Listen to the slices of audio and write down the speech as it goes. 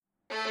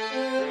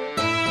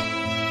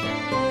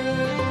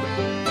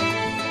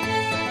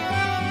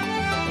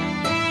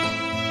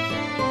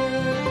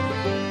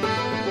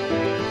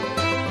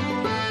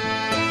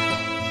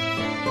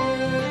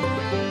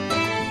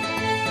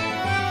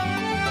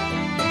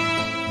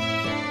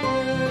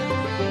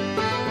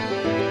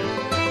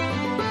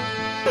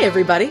Hey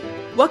everybody,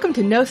 welcome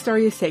to No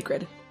Story is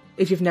Sacred.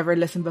 If you've never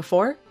listened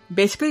before,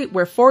 basically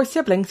we're four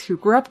siblings who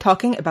grew up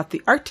talking about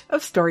the art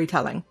of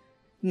storytelling.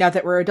 Now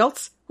that we're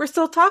adults, we're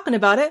still talking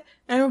about it,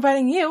 and we're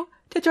inviting you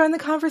to join the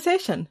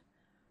conversation.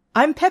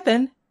 I'm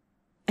Pippin,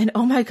 and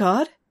oh my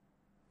god,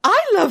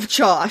 I love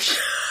Josh!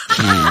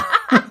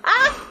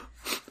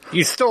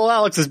 You stole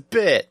Alex's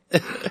bit.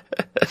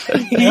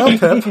 Yeah,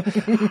 Pip.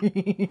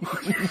 You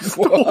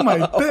stole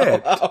my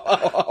bit.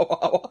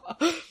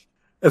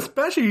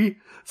 Especially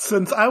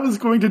since I was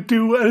going to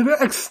do an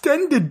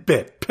extended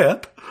bit,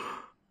 Pip.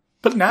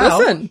 But now...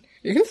 Listen,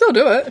 you can still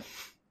do it.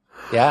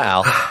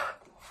 Yeah, Al.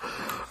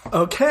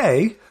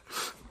 Okay,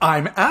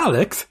 I'm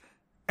Alex,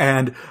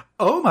 and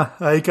oh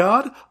my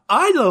god,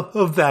 I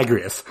love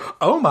Zagreus.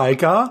 Oh my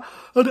god,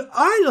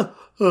 I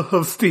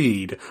love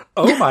Steed.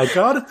 Oh my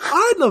god,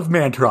 I love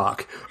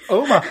Mantrock.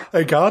 Oh my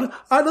god,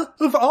 I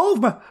love all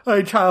of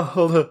my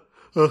childhood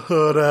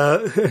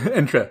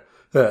interests.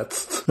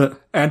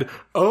 And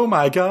oh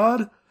my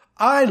god,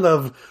 I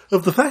love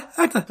the fact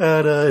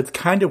that it's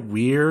kind of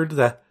weird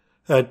that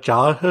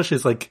Josh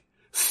is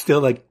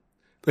still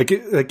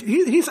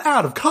he's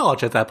out of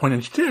college at that point,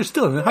 and they're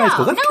still in high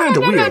school. That's kind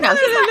of weird. No,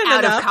 he's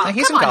not out of college.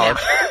 He's in college.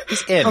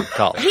 He's in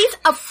college. He's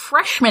a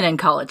freshman in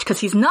college because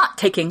he's not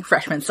taking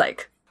freshman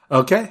psych.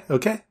 Okay.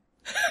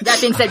 That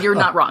being said, you're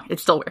not wrong.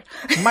 It's still weird.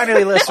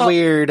 Minorly less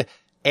weird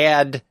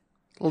and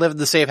live in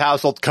the same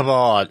household. Come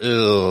on.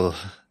 Ugh.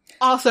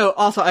 Also,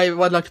 I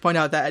would like to point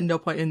out that at no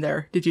point in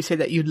there did you say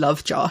that you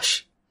love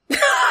Josh.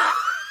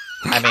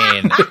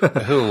 I mean,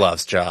 who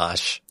loves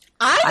Josh?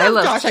 I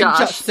love Josh. I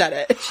just said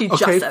it. She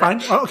just Okay, said fine.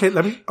 it. Oh,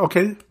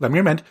 let me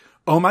amend.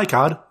 Oh my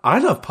god, I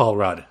love Paul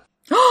Rudd.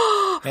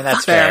 I mean,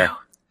 that's fair.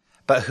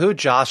 But who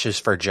Josh is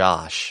for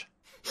Josh?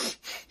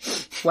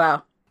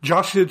 Wow.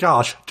 Josh. This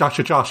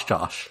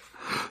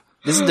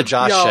is the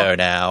Josh Yo. show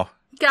now.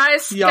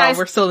 Guys,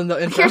 We're still in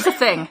the intro. here's the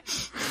thing.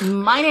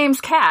 My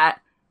name's Kat,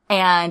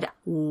 and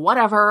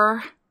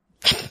whatever.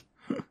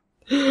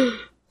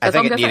 I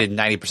think it needed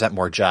 90%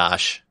 more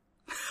Josh.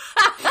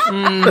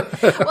 Well,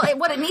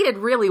 what it needed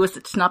really was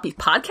it to not be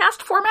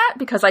podcast format,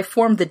 because I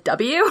formed the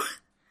W.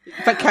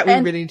 But Kat, we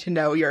really need to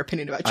know your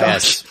opinion about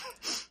Josh.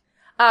 Yes.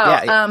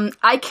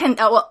 I can,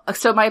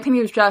 so my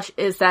opinion of Josh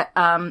is that,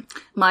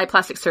 my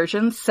plastic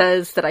surgeon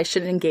says that I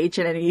shouldn't engage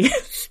in any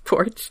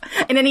sports,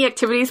 in any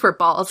activities where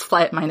balls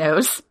fly at my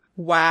nose.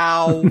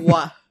 Wow.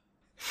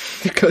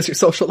 There goes your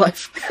social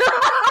life.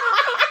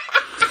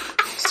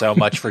 So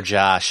much for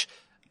Josh.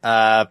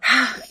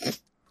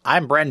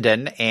 I'm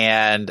Brendan,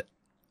 and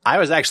I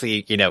was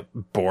actually,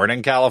 born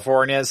in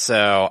California,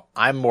 so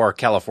I'm more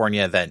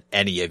California than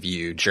any of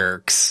you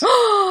jerks.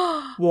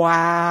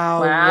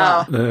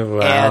 Wow.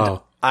 And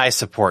I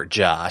support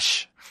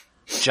Josh.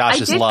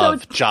 Josh's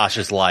love,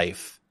 Josh's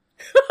life.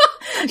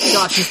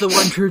 Josh is the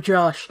one true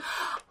Josh.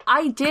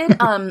 I did,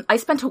 I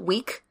spent a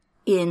week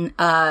in,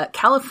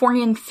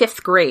 Californian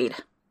 5th grade,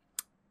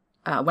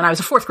 when I was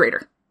a 4th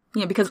grader.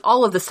 Because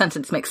all of the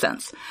sentence makes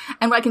sense.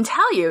 And what I can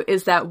tell you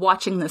is that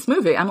watching this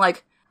movie, I'm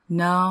like,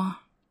 no,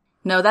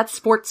 that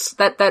sports,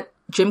 that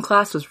gym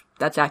class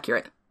that's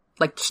accurate.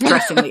 Like,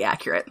 stressingly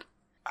accurate.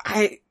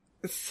 It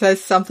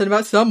says something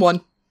about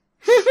someone.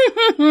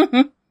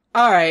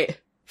 Alright.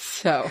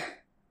 So,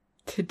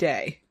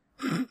 today.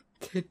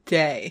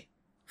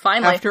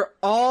 Finally. After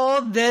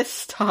all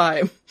this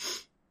time.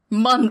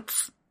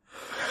 Months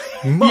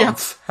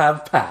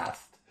have passed.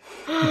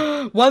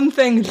 One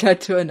thing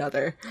led to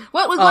another.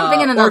 What was one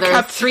thing and another? Or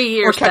kept, 3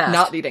 years Or kept passed.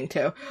 not leading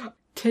to.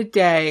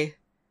 Today,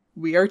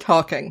 we are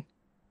talking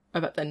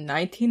about the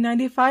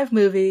 1995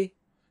 movie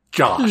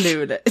Josh.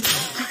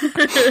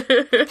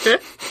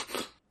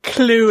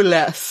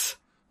 Clueless.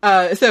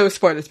 So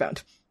spoilers bound.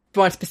 If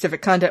you want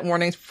specific content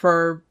warnings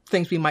for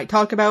things we might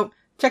talk about,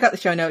 check out the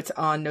show notes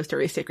on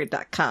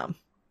nostorysacred.com.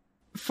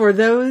 For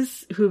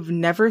those who've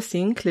never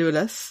seen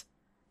Clueless,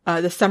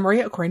 the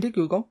summary, according to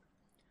Google,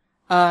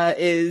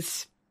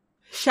 is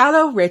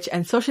shallow, rich,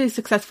 and socially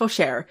successful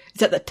Cher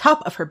is at the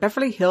top of her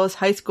Beverly Hills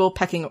high school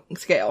pecking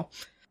scale.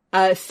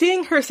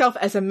 Seeing herself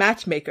as a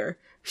matchmaker,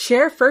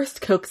 Cher first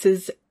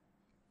coaxes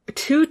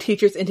two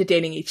teachers into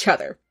dating each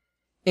other.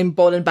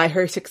 Emboldened by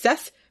her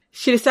success,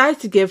 she decides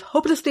to give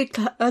hopelessly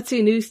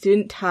klutzy new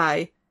student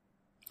Ty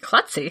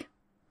Klutzy?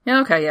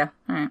 Yeah, okay, yeah.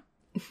 Alright.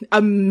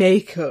 a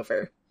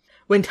makeover.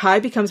 When Ty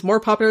becomes more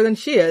popular than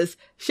she is,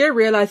 Cher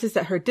realizes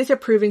that her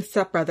disapproving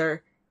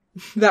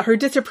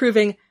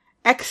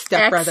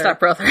ex-stepbrother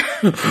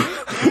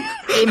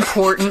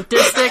Important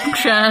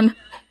distinction.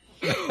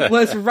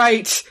 was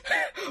right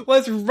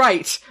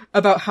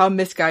about how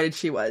misguided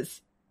she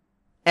was,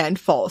 and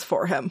falls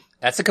for him.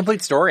 That's a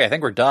complete story. I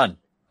think we're done.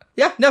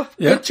 Yeah, no,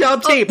 good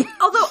job, team.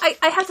 Although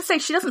I have to say,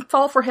 she doesn't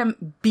fall for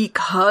him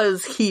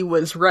because he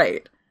was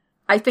right.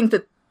 I think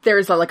that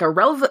there's a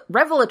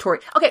revelatory...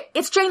 Okay,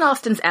 it's Jane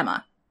Austen's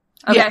Emma.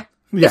 Okay? Yeah.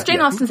 It's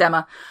Jane Austen's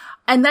Emma.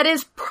 And that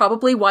is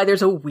probably why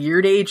there's a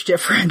weird age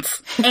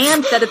difference.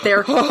 And that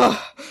they're...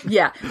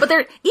 yeah. But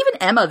even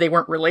Emma, they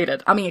weren't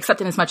related. I mean,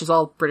 except in as much as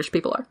all British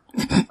people are.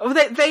 Oh,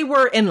 they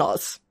were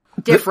in-laws.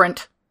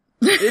 Different.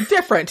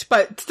 Different,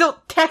 but still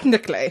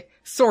technically,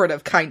 sort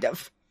of, kind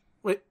of.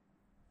 Wait,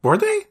 were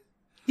they?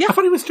 Yeah. I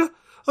thought he was just.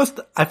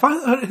 I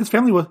thought his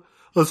family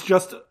was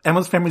just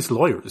Emma's family's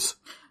lawyers.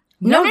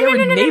 No, they were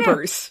no.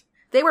 neighbors.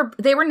 They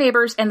were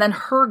neighbors, and then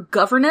her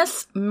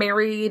governess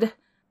married.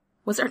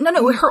 Was there?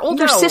 No. Her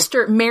older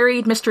sister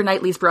married Mr.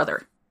 Knightley's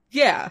brother.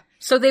 Yeah.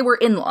 So they were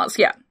in-laws,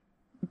 yeah,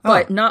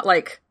 but not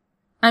like.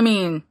 I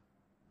mean,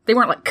 they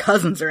weren't like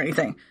cousins or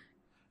anything.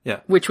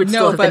 Yeah. Which would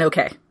still have been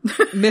okay.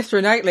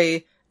 Mr.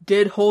 Knightley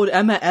did hold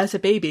Emma as a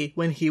baby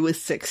when he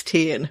was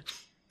 16.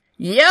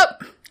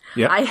 Yep.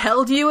 Yep. I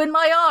held you in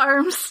my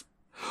arms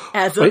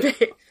as a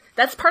baby.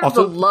 That's part of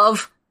the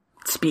love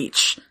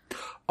speech.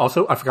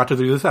 Also, I forgot to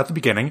do this at the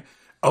beginning.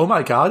 Oh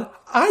my god,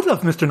 I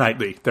love Mr.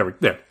 Knightley. There you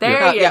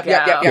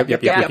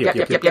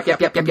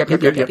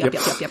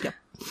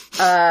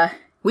go.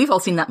 We've all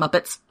seen that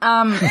Muppets.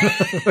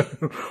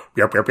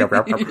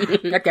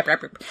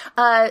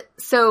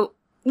 So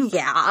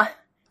yeah,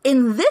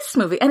 in this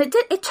movie, and it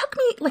took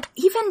me like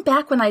even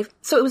back when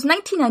so it was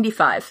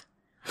 1995.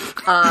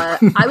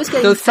 I was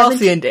getting those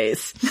halcyon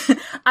days.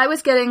 I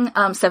was getting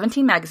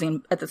 17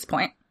 magazine at this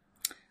point,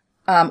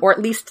 or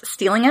at least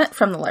stealing it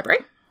from the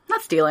library.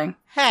 Not stealing.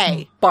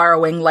 Hey,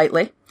 borrowing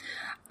lightly.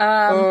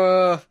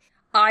 I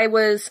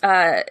was.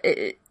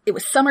 It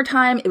was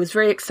summertime. It was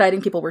very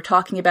exciting. People were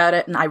talking about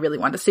it, and I really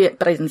wanted to see it,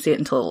 but I didn't see it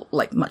until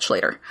like much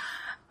later,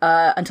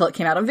 until it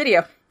came out on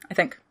video, I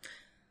think.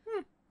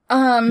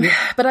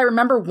 But I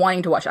remember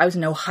wanting to watch it. I was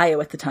in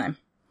Ohio at the time,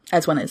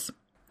 as one is.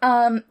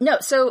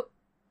 So,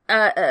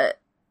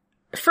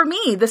 for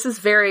me, this is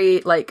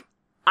very, like,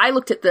 I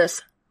looked at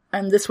this,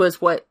 and this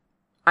was what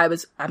I'm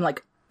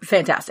like,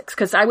 fantastic.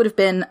 Cause I would have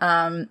been,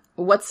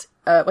 what's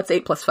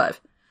 8 plus 5?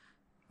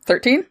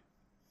 13?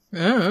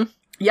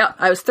 Yeah,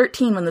 I was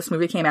 13 when this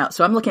movie came out,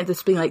 so I'm looking at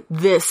this being like,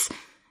 this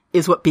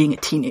is what being a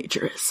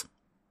teenager is.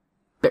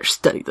 Better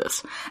study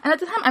this. And at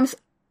the time,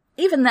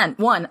 even then,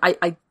 one,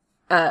 I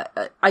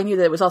knew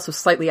that it was also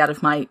slightly out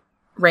of my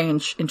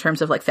range in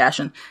terms of like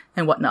fashion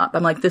and whatnot. But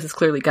I'm like, this is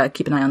clearly gotta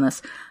keep an eye on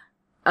this.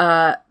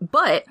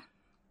 But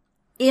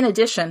in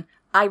addition,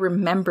 I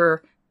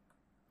remember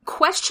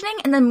questioning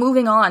and then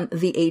moving on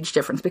the age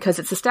difference because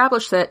it's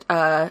established that,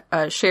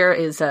 Cher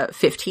is,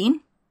 15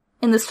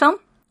 in this film.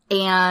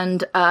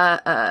 And,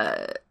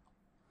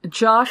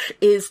 Josh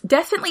is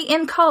definitely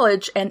in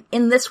college, and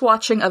in this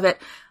watching of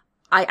it,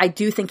 I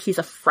do think he's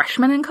a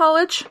freshman in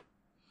college.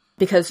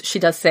 Because she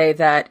does say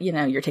that, you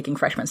know, you're taking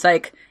freshman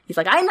psych. He's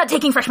like, I'm not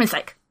taking freshman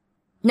psych.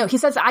 No, he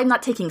says, I'm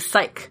not taking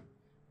psych.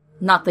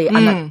 I'm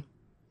not.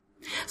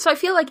 So I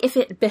feel like if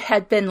it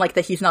had been like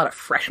that he's not a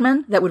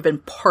freshman, that would have been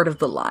part of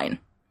the line.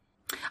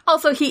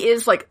 Also, he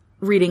is like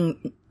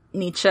reading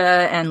Nietzsche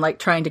and like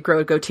trying to grow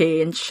a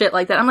goatee and shit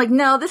like that. I'm like,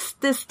 no, this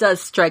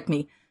does strike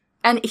me.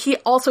 And he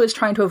also is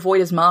trying to avoid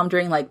his mom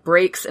during like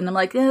breaks. And I'm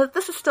like,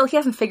 this is still, he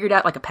hasn't figured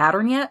out like a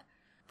pattern yet.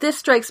 This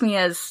strikes me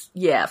as,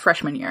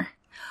 freshman year.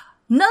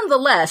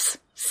 Nonetheless,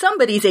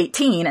 somebody's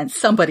 18 and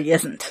somebody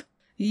isn't.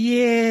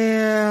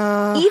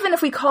 Yeah. Even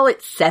if we call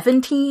it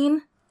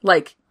 17,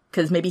 like,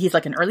 cause maybe he's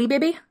like an early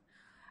baby,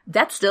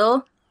 that's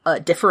still a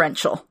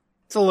differential.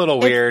 It's a little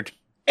weird.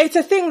 It's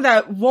a thing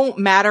that won't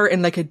matter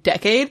in like a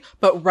decade,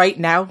 but right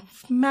now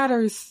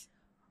matters.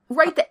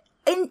 Right.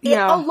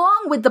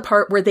 Along with the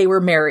part where they were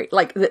married,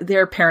 like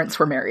their parents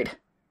were married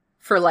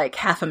for like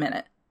half a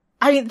minute.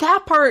 I mean,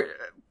 that part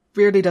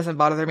really doesn't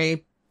bother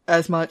me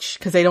as much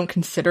because they don't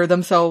consider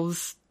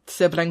themselves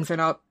siblings. They're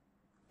not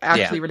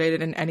actually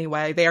related in any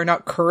way. They are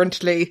not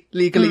currently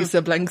legally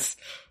siblings.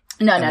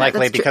 No,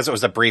 likely because it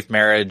was a brief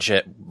marriage,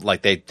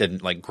 like they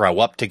didn't like grow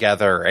up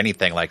together or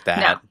anything like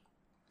that.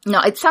 No,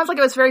 it sounds like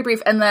it was very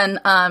brief. And then,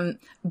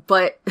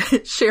 but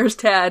Cher's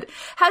dad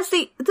has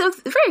the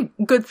very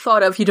good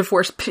thought of you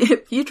divorce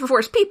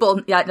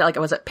people. Yeah, like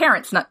was it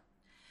parents, not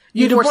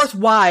you divorce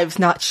wives,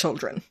 not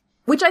children.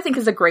 Which I think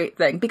is a great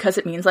thing because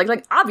it means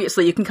like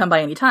obviously you can come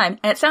by any time.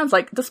 And it sounds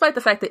like, despite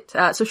the fact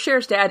that, so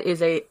Cher's dad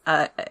is an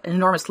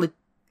enormous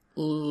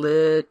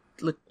litigator.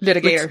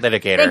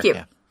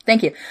 Litigator.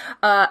 Thank you.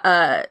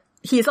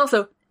 He is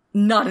also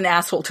not an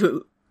asshole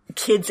to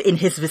kids in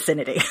his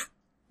vicinity.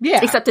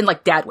 Yeah. Except in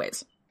like dad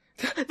ways.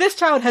 This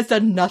child has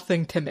done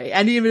nothing to me.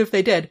 And even if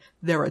they did,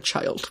 they're a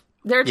child.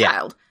 They're a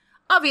child.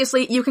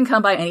 Obviously, you can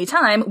come by any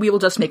time. We will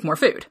just make more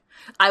food.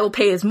 I will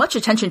pay as much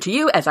attention to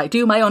you as I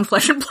do my own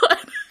flesh and blood.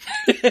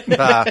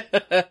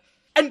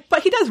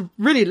 But he does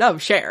really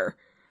love Cher.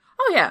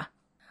 Oh yeah.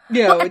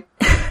 Yeah.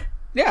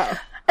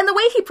 And the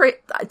way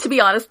to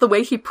be honest, the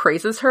way he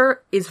praises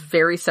her is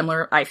very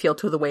similar, I feel,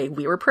 to the way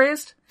we were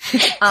praised.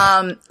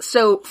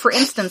 So for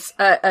instance,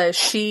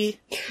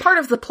 part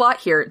of the plot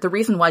here, the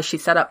reason why she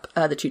set up,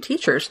 the two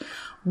teachers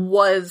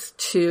was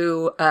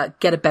to,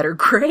 get a better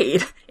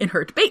grade in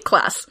her debate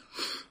class.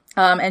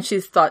 And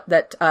she's thought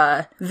that,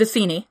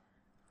 Vicini,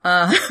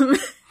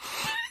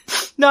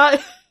 not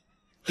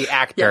the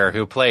actor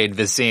who played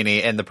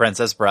Vicini in The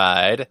Princess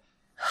Bride,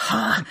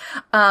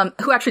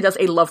 who actually does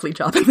a lovely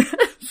job in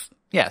this.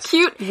 Yes.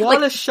 Cute.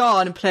 Wallace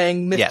Shawn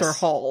playing Mr.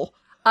 Hall.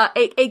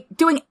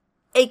 Doing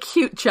a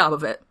cute job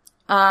of it.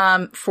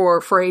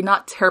 for a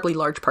not terribly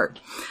large part.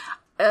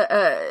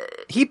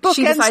 He bookends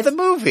decides- the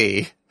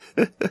movie.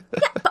 Yeah,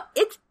 but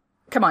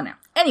come on now.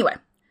 Anyway,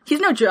 he's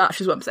no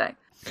Josh, is what I'm saying.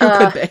 Who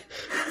could be?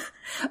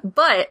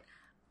 But,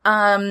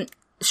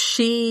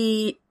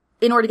 she,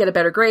 in order to get a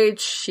better grade,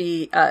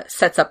 she,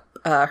 sets up,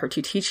 her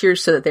 2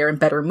 teachers so that they're in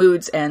better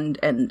moods and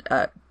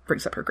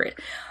brings up her grade.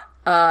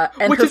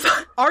 And Which her- is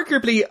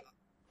arguably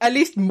at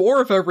least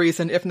more of a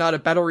reason, if not a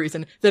better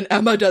reason, than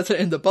Emma does it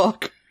in the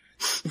book.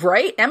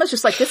 right? Emma's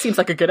just like, this seems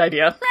like a good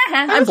idea.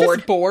 I'm I'm bored.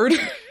 just bored.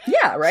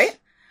 Yeah, right?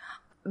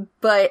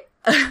 But,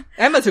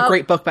 Emma's a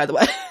great book, by the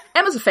way.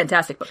 Emma's a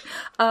fantastic book.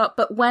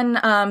 But when,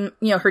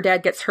 her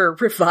dad gets her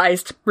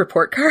revised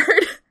report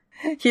card,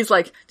 he's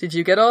like,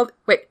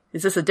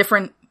 is this a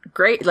different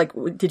grade? Like,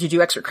 did you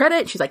do extra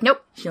credit? She's like,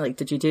 nope. She's like,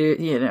 is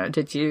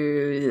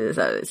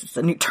this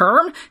a new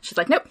term? She's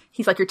like, nope.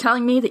 He's like, you're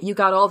telling me that you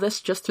got all this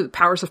just through the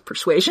powers of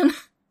persuasion?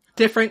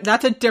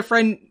 That's a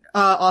different,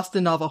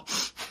 Austen novel.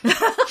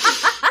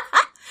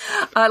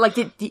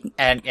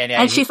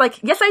 And she's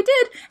like, yes, I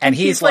did. And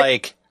he's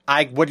like,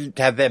 I wouldn't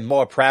have been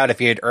more proud if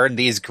you had earned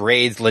these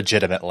grades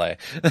legitimately.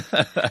 And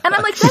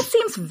I'm like, that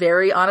seems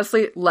very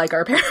honestly like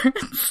our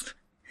parents.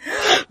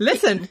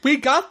 Listen,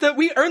 we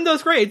earned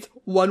those grades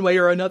one way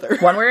or another.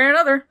 One way or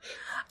another.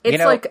 It's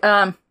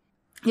yeah.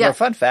 Well,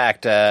 fun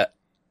fact, I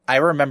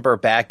remember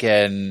back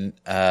in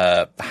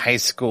high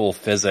school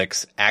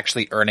physics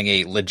actually earning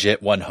a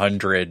legit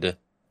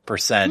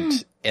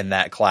 100% in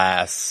that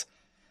class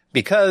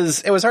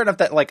because it was hard enough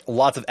that like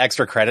lots of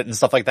extra credit and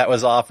stuff like that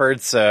was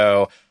offered.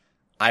 So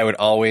I would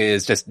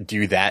always just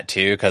do that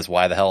too, because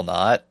why the hell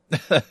not?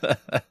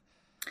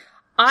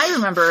 I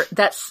remember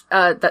that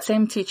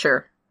same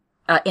teacher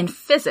in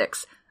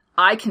physics.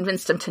 I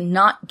convinced him to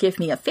not give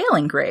me a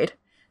failing grade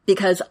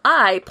because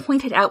I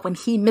pointed out when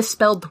he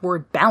misspelled the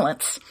word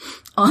balance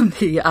on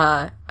the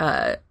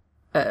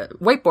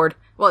whiteboard.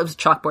 Well, it was a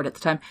chalkboard at the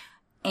time.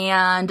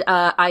 And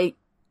I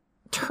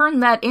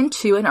turned that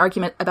into an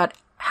argument about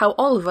how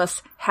all of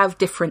us have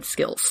different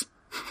skills.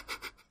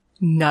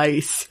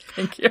 Nice.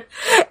 Thank you.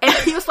 And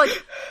he was like,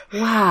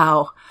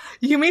 wow.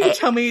 You mean to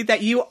tell me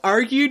that you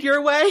argued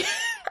your way?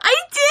 I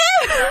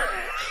did!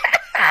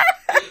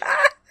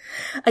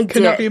 I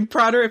Could not did. be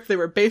prouder if they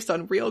were based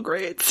on real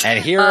grades.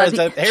 And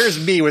here's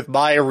me with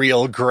my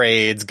real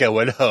grades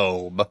going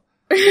home.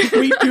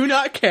 We do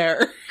not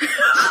care.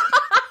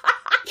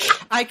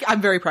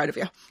 I'm very proud of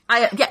you.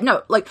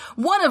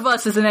 One of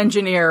us is an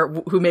engineer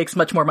who makes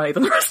much more money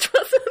than the rest of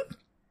us.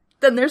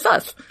 Then there's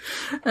us.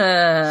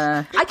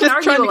 I can Just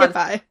argue trying a to lot. get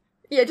by.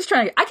 Yeah, just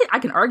trying to. I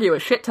can argue a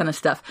shit ton of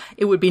stuff.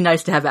 It would be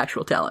nice to have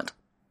actual talent.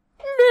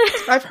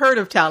 I've heard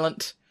of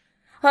talent.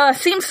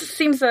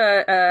 Seems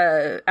out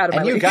of my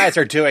And you league. guys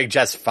are doing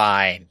just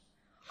fine.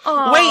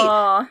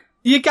 Aw. Wait,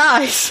 you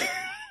guys.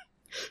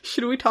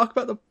 Should we talk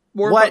about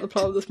more What? about the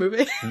plot of this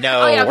movie?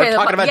 No, Oh, yeah, okay, we're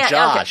talking about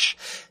Josh.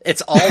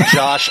 It's all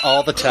Josh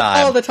all the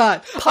time. All the time.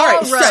 Paul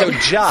All right, Rudd. So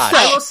Josh.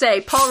 I will say,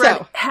 Paul So-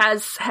 Rudd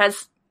has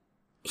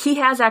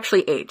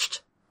actually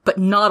aged, but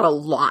not a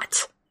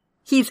lot.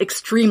 He's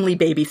extremely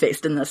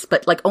baby-faced in this,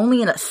 but like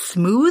only in a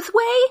smooth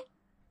way.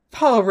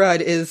 Paul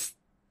Rudd is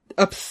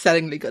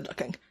upsettingly good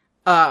looking.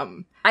 I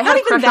had Not a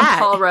even crush that. on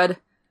Paul Rudd.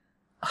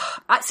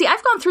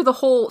 I've gone through the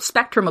whole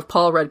spectrum of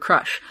Paul Rudd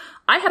crush.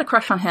 I had a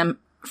crush on him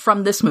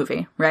from this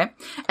movie, right?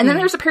 And then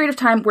there was a period of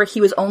time where he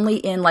was only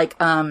in like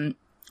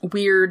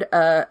weird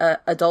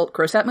adult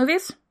gross-out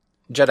movies.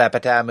 Judd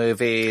Apatow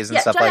movies and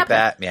stuff Judd like Apatow.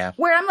 that. Yeah.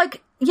 Where I'm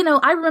like,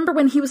 I remember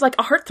when he was like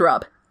a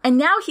heartthrob. And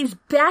now he's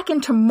back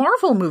into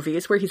Marvel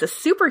movies where he's a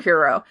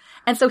superhero.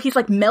 And so he's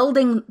like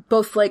melding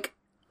both like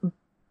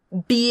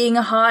being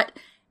hot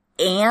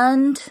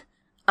and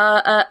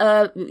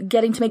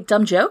getting to make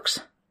dumb jokes.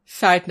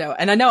 Side note,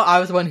 and I know I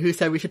was the one who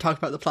said we should talk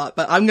about the plot,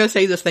 but I'm going to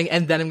say this thing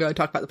and then I'm going to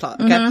talk about the plot,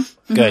 okay?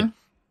 Good.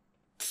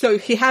 So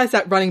he has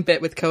that running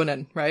bit with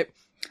Conan, right?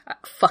 I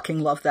fucking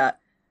love that.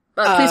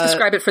 Please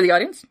describe it for the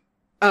audience.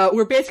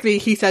 Where basically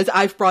he says,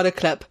 I've brought a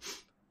clip.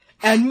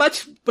 And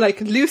much like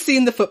Lucy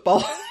in the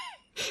football,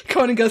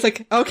 Conan goes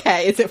like,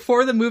 okay, is it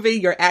for the movie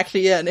you're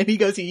actually in? And he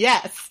goes,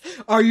 yes.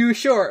 Are you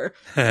sure?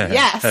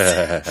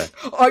 Yes.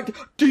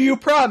 Do you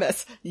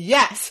promise?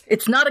 Yes.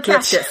 It's not a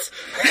cactus.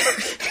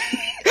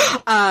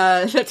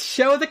 Let's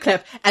show the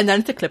clip, and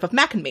then it's a clip of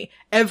Mac and Me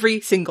every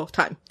single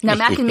time. Now,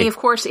 Mac and Me, of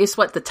course, is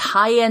the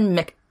tie-in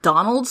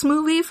McDonald's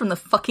movie from the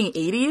fucking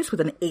 80s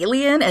with an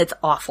alien, and it's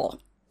awful.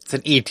 It's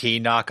an E.T.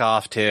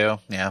 knockoff too.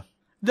 Yeah.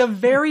 The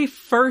very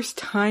first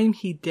time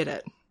he did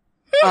it,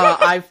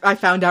 I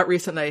found out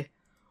recently,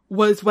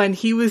 was when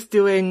he was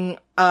doing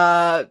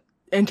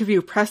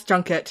interview press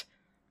junket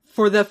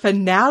for the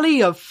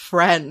finale of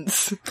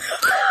Friends.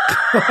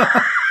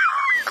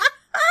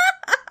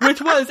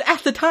 Which was,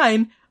 at the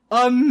time,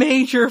 a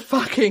major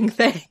fucking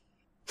thing.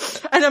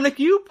 And I'm like,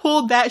 you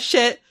pulled that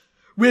shit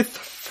with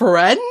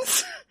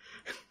Friends?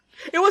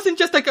 It wasn't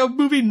just like a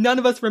movie none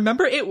of us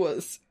remember, it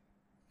was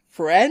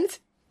Friends?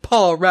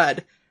 Paul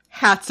Rudd.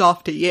 Hats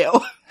off to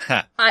you.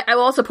 I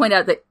will also point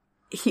out that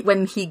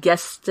when he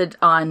guested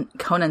on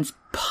Conan's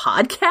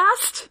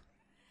podcast,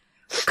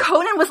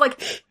 Conan was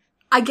like,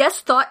 I guess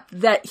thought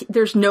that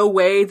there's no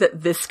way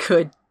that this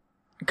could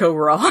go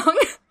wrong.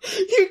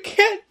 You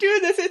can't do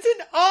this. It's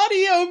an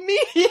audio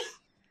medium.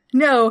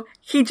 No,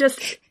 he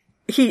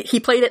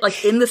played it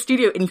like in the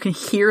studio and you can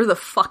hear the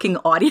fucking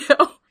audio.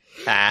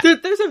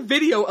 There's a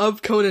video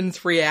of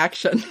Conan's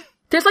reaction.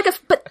 There's like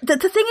but the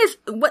thing is,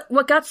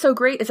 what got so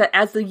great is that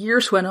as the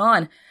years went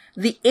on,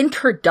 the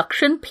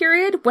introduction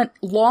period went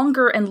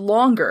longer and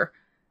longer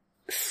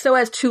so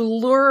as to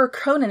lure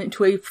Conan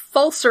into a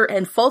falser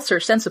and falser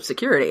sense of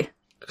security.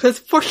 Because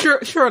for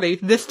sure, surely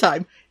this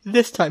time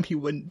he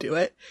wouldn't do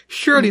it.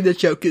 Surely the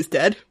joke is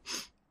dead.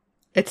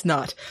 It's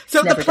not.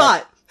 So the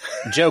plot.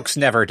 Jokes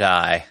never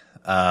die.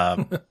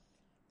 Anyway,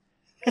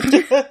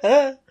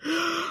 the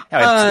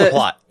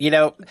plot.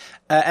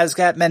 As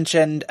Kat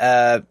mentioned,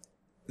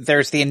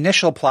 there's the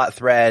initial plot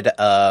thread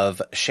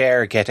of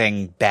Cher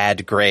getting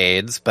bad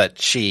grades,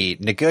 but she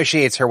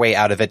negotiates her way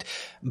out of it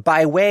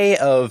by way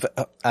of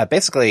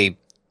basically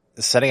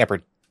setting up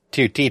her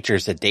two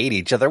teachers to date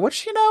each other,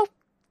 which,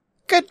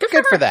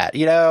 good for that.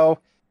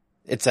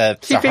 It's a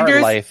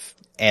hard life,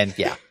 and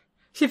yeah.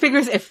 She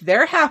figures if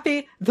they're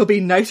happy, they'll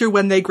be nicer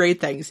when they grade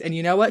things. And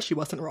you know what? She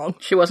wasn't wrong.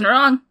 She wasn't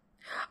wrong.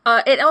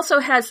 It also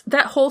has,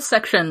 that whole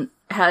section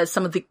has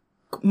some of the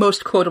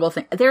most quotable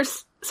things.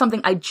 There's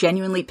something I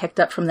genuinely picked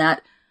up from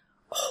that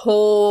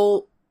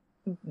whole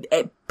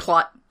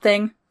plot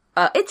thing.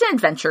 It's an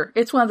adventure.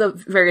 It's one of the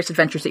various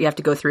adventures that you have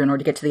to go through in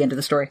order to get to the end of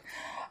the story.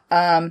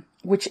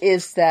 Which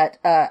is that,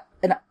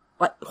 and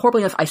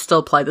horribly enough, I still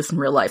apply this in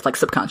real life, like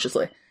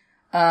subconsciously.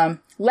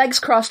 Legs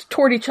crossed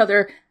toward each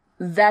other.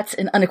 That's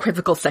an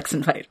unequivocal sex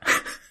invite.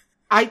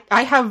 I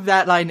have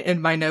that line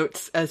in my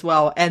notes as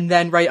well, and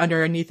then right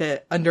underneath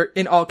it,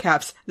 in all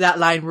caps, that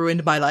line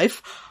ruined my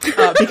life,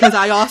 because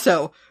I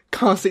also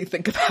constantly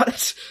think about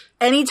it.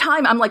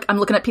 Anytime I'm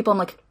looking at people, I'm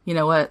like, you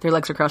know what? Their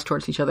legs are crossed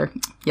towards each other.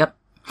 Yep.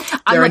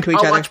 They're into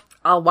each other.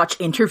 I'll watch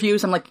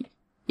interviews. I'm like,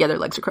 yeah, their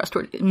legs are crossed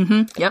towards each other.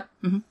 Mm-hmm. Yep.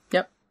 Mm-hmm.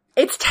 Yep.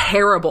 It's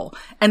terrible.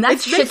 And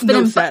that shit's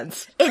been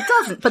sense. It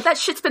doesn't, but that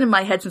shit's been in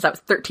my head since I was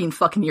 13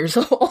 fucking years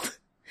old.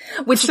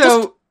 Which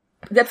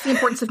that's the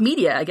importance of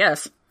media, I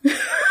guess.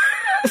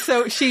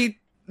 So she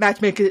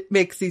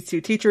makes these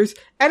two teachers,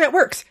 and it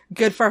works.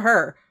 Good for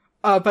her.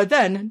 But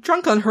then,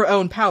 drunk on her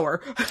own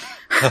power.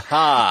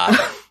 Because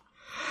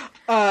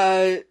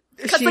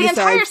the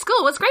entire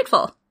school was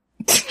grateful.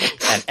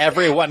 And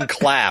everyone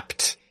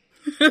clapped.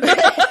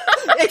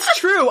 It's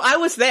true. I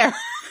was there.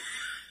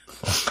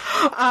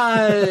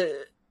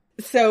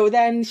 So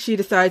then she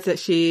decides that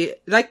she,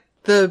 like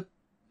the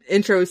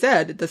intro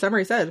said, the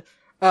summary said,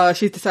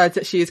 she decides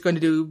that she is going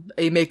to do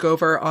a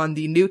makeover on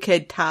the new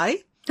kid, Ty.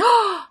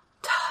 Ty.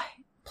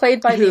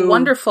 Played by the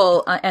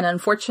wonderful, and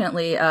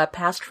unfortunately,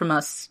 passed from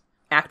us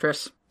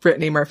actress.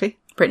 Brittany Murphy.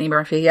 Brittany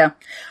Murphy, yeah.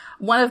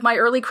 One of my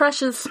early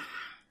crushes.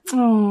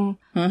 Oh.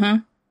 Mm-hmm.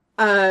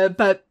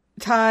 But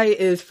Ty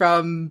is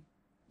from,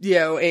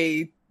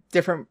 a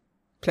different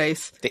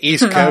place. The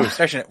East Coast.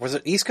 Actually, was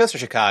it East Coast or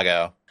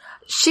Chicago?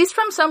 She's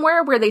from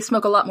somewhere where they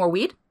smoke a lot more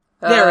weed.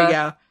 There we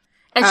go.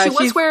 And she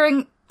was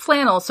wearing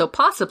flannel, so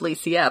possibly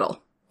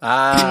Seattle.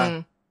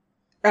 I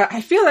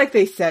feel like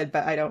they said,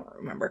 but I don't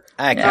remember.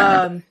 I can't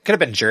remember. Could have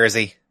been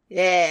Jersey.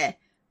 Yeah.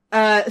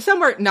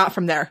 Somewhere not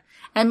from there.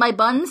 And my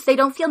buns, they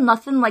don't feel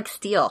nothing like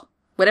steel.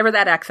 Whatever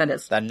that accent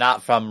is. They're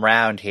not from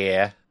round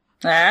here.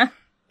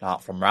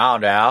 Not from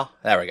round here.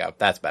 There we go.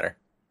 That's better.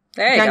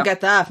 There you Can't go.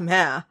 get that from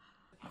here.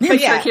 But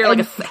yeah, hear like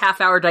a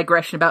half-hour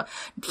digression about,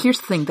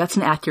 here's the thing, that's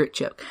an accurate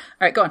joke.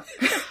 All right, go on.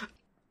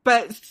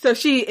 But, so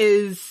she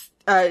is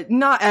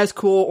not as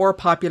cool or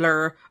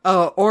popular,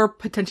 or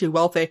potentially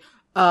wealthy,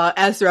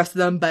 as the rest of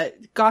them,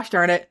 but gosh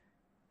darn it,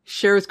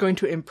 Cher is going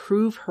to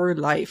improve her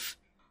life.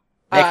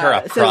 Make her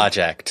a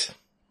project.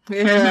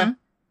 Yeah. Mm-hmm.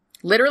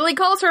 Literally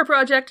calls her a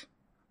project.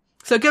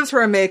 So gives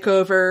her a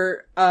makeover,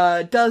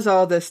 does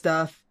all this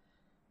stuff,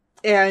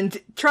 and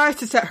tries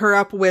to set her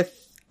up with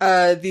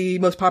the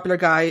most popular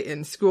guy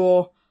in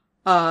school,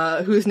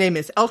 whose name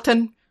is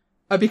Elton,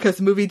 because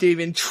the movie didn't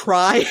even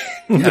try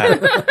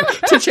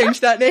to change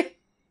that name.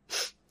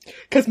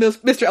 Because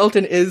Mr.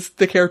 Elton is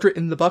the character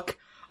in the book,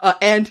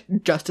 and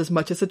just as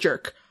much as a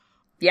jerk.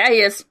 Yeah,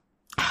 he is.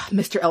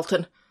 Mr.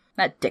 Elton.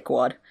 That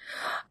dickwad.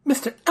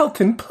 Mr.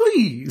 Elton,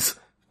 please.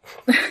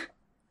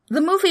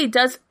 The movie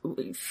does,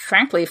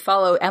 frankly,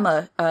 follow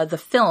Emma,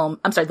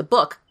 the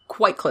book,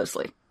 quite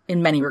closely,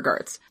 in many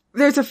regards.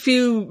 There's a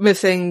few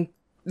missing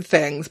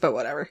things, but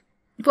whatever.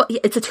 Well,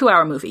 it's a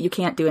 2-hour movie. You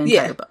can't do an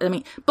entire book. I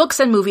mean, books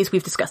and movies,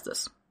 we've discussed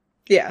this.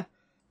 Yeah.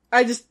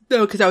 I just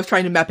know because I was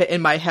trying to map it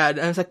in my head,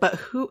 and I was like,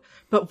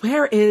 but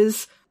where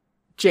is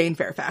Jane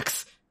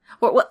Fairfax?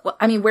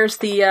 I mean, where's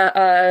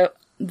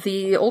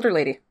the older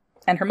lady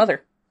and her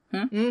mother?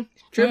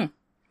 True.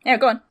 Yeah,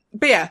 go on.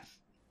 But yeah,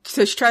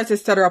 so she tries to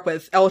set her up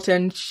with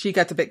Elton. She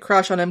gets a big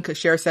crush on him because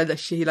Cher said that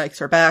she likes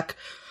her back.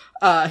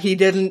 He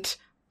didn't.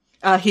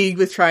 He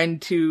was trying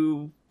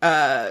to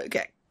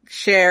get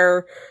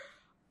Cher.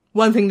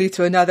 One thing leads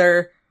to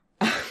another.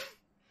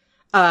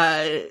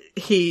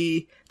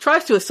 He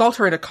tries to assault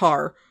her in a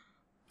car.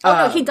 Oh,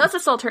 no, he does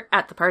assault her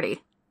at the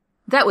party.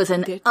 That was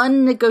an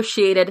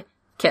unnegotiated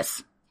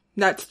kiss.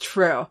 That's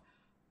true.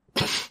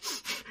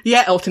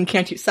 Yeah, Elton,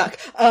 can't you suck?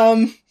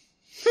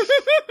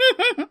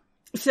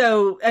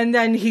 So, and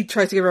then he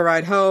tries to give her a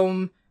ride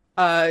home,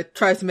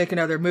 tries to make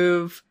another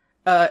move,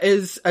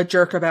 is a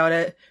jerk about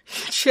it.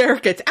 Cher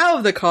gets out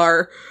of the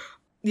car,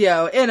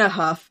 in a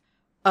huff,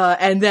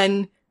 and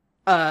then,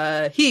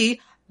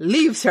 he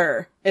leaves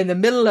her in the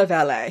middle of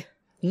LA.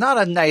 Not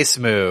a nice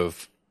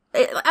move.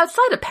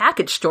 Outside a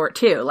package store,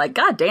 too. Like,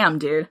 goddamn,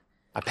 dude.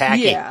 A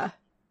packing. Yeah.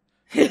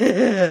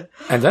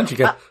 And then she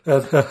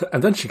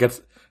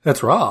gets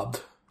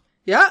robbed.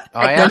 Yeah.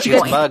 Oh yeah, she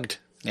gets mugged.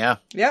 Yeah.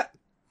 Yeah.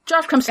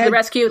 Josh comes to the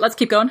rescue. Let's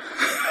keep going.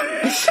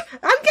 I'm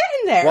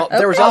getting there. Well,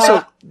 there was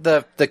also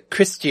the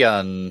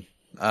Christian.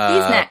 He's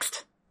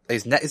next.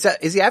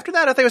 Is he after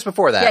that? I think it was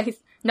before that.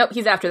 Yeah,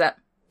 he's after that.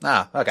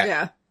 Ah, okay.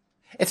 Yeah.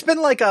 It's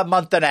been like a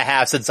month and a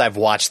half since I've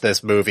watched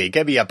this movie.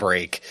 Give me a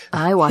break.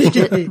 I watched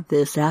it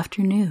this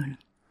afternoon.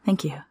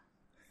 Thank you.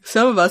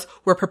 Some of us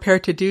were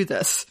prepared to do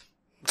this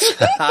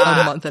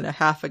a month and a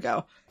half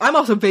ago. I'm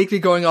also vaguely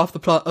going off the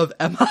plot of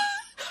Emma.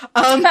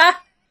 But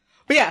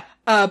yeah,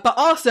 but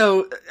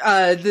also,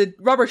 the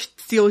Robert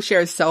steals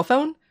Cher's cell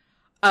phone,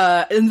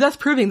 and thus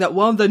proving that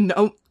one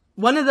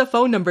of the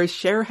phone numbers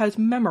Cher has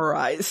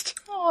memorized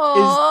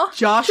is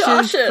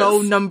Josh's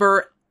phone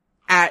number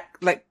at,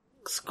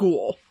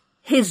 school.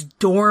 His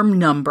dorm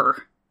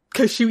number.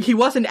 Cause he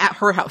wasn't at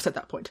her house at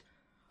that point.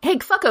 Hey,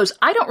 fuckos,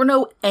 I don't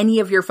know any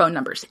of your phone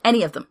numbers.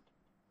 Any of them.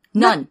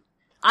 None.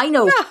 I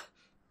know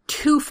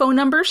 2 phone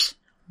numbers.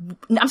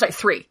 I'm sorry,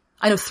 3.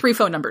 I know 3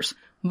 phone numbers.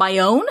 My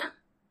own,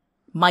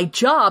 my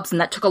job's, and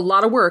that took a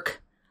lot of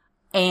work,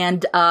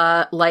 and,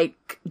 the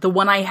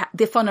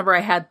phone number I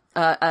had,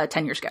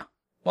 10 years ago.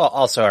 Well,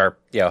 also our,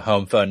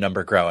 home phone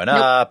number growing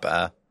up.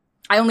 I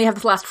only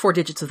have the last 4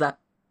 digits of that.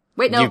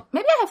 Wait, no,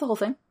 maybe I have the whole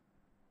thing.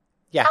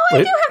 Yeah. Oh, I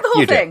do have the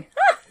whole thing.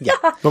 Yeah.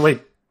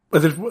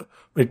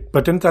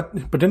 But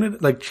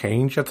didn't it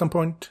change at some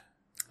point?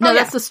 No,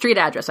 that's the street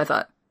address, I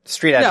thought.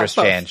 Street address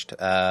both. changed.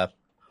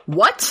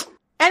 What?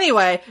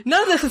 Anyway,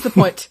 none of this is the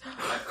point.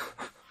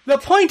 The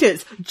point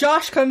is,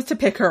 Josh comes to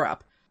pick her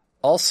up.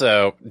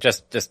 Also,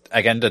 just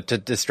again to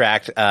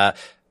distract,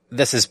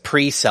 this is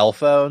pre-cell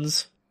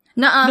phones.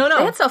 Nuh-uh. No.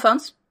 They had cell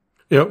phones.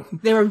 Yep.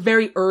 They were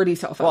very early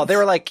cell phones. Well, they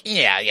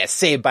were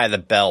Saved by the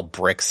Bell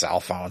brick cell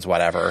phones,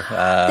 whatever.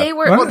 They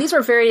were, these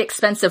were very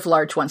expensive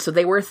large ones, so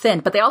they were thin,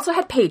 but they also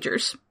had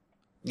pagers.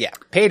 Yeah,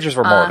 pagers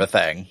were more of a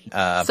thing.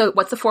 So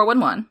what's the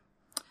 411?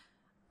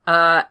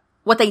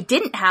 What they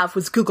didn't have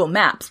was Google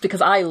Maps,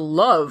 because I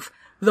love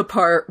the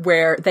part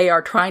where they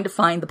are trying to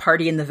find the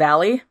party in the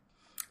valley,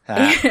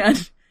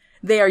 and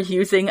they are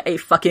using a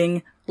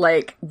fucking,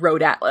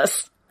 road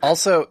atlas.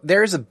 Also,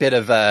 there's a bit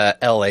of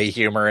LA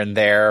humor in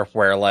there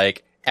where,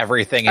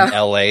 everything in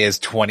LA is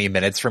 20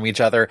 minutes from each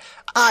other.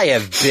 I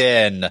have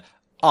been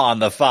on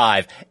the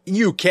 5.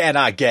 You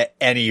cannot get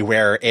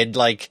anywhere in,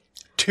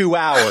 2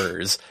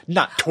 hours,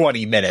 not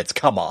 20 minutes.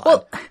 Come on.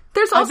 Well,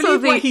 there's I also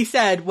believe what he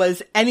said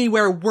was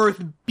anywhere worth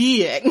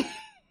being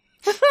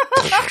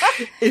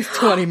is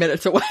 20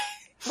 minutes away.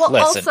 well,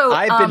 Listen, also,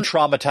 I've been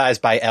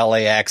traumatized by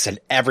LAX and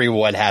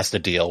everyone has to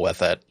deal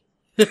with it.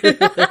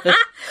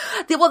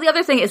 the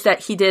other thing is that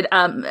he did,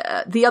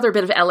 the other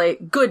bit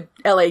of good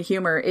LA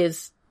humor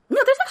is,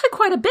 there's actually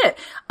quite a bit.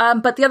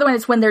 But the other one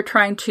is when they're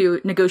trying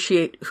to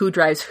negotiate who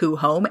drives who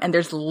home, and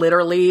there's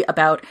literally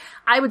about,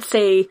 I would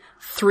say,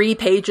 3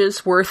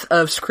 pages worth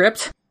of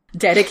script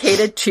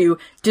dedicated to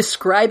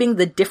describing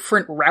the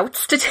different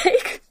routes to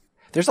take.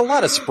 There's a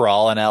lot of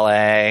sprawl in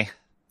LA.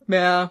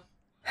 Yeah.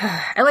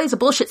 LA is a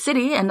bullshit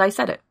city, and I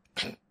said it.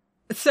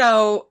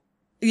 So,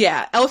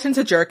 yeah, Elton's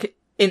a jerk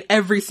in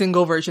every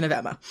single version of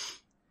Emma.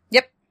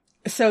 Yep.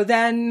 So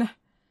then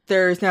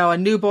there's now a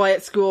new boy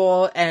at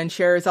school, and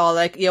Cher's all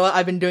like,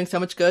 I've been doing so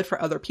much good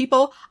for other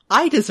people.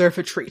 I deserve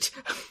a treat.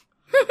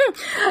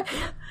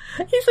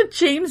 He's a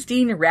James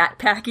Dean Rat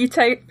Packy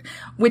type,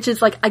 which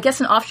is I guess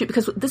an offshoot,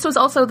 because this was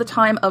also the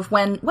time of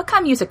when, what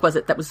kind of music was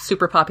it that was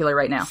super popular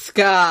right now?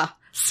 Ska.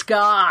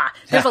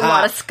 There's a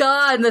lot of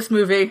ska in this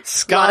movie.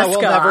 Ska will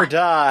never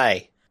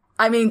die.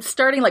 I mean,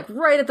 starting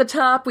right at the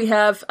top, we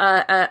have,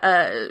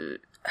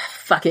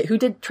 fuck it, who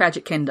did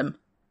Tragic Kingdom?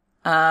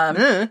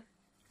 And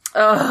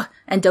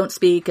Don't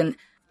Speak, and...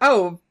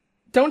 Oh,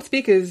 Don't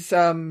Speak is,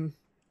 oh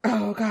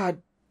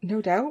god,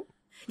 No Doubt?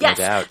 Yes.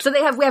 No Doubt. So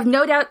we have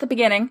No Doubt at the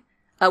beginning,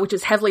 which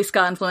is heavily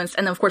ska influenced,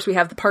 and then of course we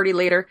have the party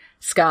later,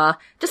 ska.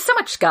 Just so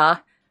much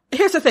ska.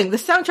 Here's the thing, the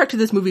soundtrack to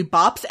this movie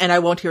bops, and I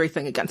won't hear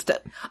anything against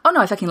it. Oh no,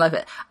 I fucking love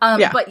it.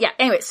 Yeah. But yeah,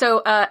 anyway,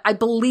 so, I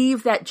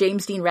believe that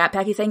James Dean Rat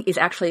Packy thing is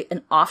actually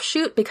an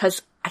offshoot,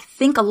 because I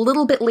think a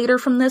little bit later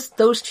from this,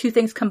 those two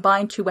things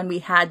combined to when we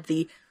had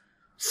the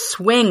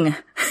swing,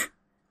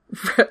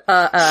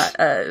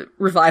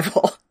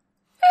 revival.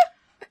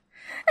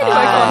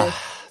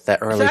 That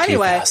early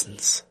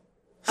 2000s.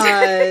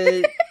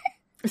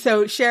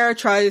 So Cher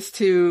tries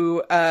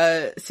to,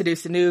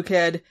 seduce the new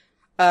kid.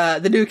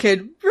 The new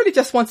kid really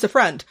just wants a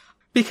friend,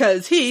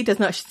 because he does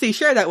not see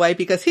Cher that way,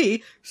 because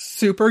he's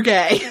super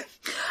gay.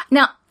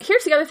 Now,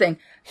 here's the other thing.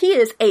 He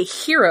is a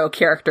hero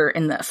character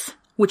in this,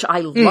 which I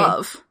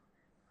love.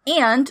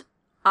 And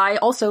I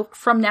also,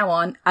 from now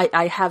on,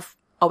 I have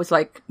always,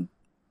 like,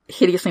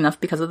 hideously enough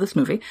because of this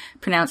movie,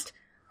 pronounced,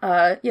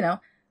 and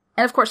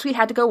of course we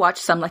had to go watch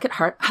Some Like It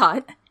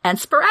Hot and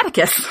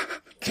Sporadicus.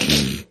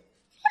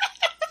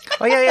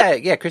 Oh,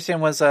 yeah. Christian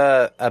was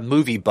a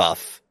movie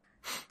buff.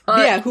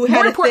 Who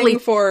had a thing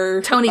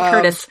for Tony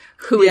Curtis,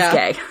 who is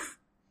gay.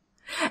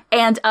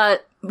 And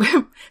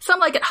Some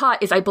Like It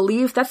Hot is, I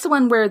believe, that's the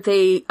one where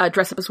they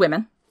dress up as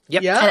women.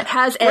 Yep. Yeah. And it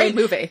has great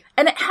movie.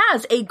 And it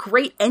has a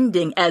great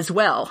ending as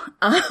well.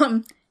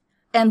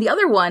 And the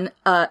other one,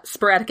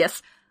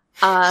 Sporadicus,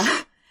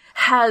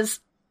 has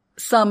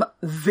some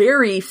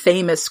very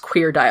famous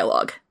queer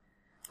dialogue.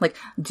 Like,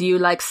 do you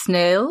like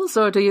snails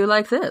or do you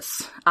like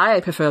this? I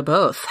prefer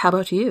both. How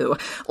about you?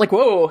 Like,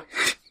 whoa.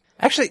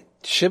 Actually,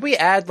 should we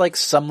add, like,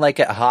 Some Like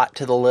It Hot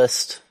to the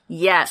list?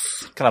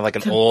 Yes. Kind of like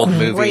an old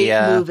movie.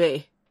 Great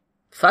movie.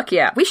 Fuck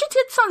yeah. We should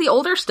get some of the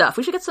older stuff.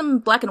 We should get some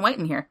black and white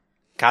in here.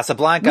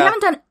 Casablanca.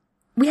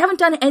 We haven't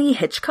done any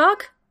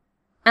Hitchcock.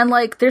 And,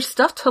 like, there's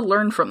stuff to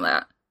learn from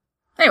that.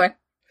 Anyway,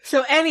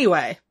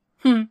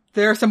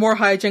 there are some more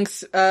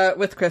hijinks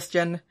with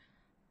Christian.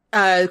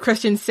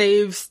 Christian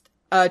saves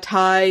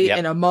Ty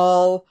in a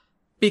mall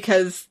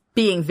because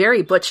being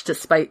very butch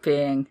despite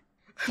being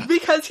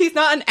because he's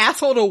not an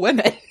asshole to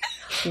women.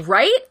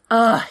 Right?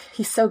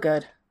 He's so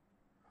good.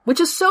 Which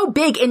is so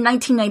big in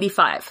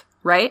 1995,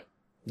 right?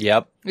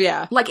 Yep.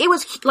 Yeah. Like, it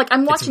was, like,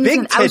 I'm watching it's this big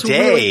and I was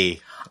today.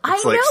 really, I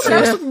know, but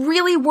I was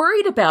really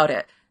worried about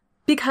it.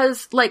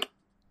 Because, like,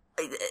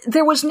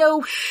 there was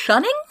no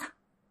shunning.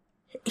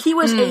 He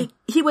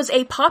was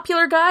a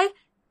popular guy,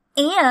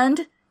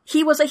 and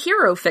he was a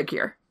hero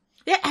figure.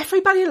 Yeah,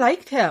 everybody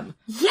liked him.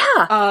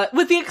 Yeah.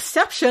 With the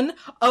exception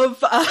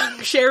of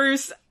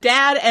Cher's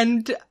dad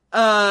and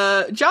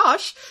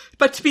Josh.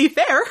 But to be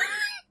fair,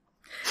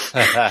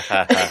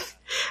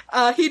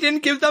 he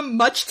didn't give them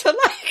much to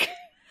like.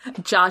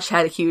 Josh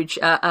had a huge,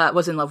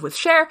 was in love with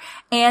Cher,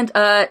 and,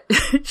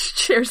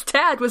 Cher's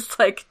dad was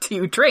like, do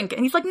you drink?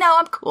 And he's like, no,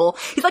 I'm cool.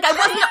 He's like, I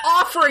wasn't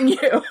offering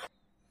you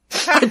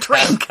a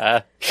drink.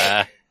 Wait,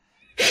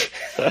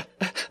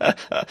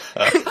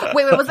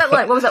 what was that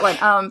line? What was that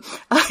line?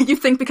 You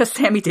think because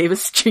Sammy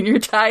Davis Jr.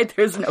 died,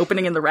 there's an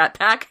opening in the Rat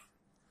Pack?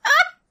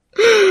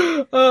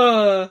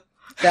 That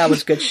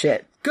was good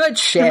shit. Good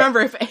shit.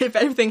 Remember, if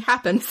anything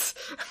happens,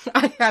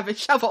 I have a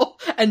shovel,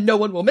 and no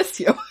one will miss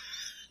you.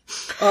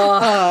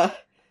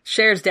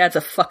 Cher's dad's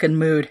a fucking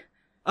mood.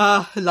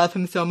 I love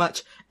him so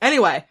much.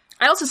 Anyway.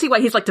 I also see why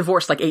he's, like,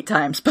 divorced, like, 8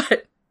 times,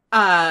 but...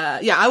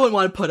 yeah, I wouldn't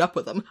want to put up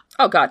with him.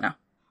 Oh, God, no.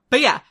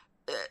 But yeah,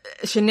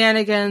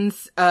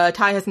 shenanigans.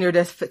 Ty has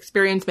near-death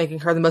experience, making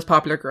her the most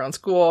popular girl in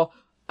school.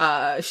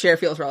 Cher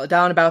feels really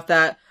down about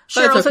that.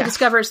 Cher also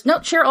discovers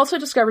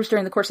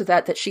during the course of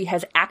that she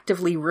has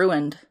actively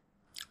ruined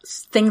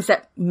things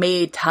that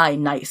made Ty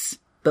nice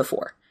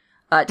before.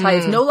 Ty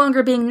is no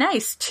longer being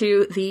nice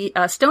to the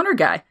stoner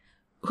guy,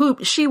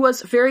 who she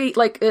was very,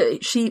 like,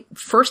 she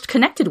first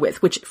connected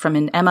with, which from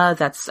in Emma,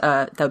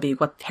 that would be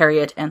what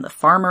Harriet and the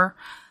farmer.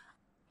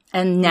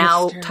 And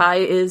now Ty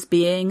is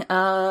being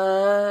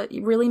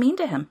really mean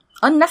to him.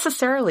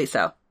 Unnecessarily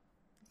so.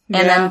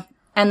 And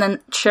then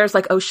Cher's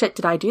like, oh shit,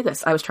 did I do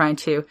this? I was trying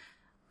to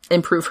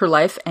improve her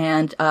life,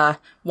 and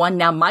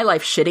now my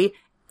life's shitty,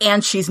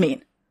 and she's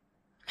mean.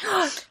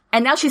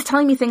 And now she's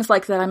telling me things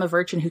like that I'm a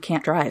virgin who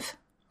can't drive.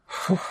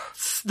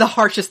 It's the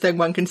harshest thing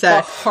one can say.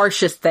 The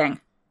harshest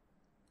thing.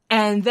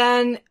 And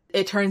then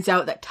it turns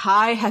out that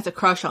Ty has a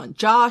crush on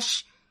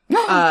Josh,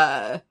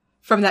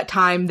 from that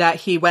time that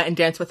he went and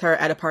danced with her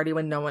at a party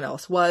when no one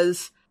else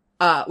was.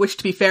 Which,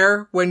 to be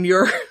fair, when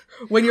you're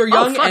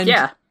young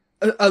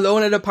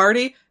alone at a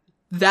party,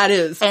 that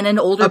is. And an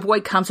older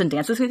boy comes and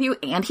dances with you,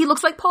 and he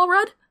looks like Paul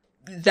Rudd?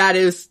 That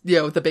is,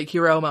 the big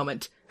hero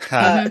moment.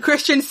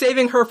 Christian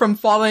saving her from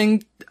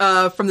falling,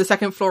 from the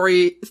second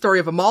story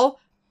of a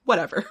mall.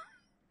 Whatever.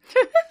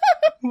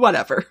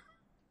 Whatever.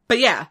 But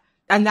yeah.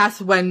 And that's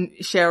when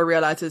Cher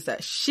realizes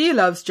that she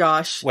loves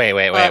Josh. Wait.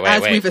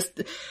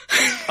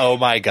 Oh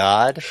my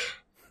God.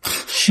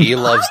 She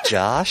loves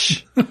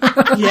Josh?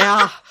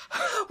 Yeah.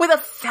 With a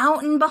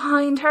fountain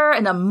behind her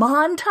and a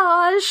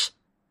montage.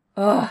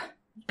 Ugh.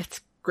 It's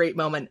a great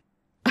moment.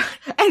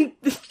 And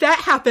that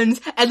happens,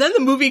 and then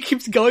the movie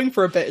keeps going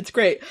for a bit. It's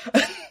great.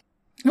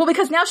 Well,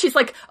 because now she's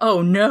like,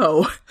 oh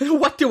no.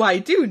 What do I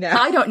do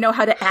now? I don't know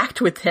how to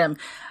act with him.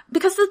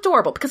 Because it's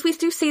adorable. Because we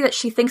do see that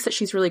she thinks that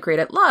she's really great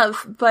at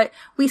love, but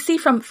we see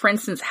from, for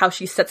instance, how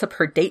she sets up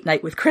her date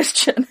night with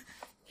Christian.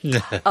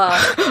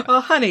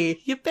 Oh,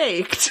 honey, you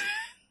baked.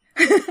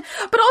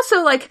 But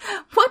also, like,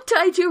 what did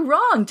I do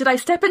wrong? Did I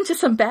step into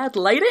some bad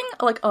lighting?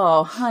 Like,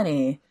 oh,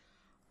 honey.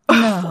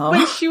 No.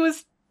 When she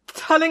was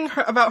telling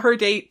her about her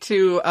date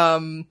to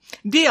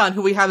Dion,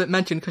 who we haven't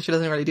mentioned because she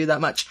doesn't really do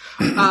that much.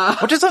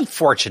 Which is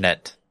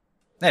unfortunate.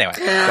 Anyway,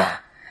 go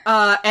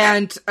on.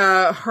 And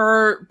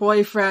her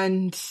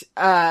boyfriend,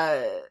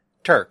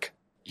 Turk.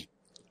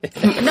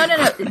 No.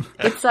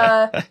 It's,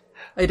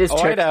 it is Oh,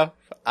 Turk.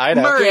 I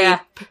know. Murray. Yeah,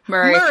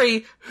 Murray.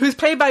 Murray, who's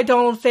played by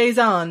Donald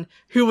Faison,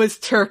 who was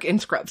Turk in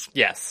Scrubs.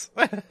 Yes.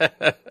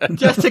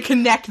 Just to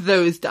connect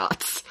those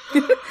dots.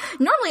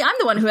 Normally I'm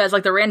the one who has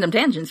like the random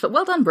tangents, but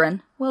well done,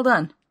 Bren. Well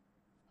done.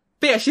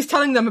 But yeah, she's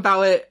telling them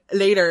about it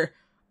later.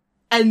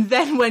 And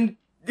then when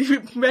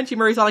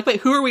Murray's all like,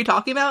 wait, who are we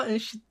talking about?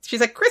 And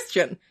she's like,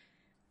 Christian.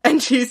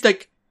 And she's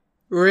like,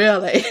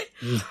 really?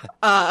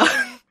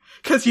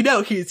 Cause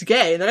he's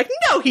gay. And they're like,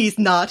 no, he's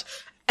not.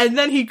 And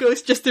then he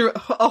goes just through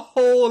a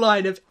whole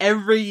line of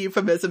every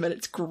euphemism, and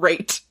it's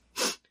great.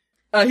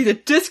 He's a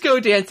disco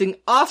dancing,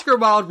 Oscar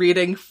Wilde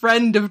reading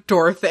friend of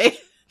Dorothy.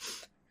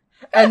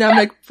 And I'm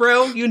like,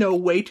 bro, you know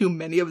way too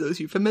many of those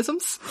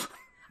euphemisms.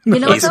 You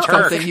know He's what's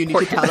Turk. Something you need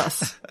to tell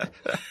us.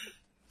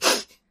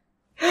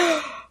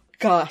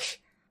 Gosh.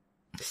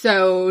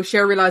 So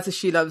Cher realizes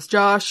she loves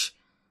Josh.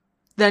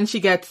 Then she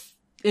gets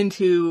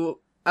into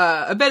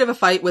a bit of a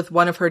fight with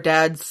one of her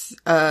dad's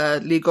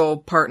legal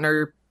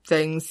partner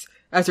things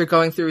as they're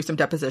going through some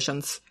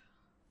depositions.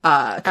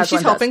 Cause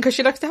she's helping because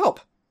she likes to help.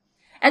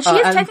 And she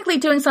is technically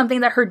doing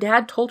something that her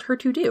dad told her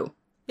to do.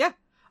 Yeah.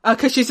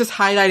 Cause she's just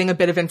highlighting a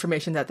bit of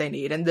information that they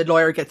need, and the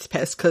lawyer gets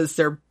pissed cause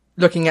they're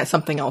looking at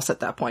something else at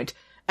that point.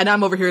 And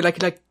I'm over here like,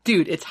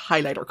 dude, it's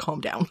highlighter,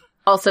 calm down.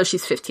 Also,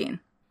 she's 15.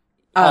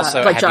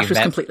 Also, like Josh was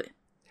completely.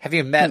 Have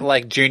you met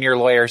like junior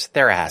lawyers?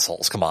 They're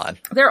assholes. Come on.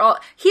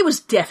 He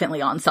was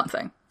definitely on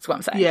something. That's what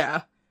I'm saying.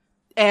 Yeah.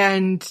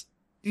 And,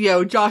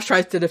 Josh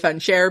tries to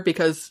defend Cher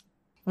because,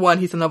 one,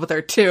 he's in love with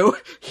her, two,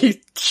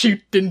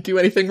 she didn't do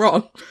anything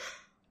wrong.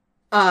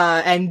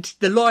 And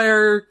the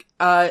lawyer,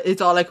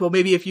 is all like, well,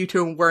 maybe if you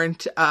two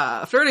weren't,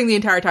 flirting the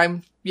entire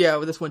time,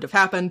 this wouldn't have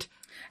happened.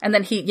 And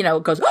then he,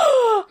 goes,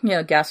 oh,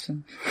 gasps.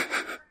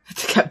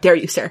 How dare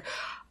you, sir?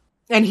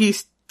 And he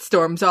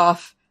storms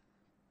off.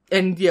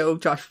 And,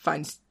 Josh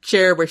finds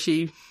Cher where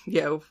she,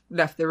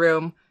 left the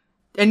room.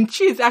 And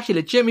she's actually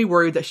legitimately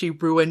worried that she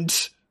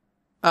ruined,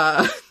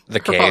 her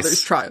case.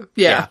 father's trial.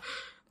 Yeah.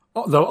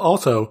 Though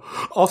also,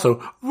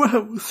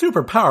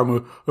 super power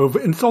move of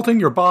insulting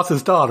your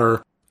boss's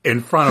daughter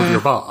in front of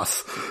your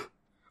boss.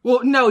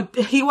 Well, no,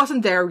 he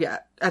wasn't there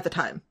yet at the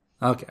time.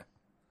 Okay.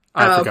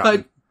 I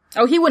forgot.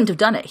 Oh, he wouldn't have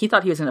done it. He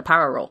thought he was in a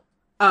power role.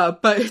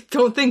 But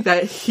don't think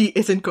that he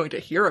isn't going to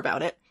hear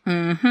about it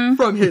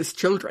from his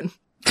children.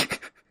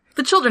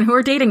 The children who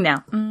are dating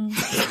now.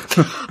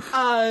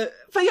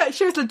 But yeah,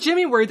 Cher's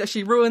legitimately worried that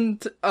she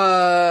ruined,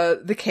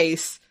 the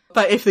case.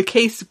 But if the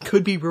case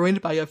could be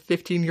ruined by a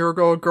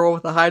 15-year-old girl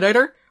with a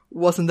highlighter,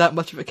 wasn't that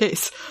much of a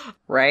case.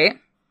 Right.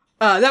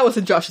 That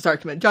wasn't Josh's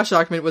argument. Josh's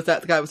argument was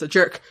that the guy was a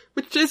jerk,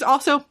 which is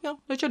also,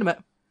 legitimate.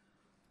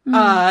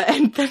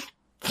 And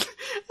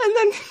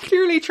then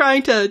clearly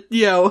trying to,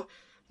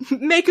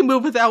 make a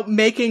move without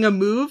making a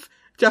move,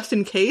 just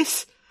in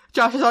case.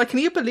 Josh is like, can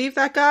you believe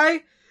that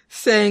guy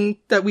saying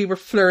that we were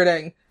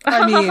flirting?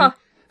 I mean,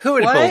 who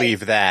would what?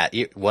 Believe that?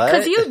 What?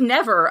 Because you'd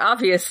never,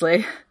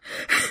 obviously.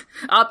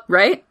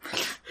 Right?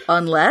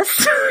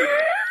 Unless.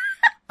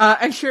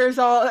 and Cher's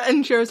all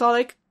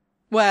like,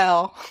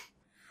 well.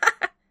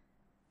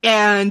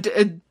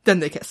 And then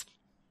they kiss.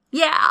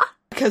 Yeah.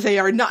 Because they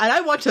are not, and I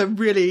want to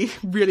really,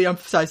 really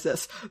emphasize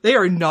this. They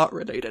are not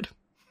related.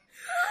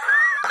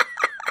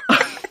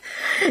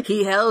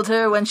 He held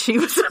her when she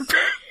was a baby.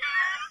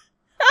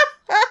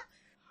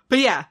 But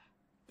yeah.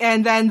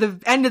 And then the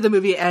end of the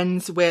movie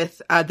ends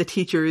with the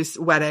teacher's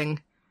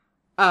wedding,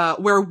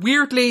 where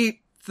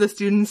weirdly the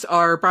students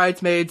are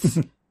bridesmaids,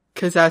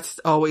 because that's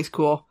always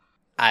cool.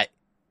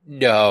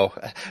 No.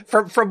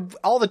 From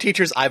all the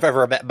teachers I've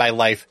ever met in my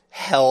life,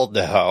 hell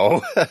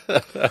no.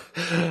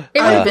 It would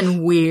have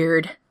been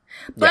weird.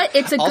 But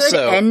it's a good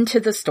end to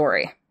the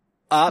story.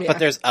 But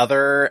there's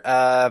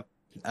other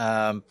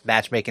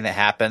matchmaking that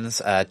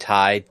happens.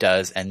 Ty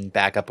does end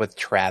back up with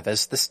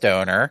Travis the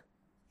stoner.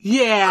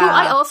 Yeah. Who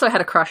I also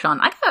had a crush on.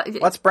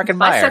 What's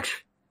Breckenmeyer?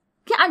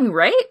 Yeah, I mean,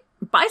 right?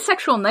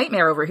 Bisexual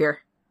nightmare over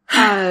here.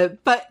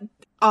 But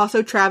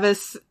also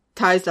Travis,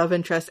 Ty's love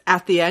interest,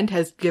 at the end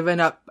has given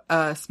up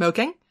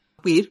smoking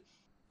weed,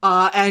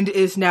 and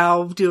is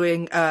now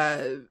doing,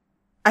 I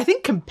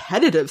think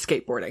competitive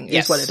skateboarding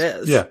is what it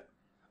is. Yeah.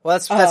 Well,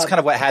 that's kind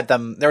of what had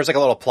them. There was like a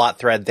little plot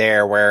thread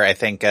there where I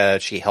think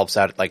she helps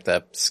out at like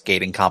the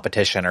skating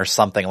competition or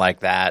something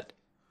like that,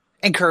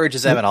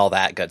 encourages them and all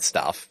that good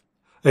stuff.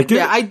 Like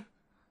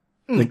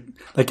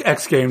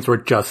X Games were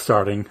just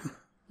starting.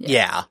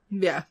 Yeah.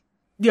 Yeah.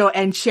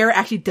 And Cher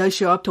actually does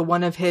show up to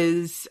one of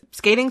his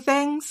skating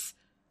things,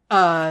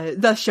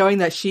 thus showing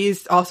that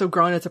she's also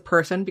grown as a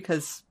person,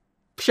 because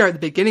Cher at the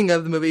beginning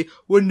of the movie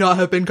would not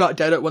have been caught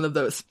dead at one of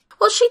those.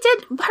 Well, she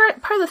did. Part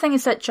of the thing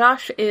is that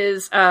Josh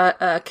is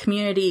a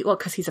community. Well,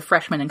 because he's a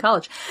freshman in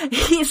college,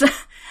 he's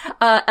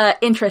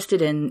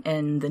interested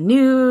in the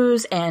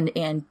news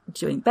and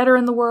doing better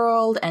in the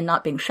world and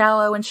not being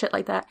shallow and shit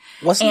like that.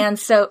 And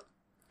so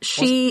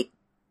she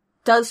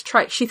does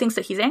try. She thinks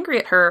that he's angry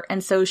at her,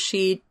 and so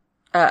she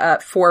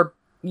for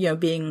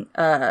being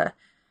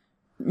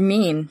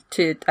mean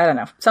to, I don't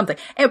know, something.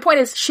 And the point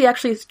is, she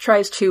actually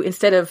tries to,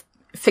 instead of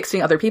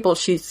fixing other people,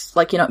 she's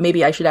like,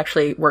 maybe I should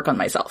actually work on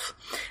myself.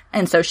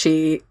 And so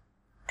she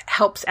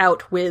helps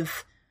out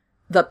with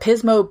the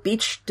Pismo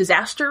Beach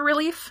disaster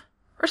relief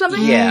or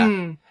something.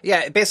 Yeah.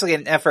 Yeah, basically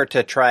an effort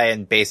to try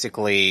and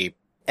basically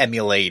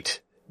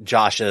emulate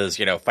Josh's,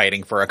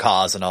 fighting for a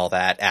cause and all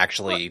that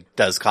actually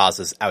does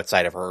causes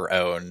outside of her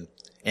own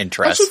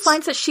interests. And she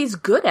finds that she's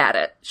good at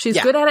it. She's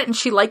good at it and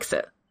she likes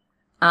it.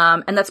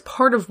 And that's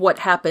part of what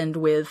happened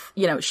with,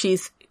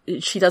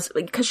 she does,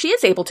 because she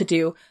is able to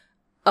do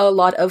a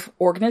lot of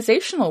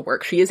organizational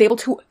work. She is able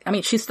to,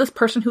 she's this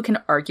person who can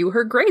argue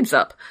her grades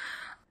up.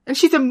 And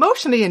she's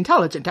emotionally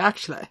intelligent,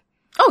 actually.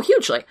 Oh,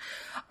 hugely.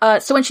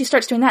 So when she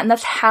starts doing that, and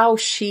that's how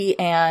she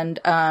and,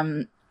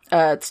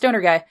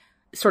 Stoner guy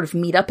sort of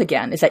meet up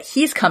again, is that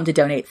he's come to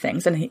donate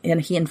things and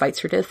he invites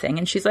her to the thing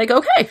and she's like,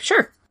 okay,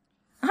 sure.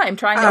 I'm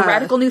trying a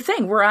radical new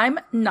thing where I'm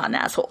not an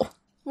asshole.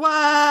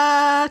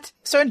 What?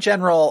 So in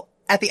general,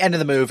 at the end of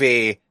the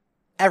movie,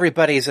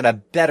 everybody's in a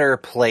better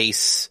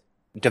place,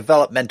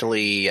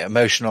 developmentally,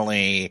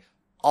 emotionally,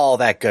 all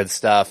that good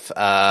stuff,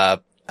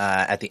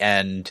 at the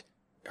end.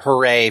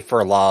 Hooray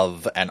for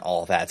love and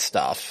all that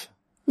stuff.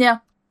 Yeah.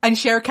 And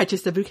Cher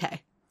catches the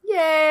bouquet.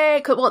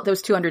 Yay! Well, that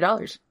was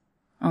 $200.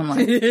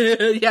 Online.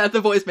 Yeah,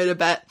 the boys made a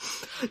bet.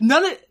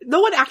 No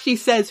one actually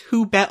says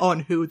who bet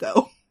on who,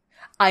 though.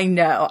 I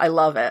know. I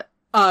love it.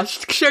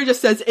 Cher just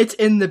says it's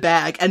in the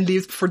bag and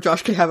leaves before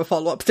Josh can have a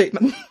follow-up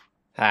statement.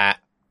 Ha.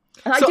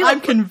 So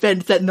I'm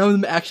convinced that none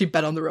of them actually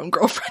bet on their own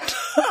girlfriend.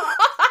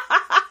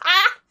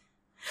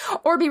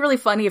 Or it'd be really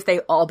funny if they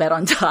all bet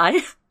on Ty.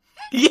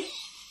 Yeah.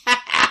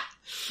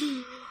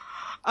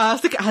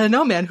 It's like, I don't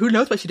know, man. Who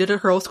knows what she did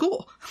at her old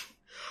school?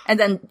 And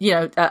then,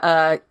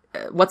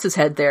 what's his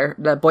head there?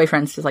 The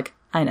boyfriend's just like,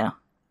 I know.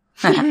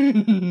 So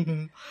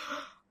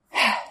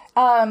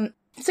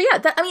yeah,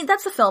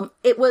 that's the film.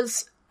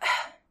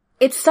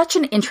 It's such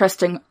an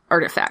interesting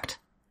artifact.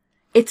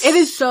 It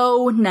is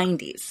so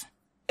 90s.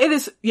 It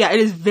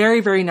is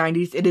very, very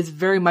 90s. It is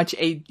very much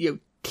a,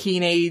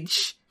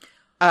 teenage,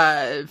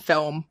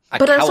 film. A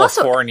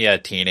California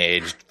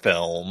teenage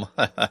film.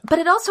 But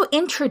it also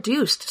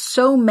introduced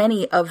so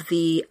many of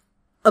the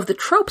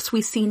tropes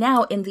we see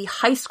now in the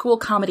high school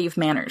comedy of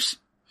manners.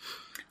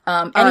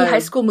 Any high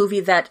school movie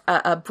that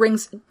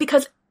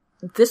because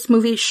this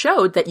movie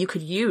showed that you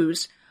could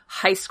use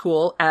high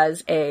school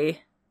as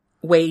a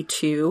way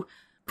to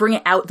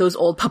bring out those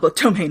old public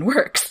domain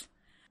works.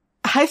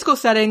 High school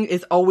setting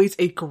is always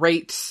a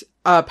great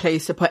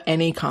place to put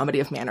any comedy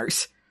of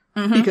manners.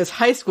 Mm-hmm. Because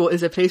high school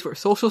is a place where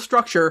social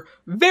structure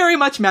very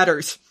much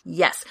matters.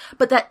 Yes.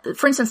 But that,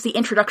 for instance, the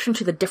introduction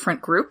to the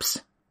different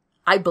groups,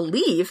 I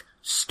believe,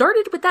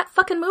 started with that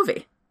fucking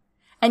movie.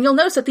 And you'll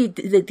notice that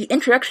the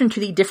introduction to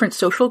the different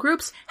social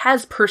groups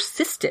has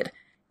persisted.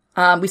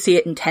 We see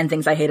it in 10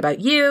 Things I Hate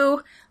About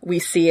You. We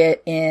see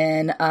it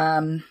in,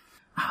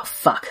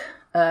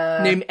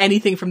 name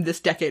anything from this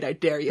decade, I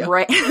dare you.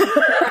 Right.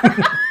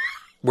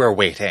 We're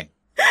waiting.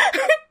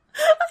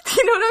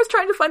 You know what I was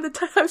trying to find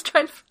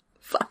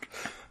fuck.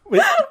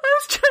 Wait.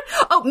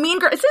 Mean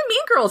Girls. It's in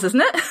Mean Girls,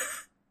 isn't it?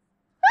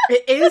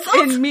 It is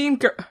in Mean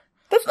Girls.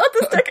 That's not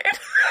this decade.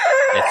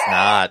 It's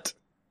not.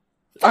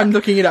 I'm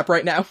looking it up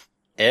right now.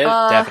 It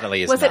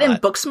definitely is not. Was it in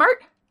Booksmart?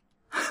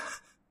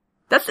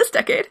 That's this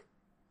decade.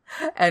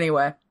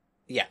 Anyway.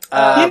 Yeah.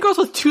 Mean Girls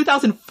was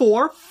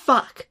 2004?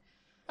 Fuck.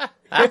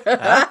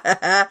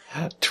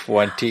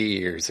 20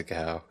 years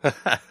ago.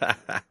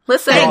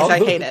 Listen. Thanks, I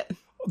hate it.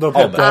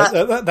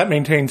 That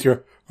maintains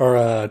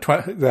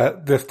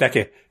this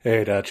decade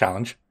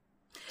challenge.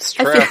 It's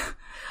true.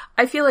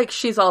 I feel like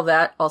She's All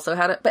That also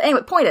had it. But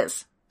anyway, point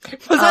is.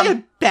 Was I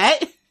a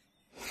bet?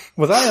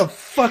 Was I a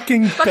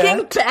fucking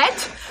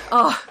bet?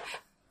 Oh.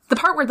 The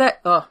part where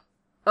that,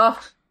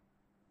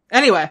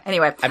 Anyway.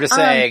 I'm just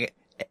saying,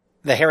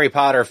 the Harry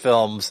Potter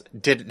films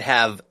didn't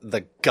have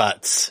the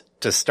guts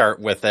to start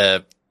with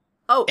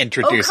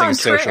introducing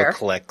social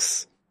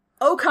cliques.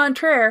 Au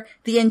contraire,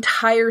 the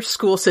entire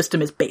school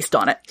system is based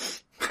on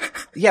it.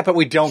 Yeah, but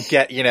we don't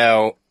get,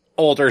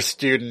 older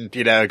student,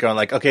 going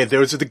like, okay,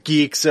 those are the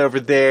geeks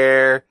over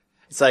there.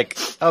 It's like,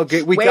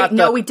 okay, we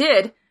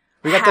did.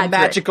 We got the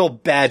magical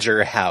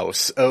badger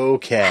house.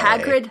 Okay.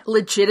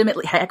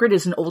 Hagrid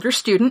is an older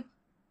student.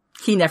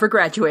 He never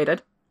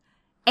graduated.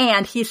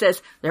 And he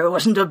says, there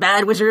wasn't a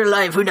bad wizard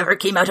alive who never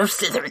came out of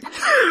Slytherin.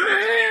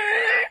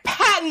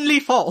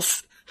 Patently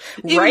false.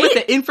 Even Right? with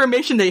the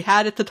information they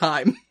had at the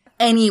time.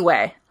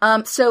 Anyway,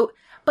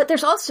 but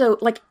there's also,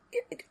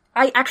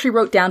 I actually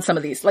wrote down some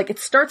of these. It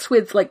starts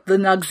with, the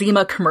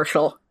Noxzema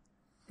commercial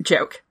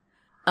joke.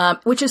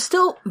 Which is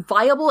still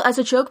viable as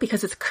a joke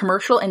because it's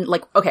commercial and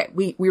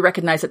we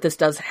recognize that this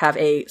does have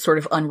a sort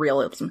of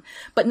unrealism.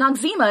 But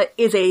Noxzema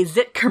is a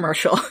Zit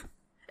commercial.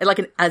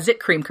 A Zit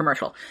cream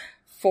commercial.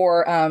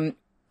 For, and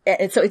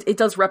so it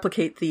does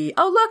replicate the,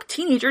 oh look,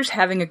 teenagers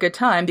having a good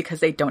time because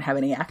they don't have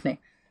any acne.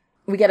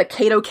 We get a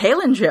Kato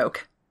Kalin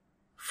joke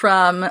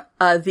from,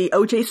 the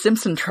O.J.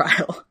 Simpson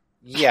trial.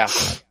 Yeah.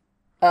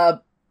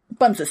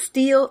 Buns of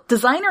Steel,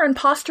 designer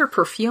imposter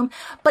perfume.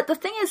 But the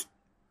thing is,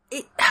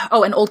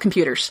 and old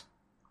computers.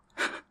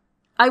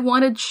 I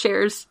wanted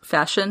Cher's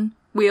fashion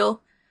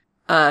wheel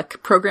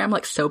program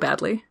like so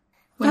badly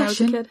when I was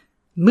a kid.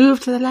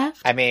 Move to the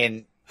left. I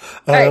mean,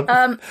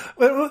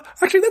 well,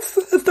 actually,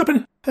 let's stop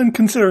and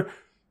consider,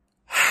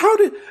 how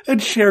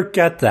did Cher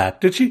get that?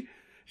 Did she?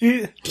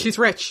 She's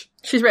rich.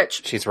 She's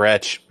rich. she's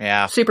rich.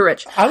 Yeah. Super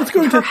rich. I was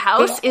going Her to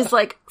house is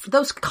like,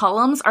 those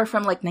columns are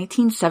from like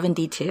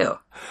 1972.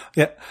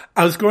 Yeah,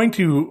 I was going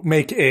to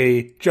make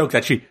a joke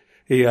that she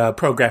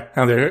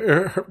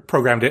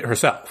programmed it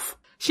herself.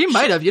 She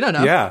might have. You don't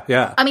know.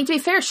 Yeah. I mean, to be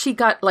fair, she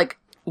got like,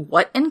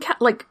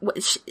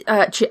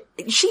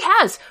 she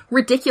has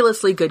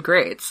ridiculously good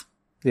grades.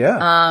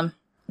 Yeah.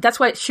 That's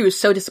why she was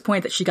so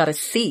disappointed that she got a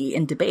C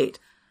in debate.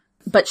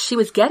 But she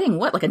was getting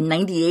like a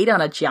 98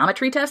 on a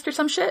geometry test or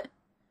some shit?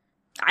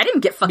 I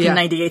didn't get fucking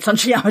 98s on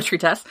geometry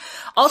tests.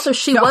 Also,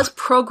 she was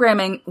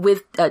programming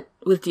with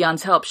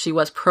Dion's help. She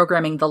was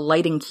programming the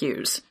lighting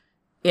cues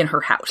in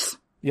her house.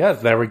 Yeah,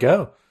 there we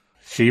go.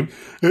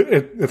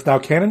 It's now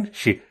canon.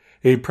 She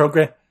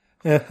programmed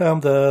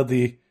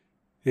the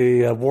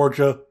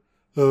wardrobe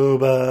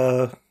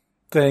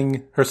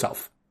thing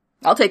herself.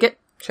 I'll take it.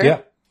 Sure.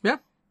 Yeah. Yeah.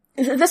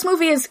 This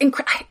movie is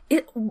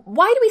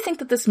why do we think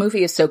that this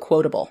movie is so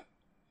quotable?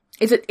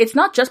 It's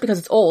not just because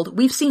it's old.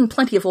 We've seen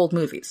plenty of old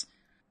movies.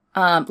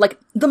 Like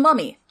The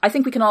Mummy. I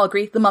think we can all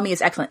agree The Mummy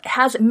is excellent. It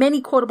has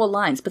many quotable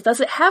lines, but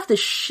does it have the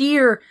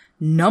sheer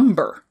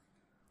number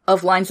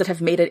of lines that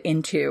have made it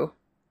into,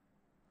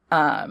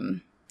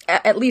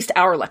 at least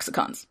our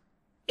lexicons?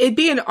 It'd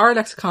be in our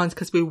lexicons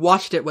because we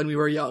watched it when we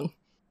were young.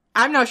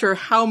 I'm not sure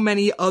how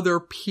many other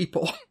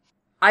people.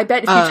 I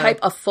bet if you type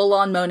a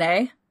full-on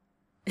Monet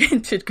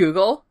into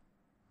Google,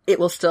 it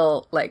will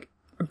still, like,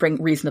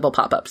 bring reasonable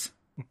pop-ups.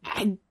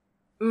 I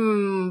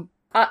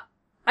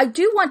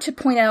do want to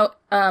point out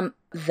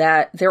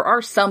that there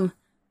are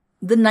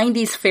the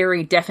 90s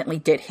fairy definitely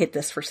did hit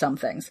this for some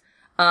things.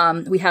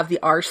 We have the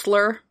R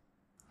slur.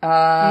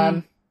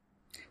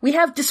 We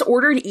have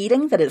disordered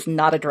eating that is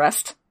not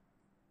addressed.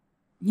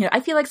 You know,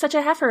 I feel like such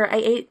a heifer. I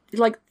ate,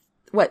 like,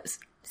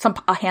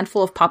 a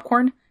handful of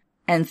popcorn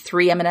and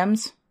 3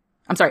 M&Ms.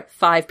 I'm sorry,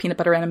 5 peanut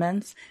butter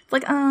M&Ms. It's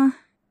like,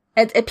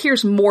 it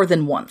appears more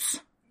than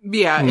once.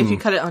 Yeah, if you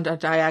cut it on a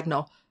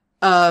diagonal.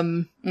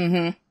 But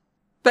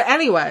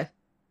anyway,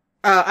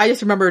 I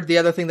just remembered the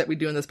other thing that we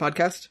do in this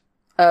podcast.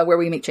 Where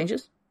we make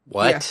changes?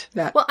 What?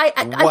 Yeah, that. Well, I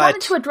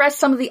wanted to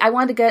address I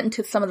wanted to get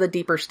into some of the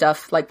deeper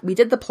stuff. Like, we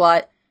did the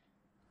plot.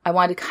 I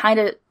wanted to kind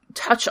of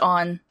touch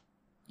on,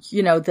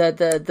 you know, the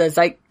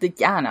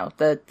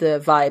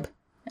vibe.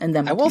 And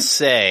then I will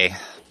say,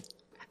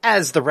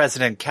 as the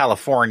resident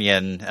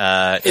Californian in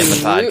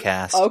the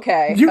podcast.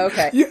 Okay.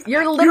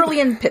 You're literally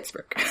in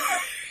Pittsburgh.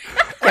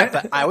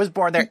 But I was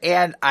born there,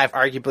 and I've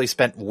arguably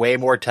spent way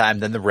more time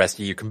than the rest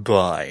of you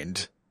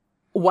combined.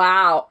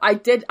 Wow. I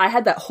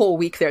had that whole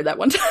week there that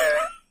one time.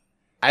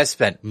 I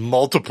spent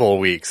multiple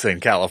weeks in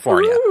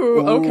California.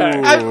 Ooh,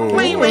 okay.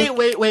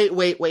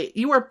 Wait.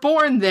 You were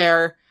born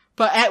there,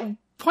 but at the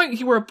point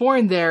you were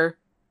born there,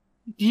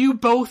 you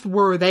both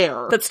were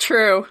there. That's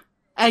true.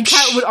 And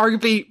Kat would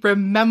arguably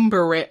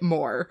remember it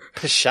more.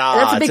 Pshaw,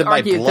 That's a big it's in my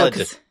argument, blood.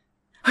 though,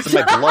 It's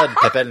in my blood,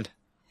 Pippin.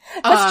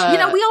 You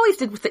know, we always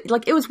did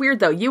it was weird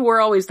though. You were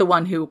always the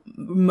one who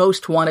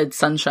most wanted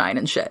sunshine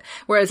and shit.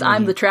 Whereas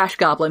I'm the trash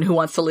goblin who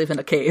wants to live in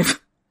a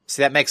cave.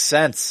 See, that makes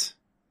sense.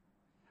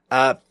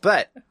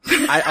 But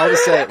I'll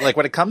just say, like,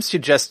 when it comes to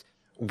just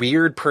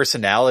weird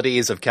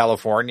personalities of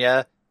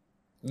California,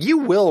 you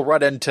will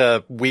run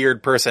into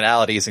weird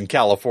personalities in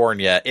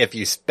California if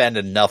you spend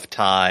enough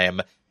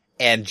time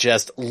and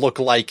just look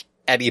like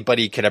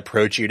anybody can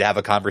approach you to have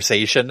a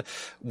conversation,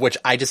 which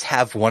I just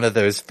have one of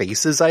those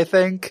faces, I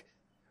think,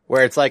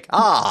 where it's like,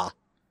 I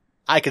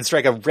can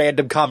strike a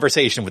random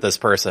conversation with this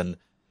person.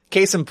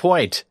 Case in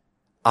point,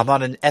 I'm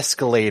on an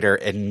escalator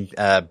in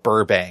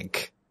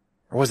Burbank.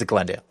 Or was it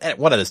Glendale?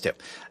 One of those two.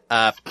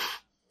 An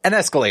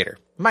escalator.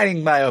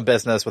 Minding my own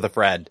business with a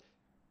friend.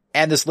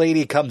 And this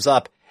lady comes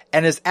up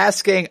and is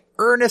asking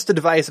earnest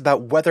advice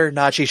about whether or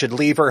not she should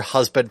leave her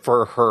husband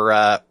for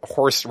her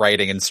horse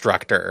riding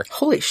instructor.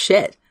 Holy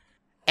shit.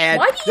 And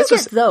why do you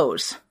get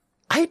those?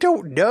 I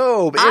don't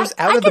know, but it was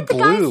out of the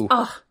blue.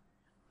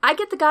 I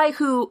get the guy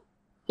who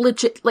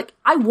legit, like,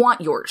 I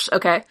want yours,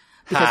 okay?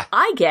 Because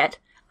I get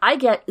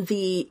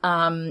the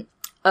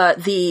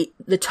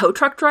tow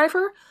truck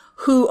driver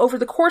who, over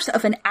the course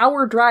of an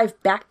hour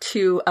drive back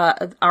to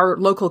our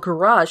local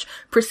garage,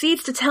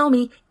 proceeds to tell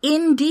me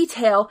in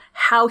detail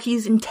how he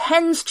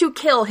intends to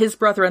kill his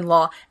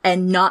brother-in-law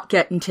and not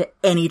get into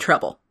any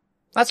trouble.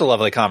 That's a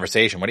lovely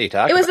conversation. What are you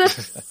talking about? It was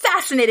a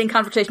fascinating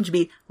conversation to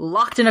be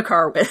locked in a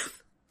car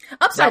with.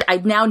 Upside, I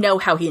now know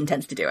how he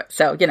intends to do it,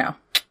 so, you know.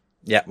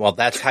 Yeah, well,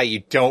 that's how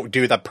you don't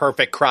do the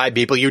perfect crime,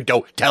 people. You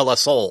don't tell a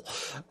soul.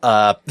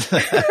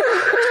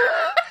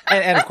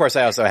 And of course,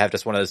 I also have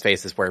just one of those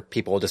faces where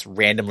people just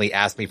randomly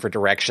ask me for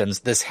directions.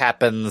 This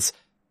happens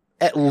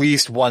at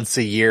least once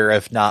a year,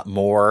 if not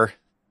more.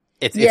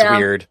 It's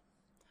weird.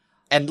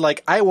 And,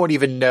 like, I won't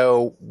even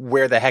know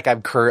where the heck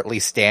I'm currently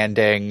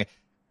standing.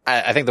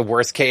 I think the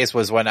worst case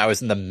was when I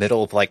was in the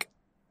middle of, like,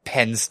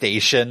 Penn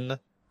Station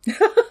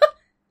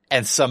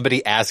and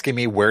somebody asking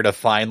me where to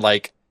find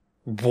like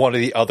one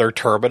of the other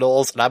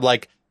terminals. And I'm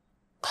like,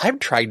 I'm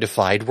trying to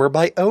find where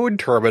my own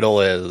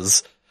terminal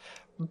is.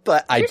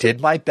 But I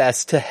did my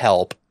best to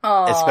help,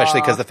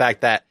 especially because the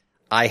fact that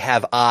I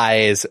have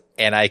eyes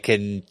and I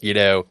can,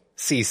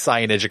 see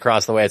signage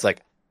across the way. It's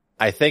like,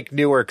 I think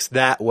Newark's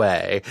that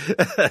way,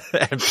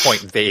 and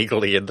point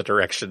vaguely in the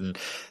direction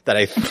that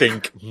I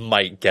think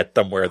might get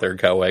them where they're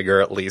going,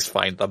 or at least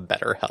find them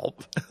better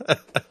help.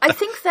 I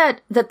think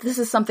that this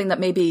is something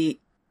that maybe,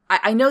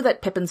 I know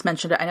that Pippin's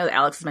mentioned it, I know that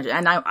Alex has mentioned it,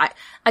 and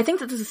I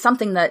think that this is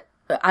something that,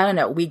 I don't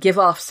know, we give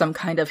off some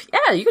kind of,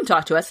 yeah, you can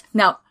talk to us.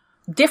 Now,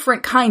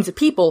 different kinds of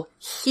people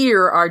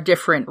hear our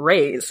different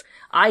rays.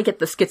 I get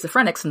the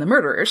schizophrenics and the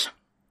murderers.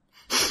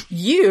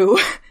 You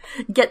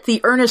get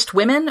the earnest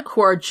women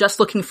who are just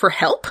looking for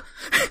help.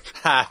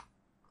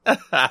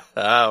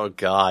 Oh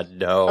God,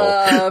 no.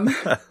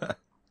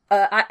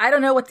 I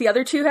don't know what the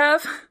other two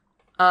have.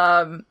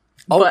 But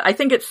I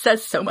think it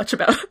says so much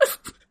about us.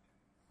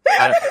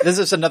 This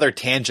is another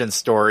tangent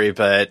story,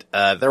 but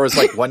there was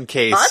like one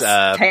case.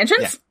 Us?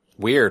 Tangents? Yeah,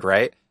 weird,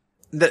 right?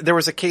 There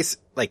was a case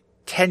like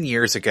 10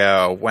 years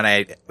ago when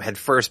I had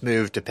first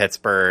moved to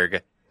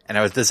Pittsburgh and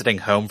I was visiting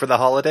home for the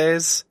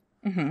holidays.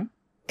 Mm-hmm.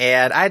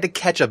 And I had to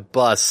catch a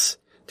bus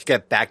to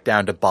get back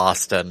down to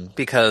Boston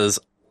because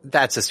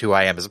that's just who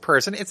I am as a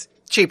person. It's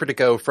cheaper to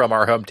go from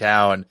our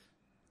hometown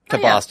to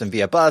Boston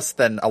via bus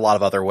than a lot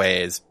of other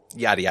ways,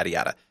 yada, yada,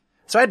 yada.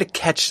 So I had to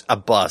catch a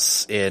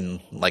bus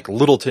in like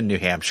Littleton, New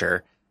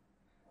Hampshire.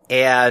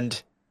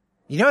 And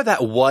you know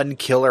that one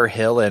killer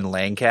hill in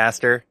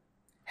Lancaster?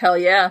 Hell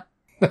yeah.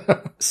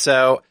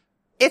 So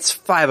it's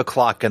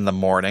 5:00 in the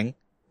morning.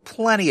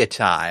 Plenty of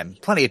time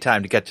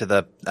to get to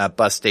the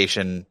bus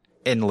station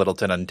in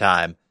Littleton on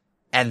time.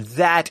 And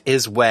that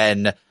is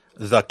when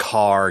the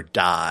car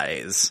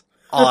dies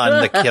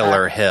on the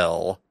killer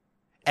hill.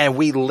 And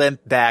we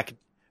limp back.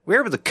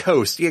 We're able to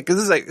coast. Yeah,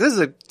 cause this is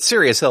a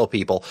serious hill,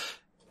 people.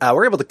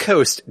 We're able to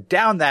coast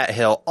down that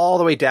hill all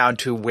the way down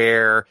to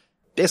where,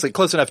 basically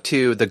close enough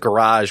to the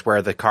garage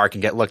where the car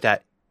can get looked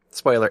at.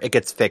 Spoiler, it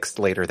gets fixed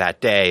later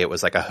that day. It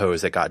was like a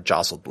hose that got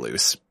jostled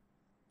loose.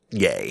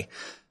 Yay.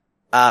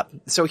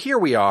 So here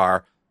we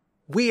are.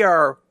 We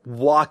are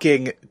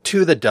walking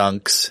to the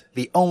Dunks,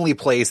 the only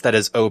place that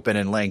is open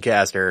in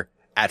Lancaster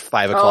at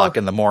 5:00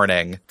 in the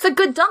morning. It's a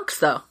good Dunks,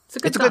 though. It's a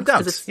good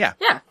Dunks. Yeah.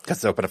 Because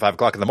it's open at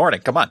 5:00 in the morning.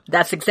 Come on.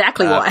 That's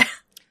exactly why.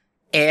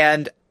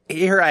 And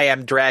here I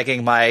am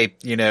dragging my,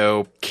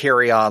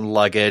 carry-on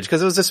luggage,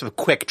 because it was just a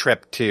quick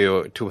trip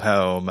to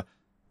home.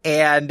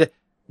 And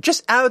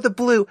just out of the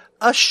blue,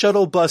 a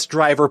shuttle bus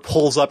driver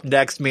pulls up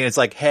next to me and it's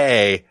like,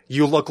 hey,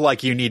 you look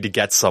like you need to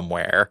get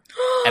somewhere.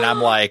 And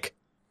I'm like,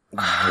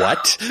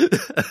 what?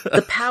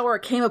 The power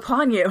came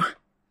upon you.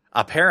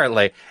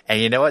 Apparently.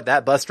 And you know what?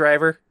 That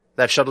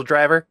shuttle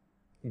driver,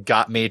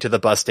 got me to the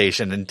bus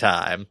station in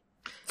time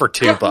for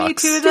 $2. Get me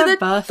to the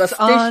bus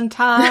on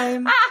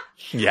time.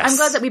 Yes. I'm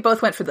glad that we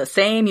both went for the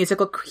same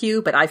musical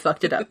cue, but I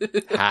fucked it up.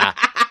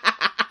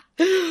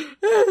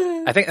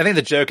 I think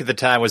the joke at the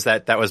time was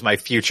that was my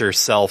future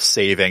self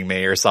saving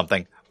me or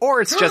something.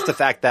 Or it's just the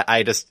fact that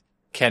I just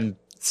can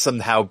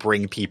somehow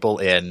bring people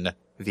in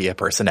via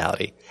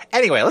personality.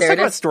 Anyway, let's talk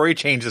about story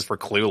changes for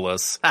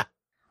Clueless.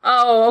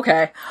 Oh,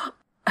 okay.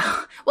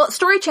 Well,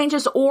 story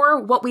changes or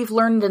what we've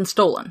learned and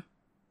stolen.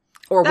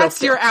 Or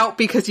that's your out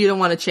because you don't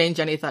want to change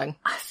anything.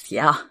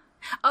 Yeah.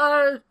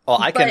 Well,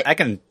 I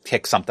can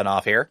kick something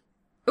off here.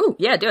 Ooh,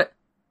 yeah, do it.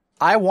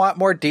 I want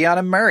more Dion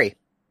and Murray.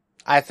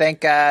 I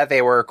think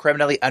they were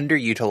criminally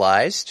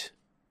underutilized.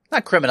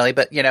 Not criminally,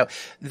 but,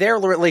 their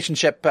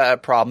relationship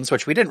problems,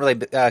 which we didn't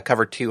really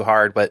cover too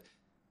hard, but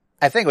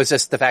I think it was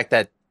just the fact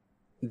that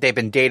they've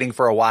been dating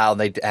for a while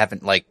and they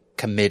haven't,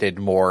 committed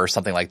more or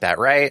something like that,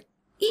 right?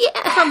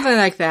 Yeah. Something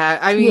like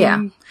that. I mean...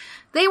 Yeah.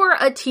 They were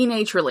a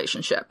teenage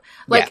relationship.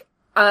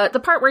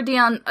 The part where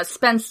Dion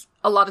spends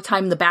a lot of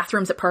time in the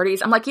bathrooms at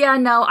parties, I'm like, yeah,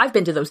 no, I've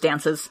been to those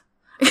dances.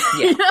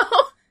 Yeah.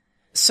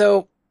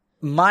 So...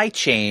 my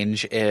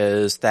change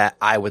is that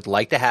I would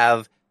like to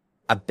have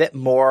a bit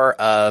more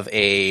of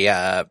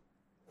at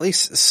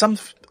least some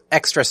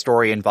extra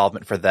story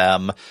involvement for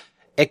them.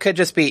 It could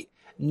just be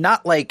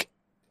not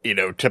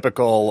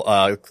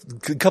typical,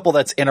 couple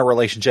that's in a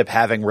relationship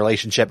having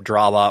relationship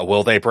drama.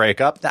 Will they break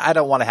up? I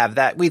don't want to have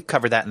that. We've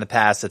covered that in the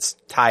past. It's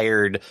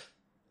tired.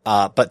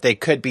 But they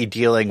could be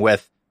dealing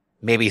with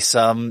maybe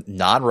some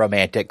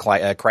non-romantic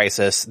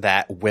crisis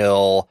that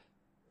will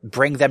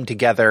bring them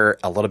together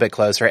a little bit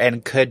closer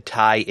and could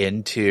tie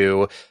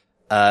into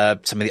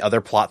some of the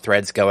other plot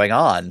threads going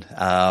on.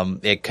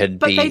 It could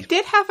but be... But they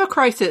did have a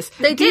crisis.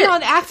 They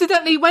Dion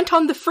accidentally went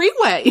on the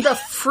freeway. The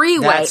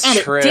freeway. That's and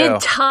true.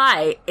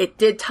 It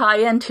did tie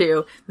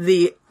into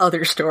the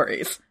other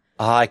stories.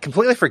 I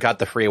completely forgot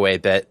the freeway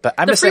bit, but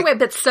I'm the just saying... freeway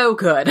bit's so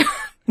good.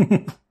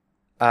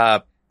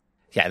 Yeah,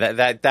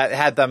 that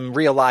had them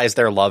realize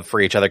their love for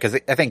each other, because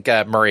I think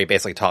Murray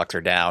basically talks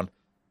her down.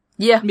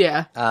 Yeah.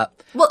 Yeah.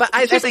 Well, but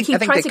I think he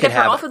tries to get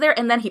her have... off of there,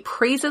 and then he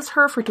praises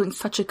her for doing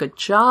such a good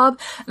job.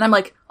 And I'm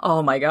like,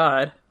 oh my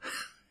god.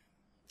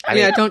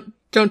 Don't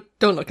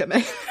look at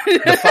me.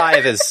 The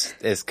 5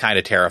 is kind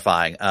of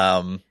terrifying.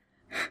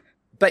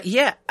 But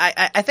yeah,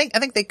 I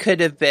think they could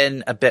have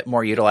been a bit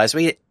more utilized.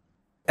 I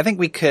think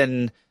we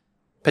can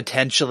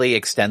potentially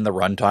extend the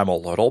runtime a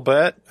little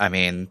bit. I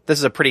mean, this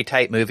is a pretty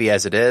tight movie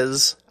as it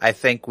is. I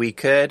think we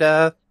could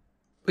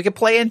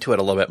play into it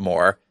a little bit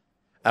more.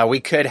 We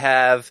could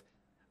have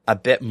a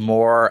bit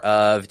more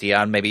of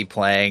Dion maybe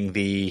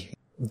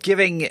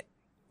giving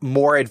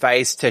more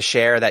advice to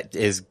Cher that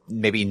is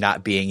maybe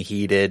not being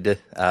heeded,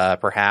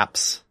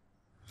 perhaps.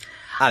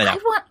 I don't know.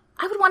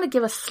 I would want to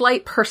give a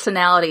slight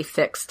personality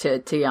fix to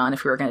Dion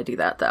if we were going to do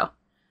that, though.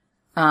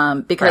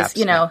 Because,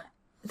 perhaps,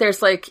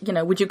 there's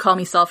would you call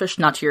me selfish?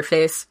 Not to your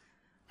face.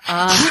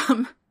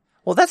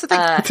 Well, that's the thing.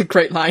 That's a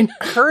great line.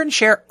 Her and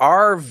Cher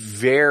are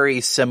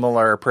very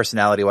similar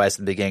personality-wise at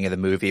the beginning of the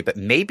movie, but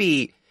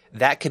maybe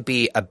that could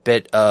be a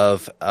bit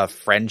of a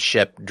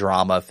friendship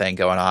drama thing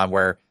going on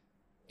where,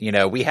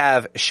 we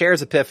have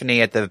Cher's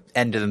epiphany at the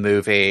end of the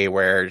movie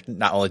where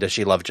not only does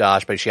she love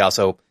Josh, but she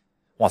also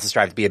wants to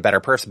strive to be a better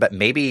person. But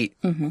maybe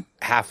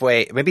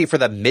halfway, maybe for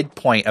the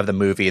midpoint of the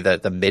movie,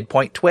 the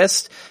midpoint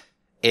twist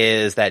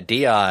is that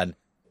Dion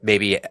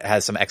maybe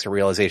has some extra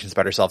realizations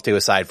about herself too,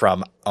 aside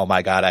from, oh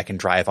my God, I can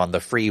drive on the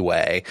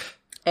freeway.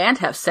 And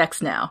have sex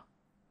now.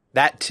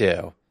 That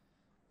too.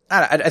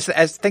 I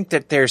think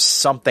that there's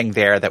something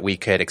there that we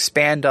could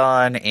expand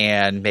on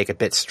and make a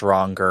bit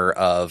stronger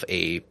of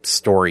a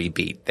story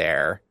beat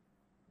there.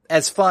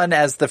 As fun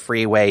as the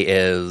freeway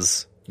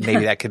is,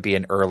 maybe that could be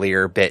an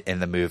earlier bit in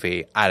the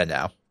movie. I don't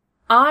know.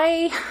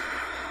 I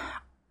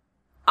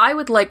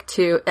would like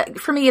to,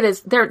 for me it is,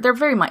 they're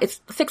very much,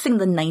 it's fixing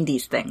the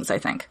 90s things, I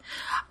think.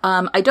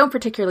 I don't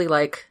particularly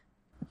like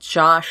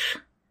Josh.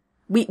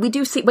 We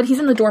do see, when he's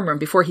in the dorm room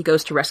before he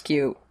goes to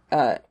rescue,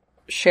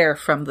 Cher in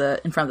front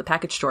of the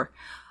package store.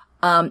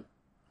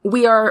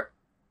 We are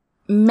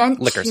meant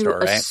liquor store,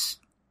 right?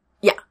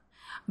 Yeah.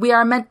 We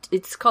are meant,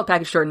 it's called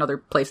package store in other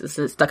places.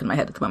 It's stuck in my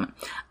head at the moment.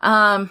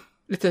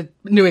 It's a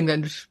New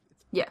England.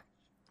 Yeah.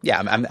 Yeah,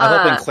 I'm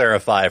hoping to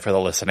clarify for the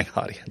listening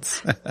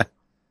audience.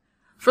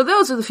 For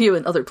those of the few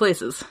in other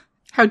places.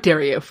 How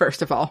dare you,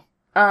 first of all.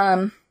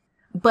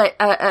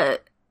 But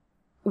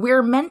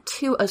we're meant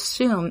to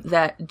assume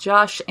that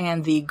Josh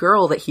and the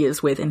girl that he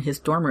is with in his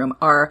dorm room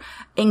are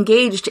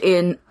engaged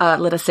in,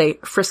 let us say,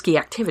 frisky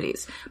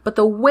activities. But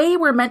the way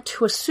we're meant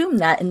to assume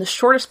that in the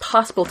shortest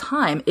possible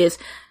time is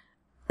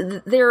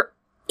they're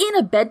in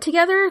a bed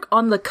together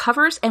on the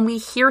covers and we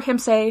hear him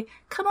say,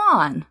 "Come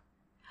on."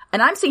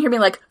 And I'm sitting here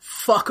being like,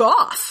 "Fuck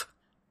off."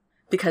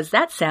 Because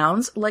that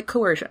sounds like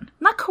coercion.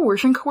 Not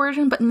coercion,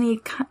 but in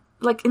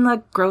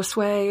the gross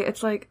way.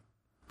 It's like,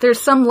 there's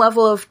some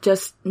level of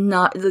just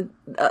not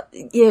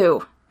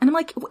ew. And I'm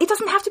like, it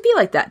doesn't have to be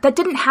like that. That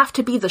didn't have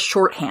to be the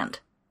shorthand,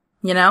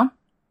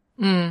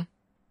 Mm.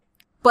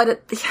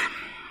 But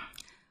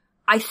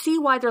I see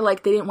why they're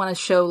like, they didn't want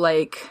to show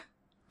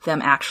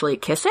them actually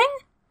kissing,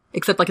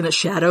 except in the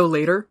shadow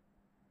later.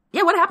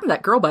 Yeah, what happened to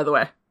that girl, by the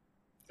way?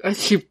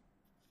 She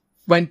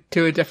went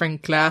to a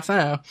different class. I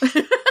don't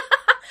know.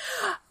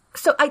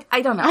 So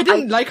I don't know. I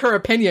didn't like her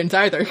opinions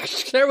either.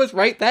 Cher was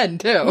right then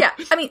too. Yeah,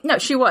 I mean, no,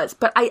 she was,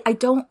 but I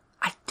don't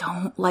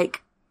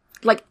like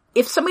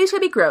if somebody's gonna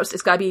be gross,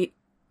 it's gotta be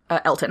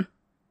Elton,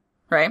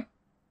 right?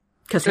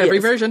 Because every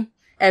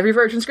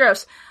version's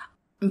gross.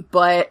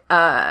 But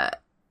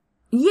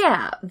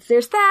yeah,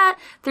 there's that.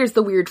 There's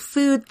the weird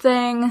food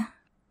thing.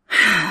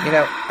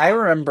 I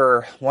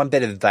remember one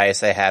bit of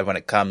advice I had when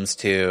it comes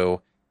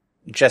to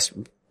just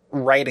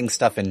writing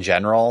stuff in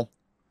general.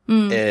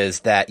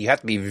 Is that you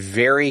have to be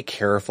very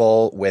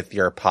careful with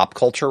your pop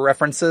culture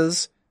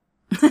references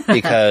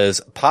because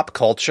pop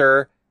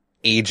culture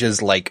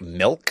ages like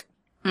milk.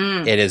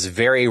 It is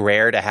very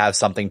rare to have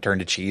something turn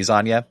to cheese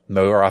on you.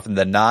 More often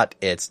than not,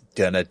 it's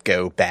gonna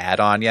go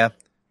bad on you,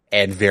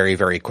 and very,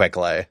 very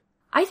quickly.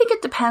 I think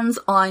it depends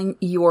on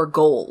your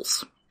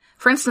goals.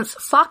 For instance,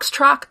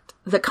 Foxtrot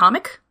the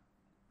comic,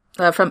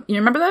 you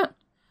remember that?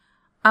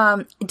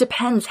 It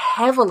depends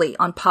heavily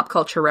on pop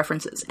culture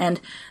references, and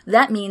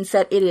that means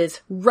that it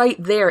is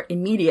right there,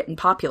 immediate and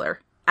popular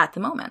at the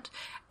moment.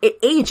 It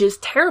ages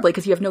terribly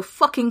because you have no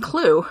fucking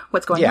clue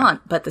what's going on,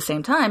 but at the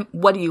same time,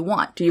 what do you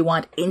want? Do you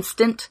want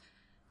instant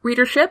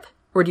readership,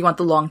 or do you want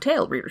the long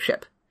tail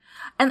readership?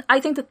 And I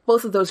think that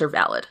both of those are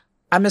valid.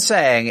 I'm just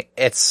saying,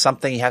 it's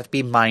something you have to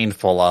be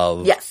mindful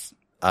of. Yes.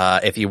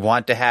 If you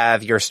want to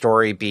have your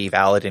story be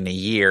valid in a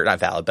year,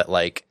 not valid,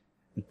 but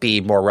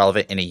be more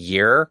relevant in a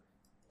year,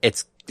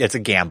 it's a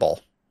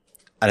gamble,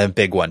 and a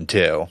big one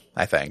too,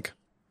 I think.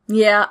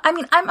 Yeah, I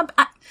mean,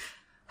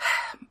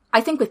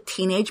 I think with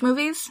teenage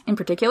movies in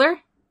particular,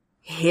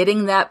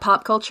 hitting that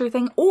pop culture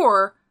thing,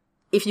 or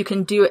if you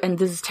can do it, and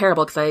this is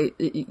terrible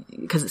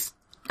because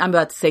I'm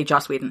about to say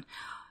Joss Whedon.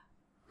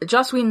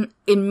 Joss Whedon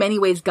in many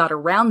ways got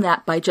around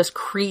that by just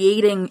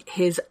creating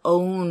his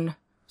own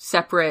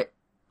separate,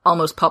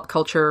 almost pop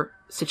culture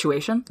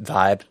situation.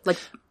 Vibe.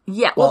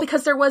 Yeah, well,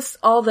 because there was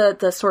all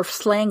the sort of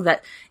slang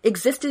that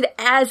existed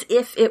as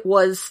if it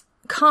was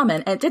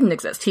common, and it didn't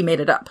exist. He made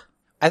it up.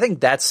 I think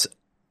that's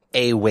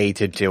a way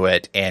to do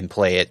it and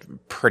play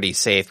it pretty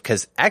safe.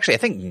 Because actually, I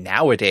think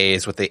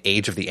nowadays with the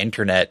age of the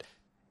internet,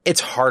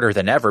 it's harder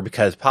than ever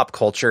because pop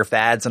culture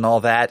fads and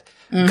all that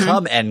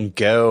come and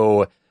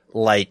go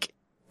like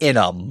in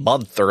a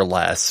month or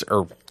less,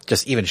 or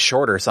just even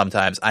shorter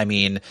sometimes. I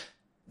mean,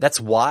 that's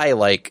why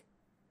like,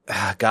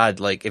 God,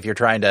 like if you're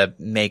trying to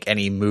make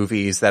any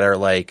movies that are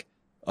like,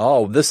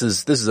 oh, this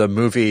is a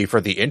movie for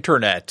the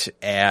internet,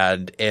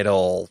 and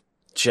it'll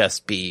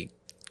just be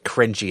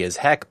cringy as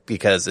heck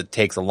because it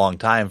takes a long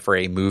time for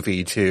a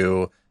movie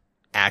to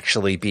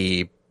actually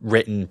be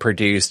written,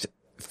 produced,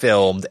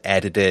 filmed,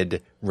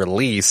 edited,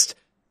 released.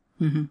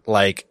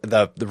 Like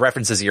the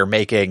references you're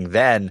making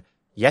then,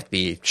 you have to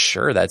be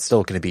sure that's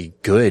still going to be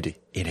good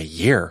in a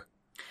year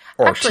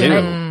or Actually,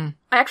 two.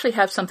 I actually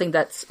have something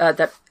that's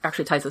that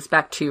actually ties us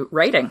back to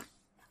writing.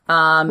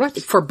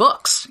 For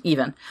books,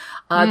 even.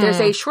 There's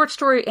a short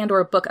story and or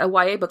a book, a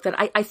YA book that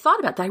I thought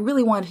about that I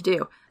really wanted to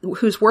do,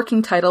 whose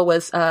working title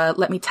was,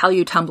 Let Me Tell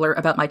You, Tumblr,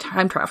 About My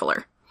Time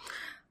Traveler.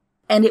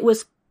 And it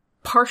was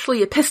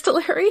partially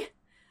epistolary,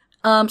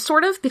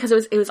 sort of, because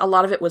it was a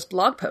lot of it was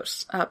blog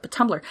posts, but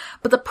Tumblr.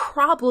 But the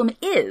problem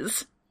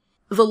is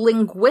the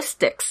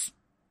linguistics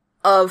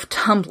of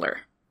Tumblr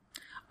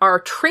are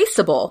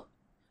traceable,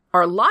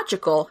 are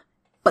logical,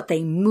 but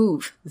they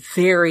move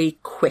very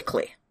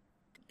quickly.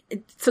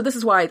 So this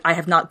is why I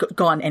have not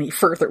gone any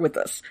further with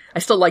this. I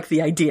still like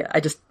the idea. I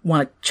just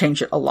want to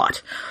change it a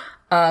lot.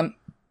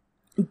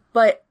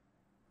 But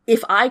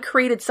if I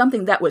created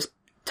something that was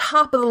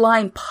top of the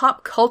line,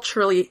 pop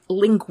culturally,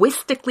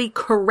 linguistically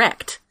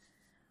correct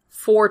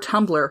for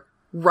Tumblr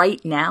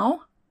right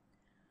now,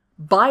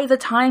 by the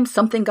time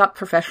something got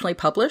professionally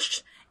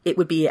published, it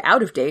would be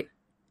out of date.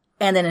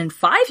 And then in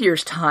 5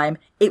 years' time,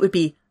 it would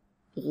be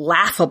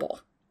laughable.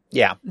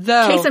 Yeah.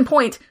 Case in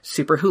point,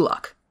 Super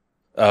Hulock.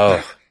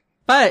 Oh.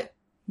 But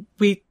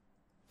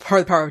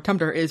part of the power of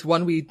Tumblr is,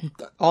 one, we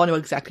all know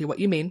exactly what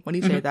you mean when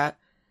you say that.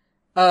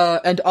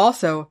 And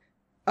also,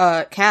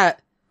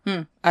 Kat,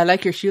 I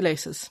like your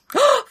shoelaces.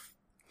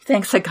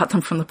 Thanks, I got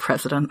them from the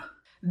president.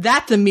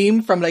 That's a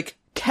meme from like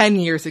 10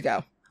 years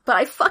ago. But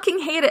I fucking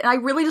hate it, and I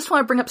really just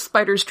want to bring up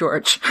Spiders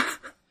George.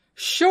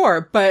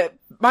 Sure, but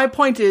my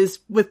point is,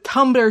 with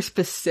Tumblr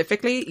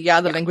specifically,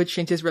 the language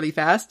changes really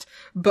fast,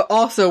 but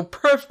also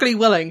perfectly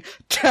willing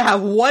to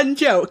have one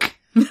joke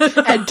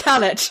and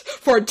tell it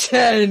for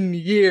 10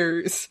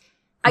 years.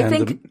 I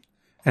think...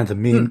 And the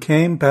meme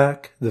came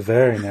back the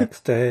very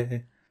next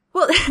day.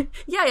 Well,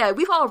 yeah,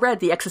 we've all read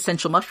the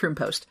Existential Mushroom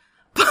post.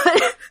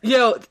 But...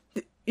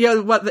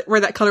 where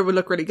that color would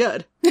look really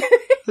good.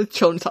 The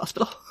Children's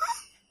Hospital.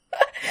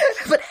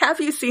 But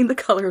have you seen The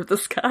Color of the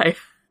Sky?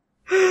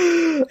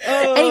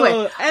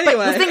 Anyway.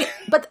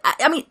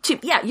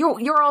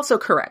 You're also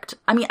correct.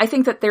 I mean, I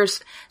think that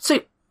so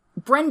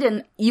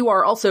Brendan, you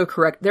are also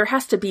correct. There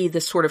has to be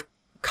this sort of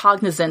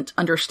cognizant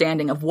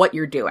understanding of what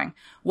you're doing,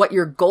 what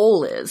your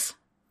goal is,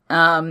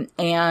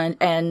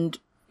 and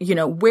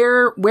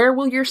where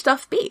will your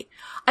stuff be?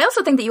 I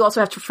also think that you also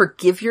have to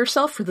forgive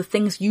yourself for the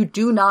things you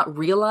do not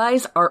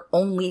realize are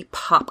only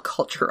pop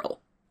cultural.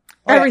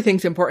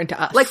 Everything's important to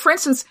us. Like, for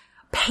instance,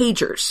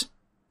 pagers.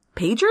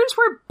 Pagers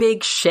were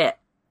big shit.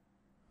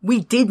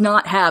 We did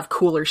not have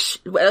cooler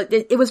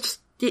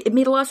it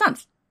made a lot of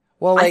sense.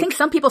 Well, I think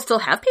some people still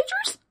have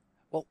pagers.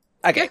 Well,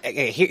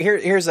 okay.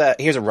 Here's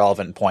a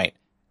relevant point.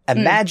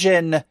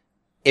 Imagine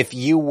if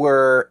you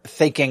were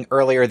thinking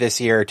earlier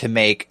this year to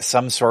make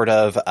some sort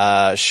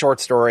of short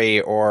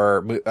story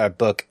or a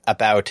book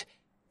about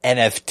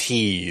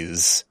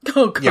NFTs.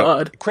 Oh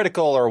God,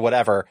 critical or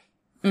whatever.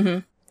 Mm-hmm.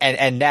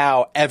 And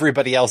now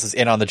everybody else is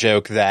in on the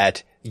joke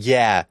that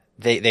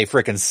they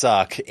freaking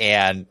suck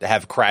and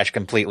have crashed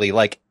completely,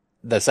 like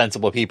the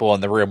sensible people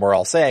in the room were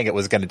all saying it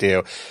was going to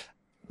do.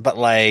 But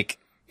like,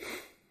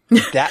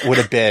 that would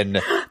have been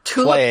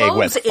playing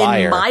with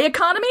fire. In my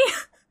economy?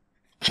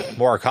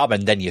 More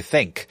common than you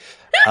think.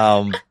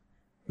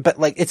 But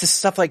like, it's just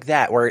stuff like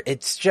that where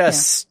it's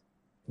just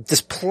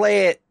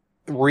play it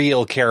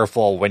real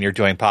careful when you're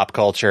doing pop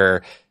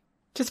culture.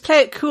 Just play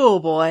it cool,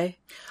 boy.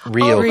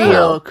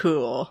 Real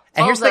cool.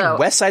 And here's the thing,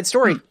 West Side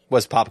Story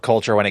was pop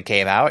culture when it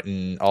came out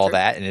and all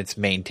that, and it's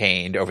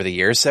maintained over the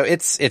years. So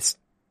it's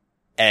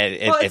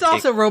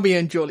also Romeo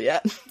and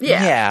Juliet.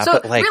 Yeah, so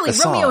but like really,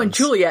 Romeo and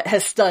Juliet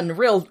has done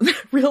real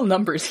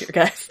numbers here,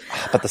 guys.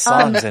 But the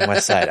songs in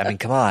West Side, I mean,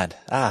 come on.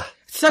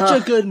 Such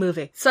a good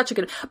movie.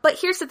 But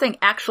here's the thing,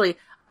 actually,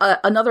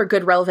 another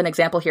good relevant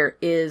example here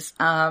is,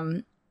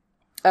 I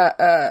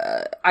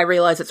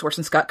realize it's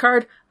Orson Scott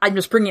Card. I'm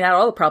just bringing out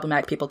all the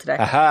problematic people today.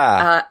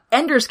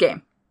 Ender's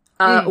Game,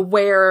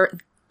 where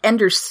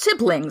Ender's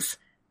siblings,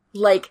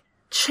 like,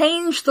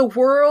 change the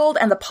world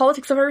and the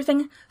politics of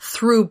everything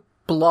through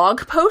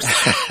blog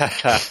posts.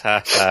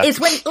 Is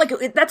when,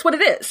 like, that's what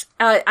it is.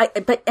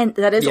 And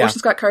that is Orson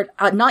Scott Card,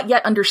 not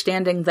yet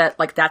understanding that,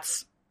 like,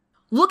 that's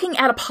looking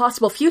at a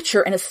possible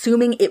future and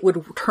assuming it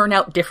would turn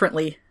out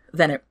differently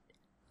than it,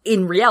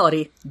 in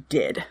reality,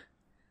 did.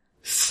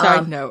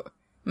 Side note.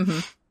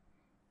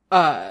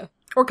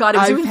 Or God, it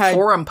was even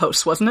forum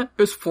posts, wasn't it?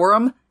 It was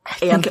forum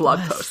and blog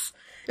posts.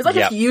 It's like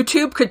if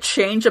YouTube could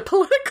change a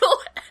political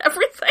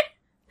everything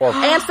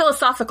and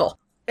philosophical.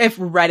 If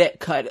Reddit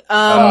could.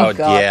 Oh,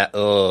 God. yeah.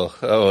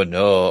 Oh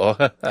no.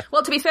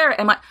 Well, to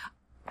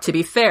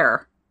be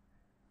fair,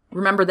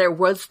 remember there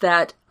was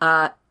that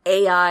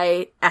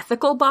AI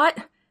ethical bot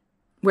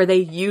where they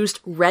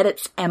used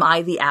Reddit's Am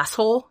I the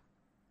Asshole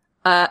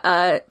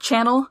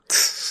channel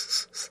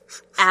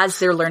as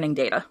their learning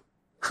data.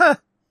 Huh.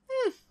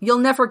 You'll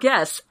never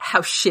guess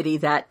how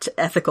shitty that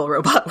ethical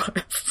robot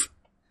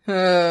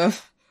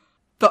was.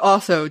 But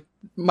also,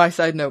 my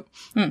side note,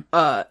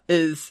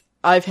 is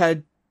I've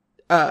had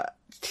a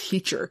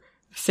teacher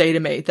say to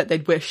me that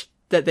they'd wish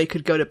that they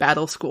could go to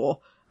battle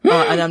school.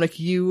 And I'm like,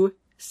 you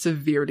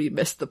severely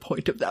missed the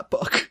point of that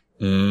book.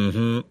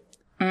 Mm-hmm.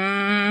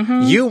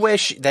 Mm-hmm. You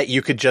wish that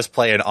you could just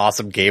play an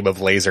awesome game of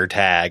laser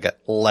tag.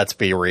 Let's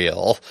be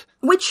real.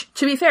 Which,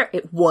 to be fair,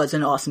 it was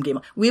an awesome game.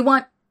 We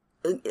want,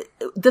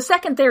 the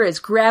second there is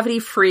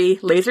gravity-free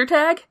laser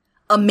tag,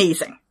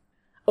 amazing.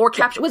 Or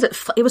capture,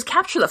 it was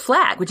Capture the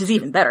Flag, which is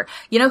even better.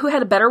 You know who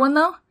had a better one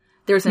though?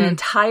 There's an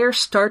entire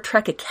Star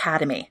Trek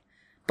Academy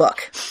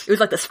book. It was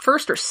like the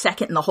first or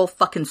second in the whole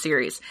fucking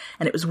series.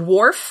 And it was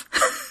Worf.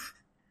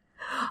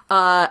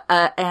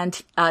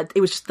 And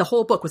it was just, the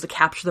whole book was a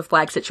Capture the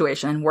Flag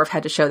situation, and Worf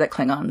had to show that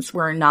Klingons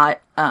were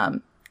not,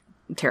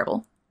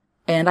 terrible.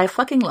 And I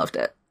fucking loved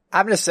it.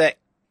 I'm gonna say,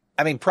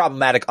 I mean,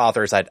 problematic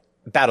authors at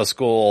Battle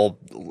School,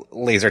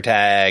 laser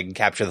tag,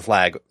 Capture the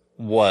Flag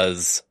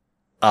was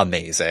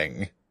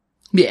amazing.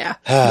 Yeah.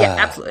 Yeah,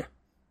 absolutely.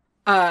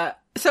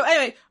 So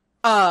anyway,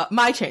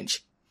 my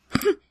change.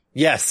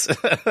 Yes.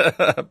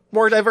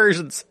 More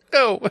diversions.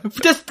 Go.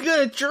 Just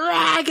gonna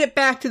drag it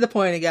back to the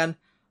point again.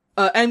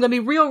 And I'm gonna be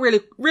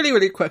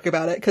really quick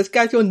about it, because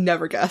guys, you'll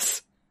never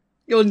guess.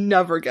 You'll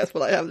never guess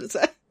what I have to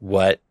say.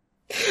 What?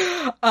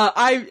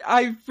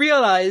 I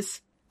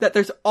realize that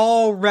there's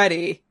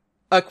already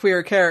a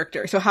queer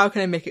character, so how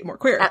can I make it more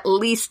queer? At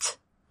least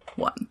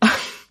one.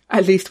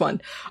 At least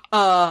one.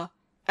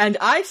 And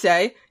I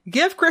say,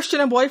 give Christian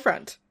a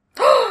boyfriend.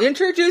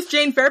 Introduce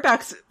Jane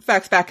Fairfax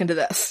back into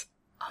this.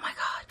 Oh my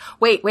god.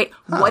 Wait.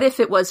 What if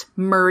it was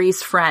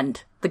Murray's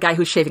friend? The guy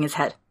who's shaving his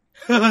head.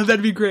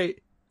 That'd be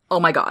great. Oh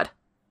my god.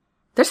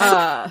 There's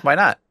why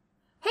not?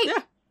 Hey,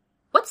 yeah.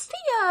 What's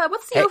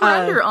the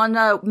over-under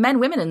on men,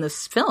 women in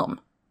this film?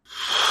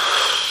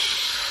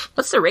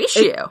 What's the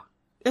ratio?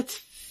 It's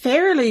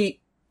fairly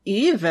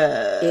even.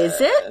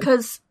 Is it?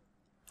 Because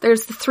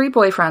there's the 3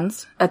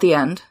 boyfriends at the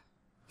end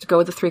to go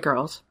with the 3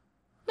 girls.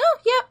 No,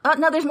 yeah.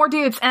 No, there's more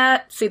dudes.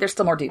 See, there's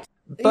still more dudes.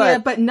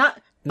 But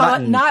not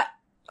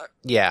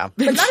yeah.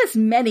 But not as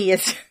many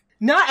as...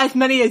 Not as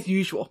many as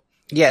usual.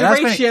 Yeah,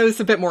 the ratio is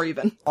a bit more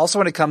even. Also,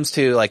 when it comes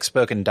to like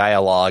spoken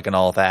dialogue and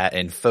all that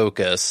in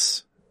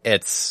focus,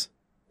 it's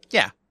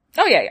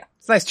Oh yeah.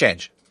 It's a nice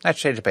change. Nice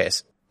change of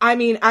pace. I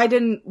mean, I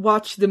didn't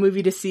watch the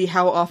movie to see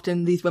how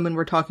often these women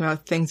were talking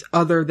about things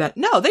other than...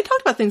 No, they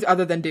talked about things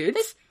other than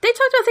dudes. They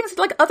talked about things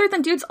like other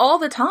than dudes all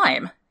the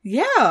time.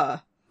 Yeah.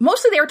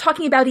 Mostly they were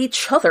talking about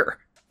each other.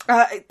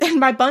 And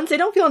my buns, they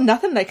don't feel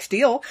nothing like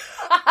steel.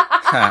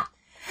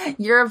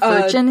 You're a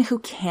virgin who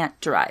can't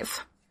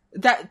drive.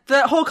 That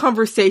whole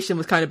conversation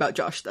was kind of about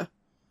Josh, though.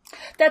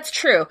 That's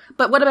true.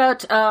 But what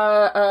about,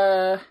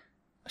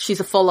 she's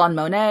a full-on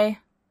Monet?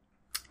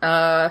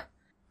 But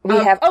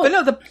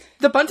no,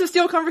 the Buns of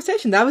Steel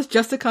conversation, that was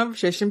just a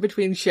conversation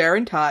between Cher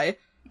and Ty,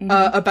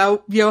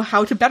 about,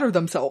 how to better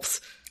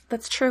themselves.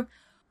 That's true.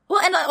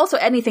 Well, and also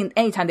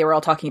anytime they were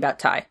all talking about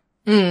Ty.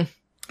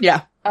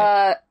 Yeah.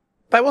 But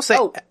I will say,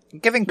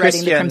 giving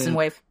Christian... the Crimson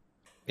Wave.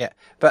 Yeah.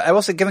 But I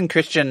will say, giving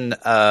Christian,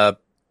 a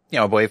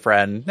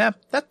boyfriend,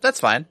 that's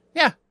fine.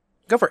 Yeah.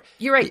 Go for it.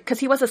 You're right, because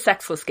he was a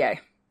sexless gay.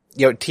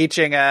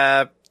 Teaching,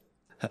 a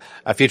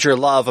future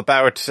love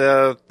about,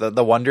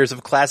 the wonders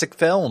of classic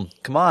film.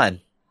 Come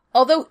on.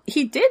 Although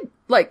he did,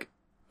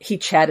 he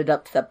chatted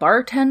up the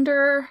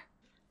bartender.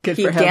 Good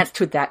he for him.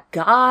 danced with that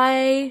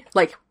guy,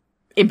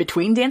 in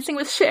between dancing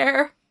with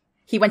Cher.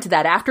 He went to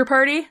that after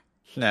party.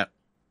 No.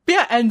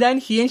 Yeah, and then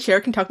he and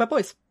Cher can talk about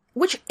boys.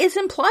 Which is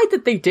implied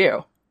that they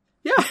do.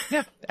 Yeah.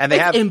 Yeah. And they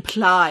have...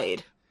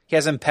 implied. He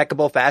has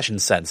impeccable fashion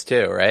sense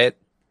too, right?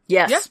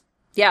 Yes.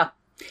 Yeah.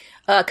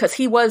 Cause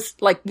he was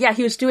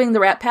he was doing the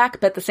Rat Pack,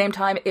 but at the same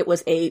time, it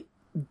was a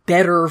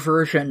better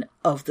version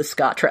of the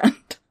ska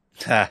trend.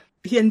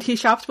 He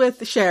shops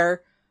with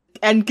Cher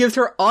and gives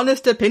her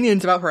honest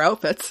opinions about her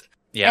outfits.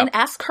 Yeah. And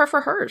asks her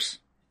for hers.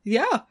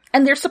 Yeah.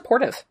 And they're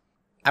supportive.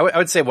 I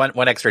would say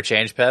one extra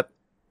change, Pip.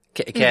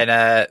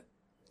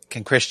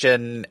 Can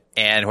Christian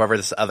and whoever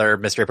this other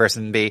mystery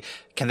person be,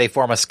 can they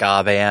form a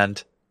ska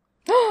band?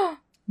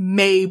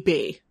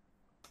 Maybe.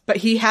 But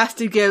he has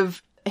to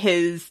give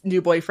his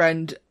new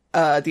boyfriend,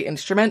 the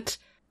instrument,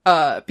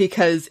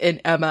 because in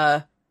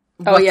Emma,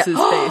 what's his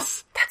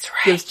face? That's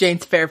right. Gives Jane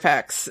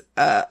Fairfax,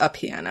 a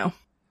piano.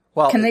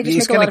 Well, can they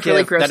just make a lot of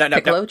really gross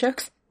piccolo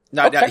jokes?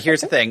 No,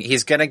 here's the thing.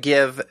 He's gonna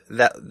give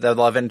the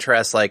love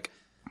interest,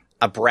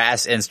 a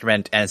brass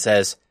instrument and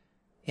says,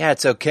 yeah,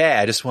 it's okay.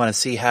 I just want to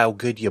see how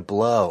good you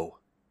blow.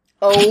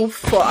 Oh,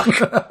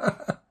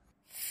 fuck.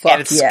 Fuck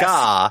and it's yes.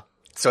 ska,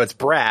 so it's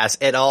brass.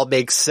 It all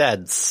makes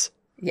sense.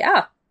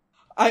 Yeah.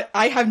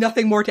 I have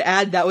nothing more to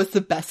add. That was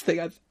the best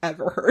thing I've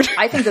ever heard.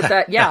 I think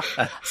yeah.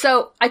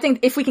 So I think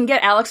if we can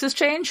get Alex's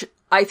change,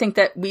 I think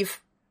that we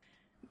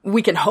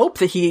can hope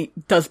that he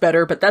does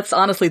better, but that's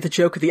honestly the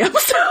joke of the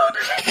episode.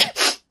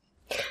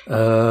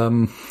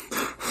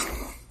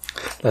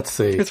 Let's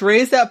see. Just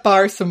raise that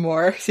bar some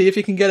more. See if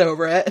you can get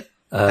over it.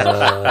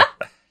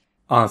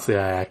 Honestly,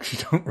 I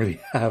actually don't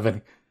really have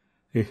any.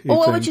 Well,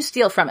 what would you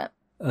steal from it?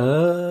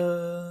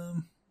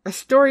 A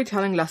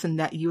storytelling lesson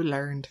that you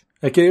learned.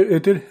 Like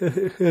it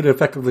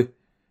effectively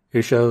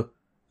show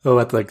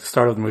at like the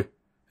start of the movie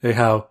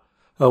how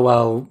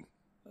while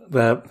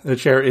the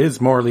chair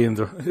is morally in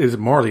the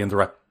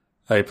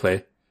right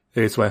place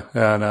when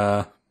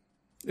and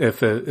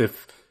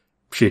if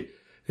she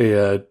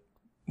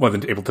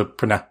wasn't able to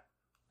pronounce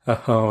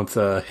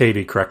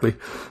Haiti correctly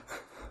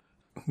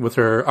with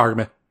her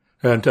argument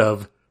and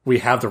of we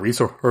have the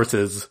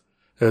resources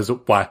is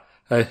why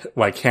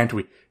can't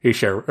we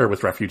share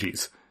with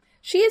refugees?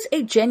 She is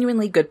a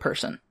genuinely good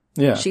person.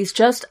 Yeah. She's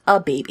just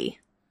a baby.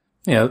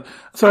 Yeah.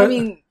 So I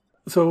mean,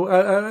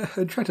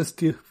 I tried to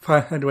steal.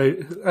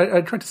 Anyway,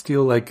 I tried to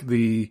steal like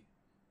the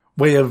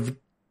way of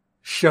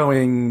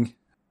showing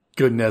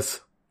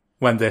goodness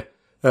when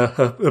a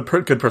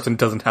good person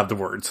doesn't have the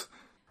words.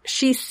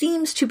 She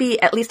seems to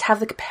at least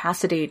have the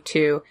capacity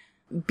to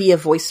be a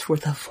voice for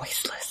the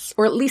voiceless,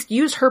 or at least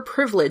use her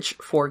privilege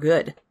for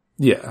good.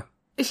 Yeah.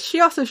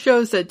 she also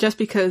shows that just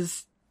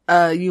because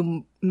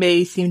you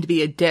may seem to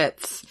be a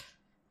ditz,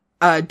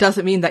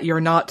 doesn't mean that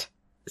you're not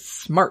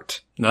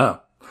smart. No.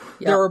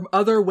 Yep. There are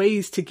other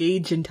ways to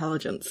gauge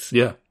intelligence.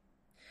 Yeah.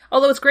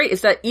 Although what's great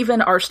is that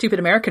even our stupid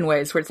American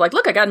ways, where it's like,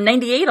 look, I got a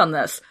 98 on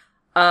this,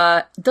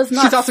 does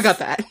not... She's also got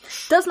that.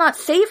 Does not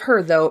save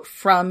her, though,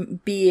 from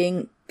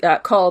being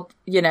called,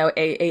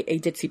 a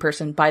ditzy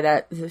person by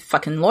the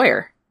fucking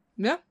lawyer.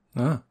 Yeah.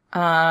 Oh.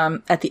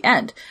 At the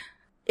end.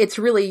 It's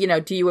really,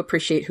 do you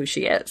appreciate who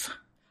she is?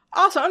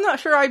 Also, I'm not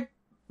sure I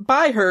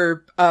buy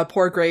her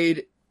poor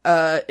grade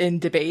in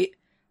debate,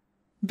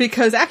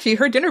 because actually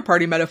her dinner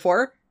party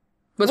metaphor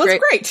was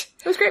great.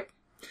 It was great.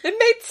 It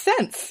made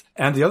sense.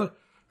 And the other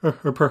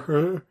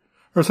her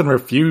person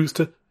refused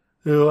to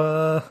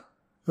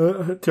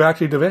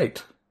actually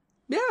debate.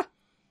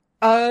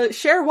 Yeah.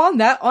 Cher won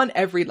that on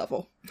every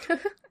level.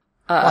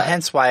 Well,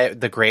 hence why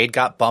the grade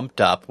got bumped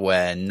up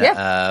when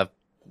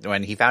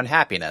he found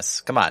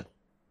happiness. Come on.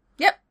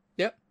 Yep.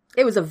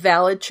 It was a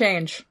valid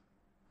change.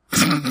 All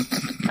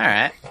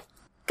right.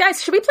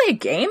 Guys, should we play a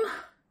game?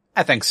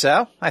 I think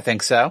so.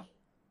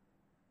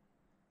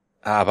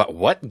 But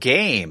what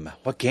game?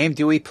 What game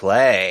do we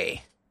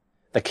play?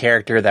 The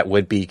character that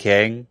would be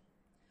king?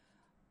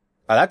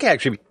 Oh, that could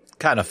actually be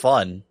kind of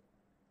fun.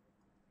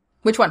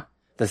 Which one?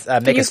 This,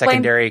 make a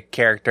secondary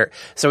character.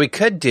 So we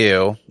could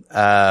do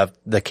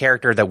the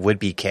character that would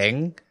be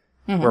king,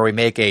 where we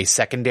make a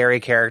secondary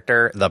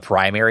character the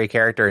primary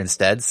character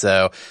instead.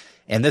 So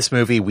in this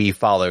movie, we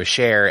follow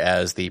Cher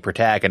as the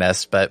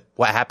protagonist, but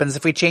what happens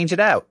if we change it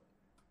out?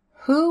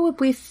 Who would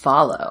we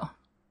follow?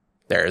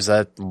 There's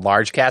a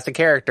large cast of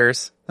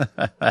characters.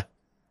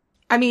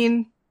 I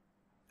mean,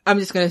 I'm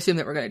just going to assume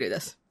that we're going to do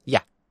this.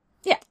 Yeah.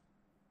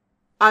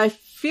 I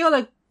feel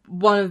like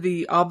one of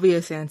the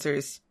obvious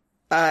answers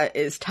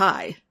is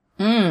Ty.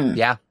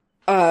 Yeah.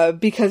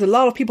 Because a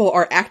lot of people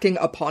are acting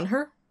upon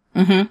her.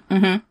 And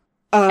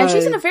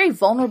she's in a very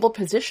vulnerable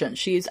position.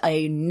 She's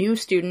a new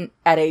student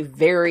at a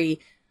very,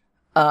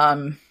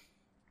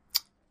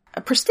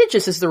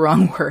 prestigious is the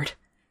wrong word,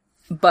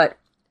 but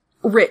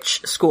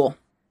rich school.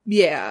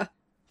 Yeah.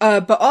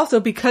 But also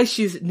because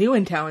she's new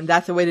in town,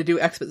 that's a way to do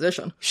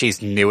exposition. She's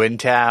new in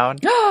town.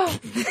 And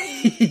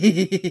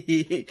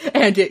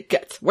it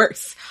gets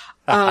worse.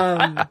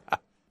 But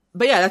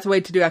yeah, that's a way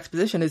to do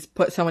exposition, is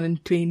put someone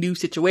into a new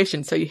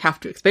situation, so you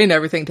have to explain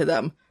everything to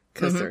them,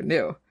 because they're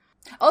new.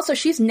 Also,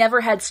 she's never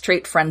had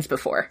straight friends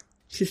before.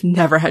 She's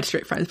never had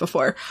straight friends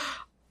before.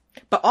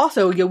 But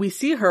also, we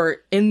see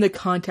her in the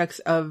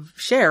context of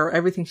Cher.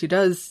 Everything she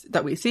does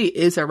that we see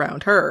is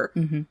around her.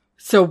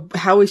 So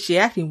how is she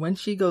acting when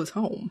she goes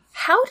home?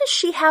 How does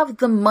she have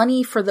the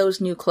money for those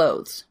new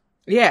clothes?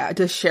 Yeah,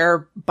 does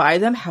Cher buy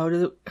them? How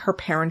do her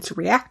parents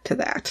react to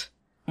that?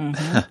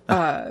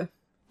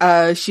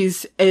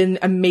 She's an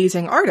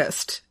amazing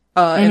artist,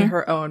 in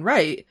her own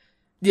right.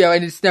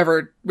 And it's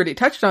never really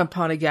touched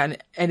upon again.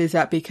 And is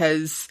that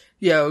because,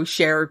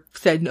 Cher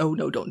said, no,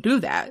 don't do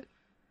that?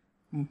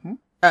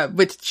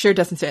 Which Cher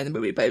doesn't say in the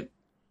movie, but,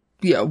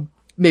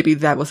 maybe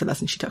that was a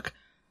lesson she took.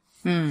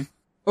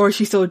 Or is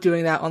she still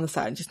doing that on the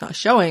side and just not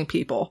showing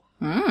people?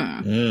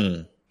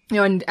 And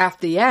at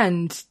the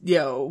end,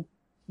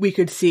 we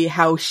could see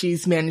how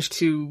she's managed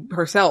to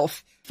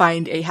herself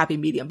find a happy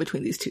medium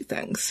between these two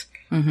things.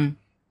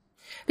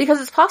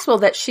 Because it's possible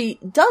that she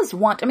does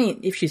want,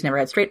 if she's never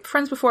had straight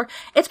friends before,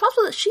 it's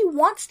possible that she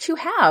wants to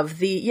have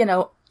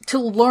the, to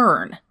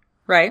learn,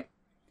 right?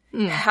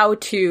 How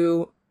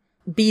to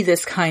be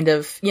this kind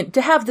of,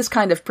 to have this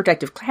kind of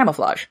protective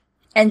camouflage.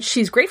 And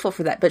she's grateful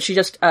for that, but she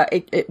just,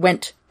 it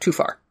went too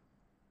far.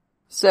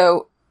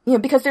 So,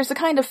 because there's the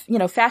kind of,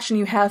 fashion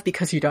you have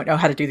because you don't know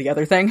how to do the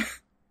other thing,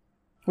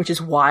 which is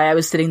why I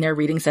was sitting there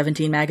reading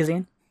 17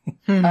 magazine.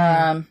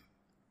 But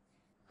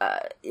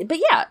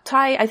yeah,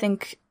 Tai, I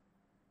think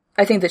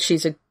that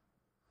she's a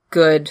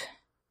good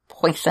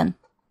poison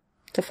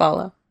to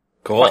follow.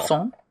 Cool.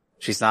 Poisson.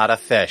 She's not a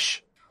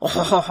fish.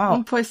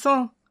 Un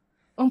poisson.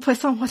 Un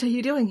poisson, what are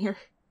you doing here?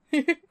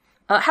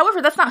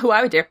 However, that's not who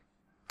I would do.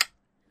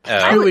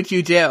 Who would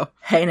you do?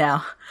 Hey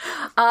now.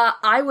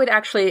 I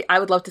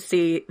would love to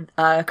see,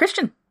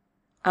 Christian.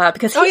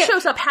 Because he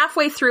shows up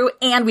halfway through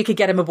and we could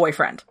get him a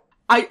boyfriend.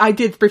 I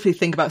did briefly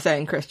think about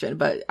saying Christian,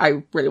 but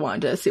I really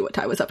wanted to see what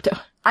Tai was up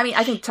to. I mean,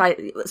 I think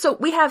Tai, so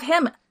we have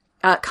him,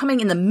 coming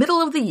in the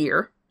middle of the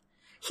year.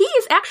 He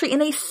is actually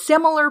in a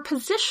similar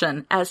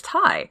position as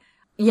Tai.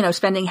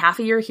 Spending half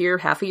a year here,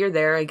 half a year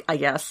there, I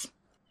guess.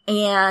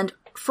 And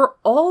for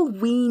all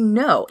we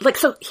know,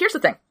 so here's the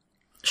thing.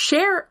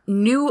 Cher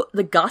knew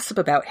the gossip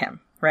about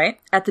him, right?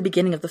 At the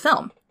beginning of the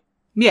film.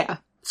 Yeah.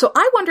 So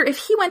I wonder if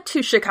he went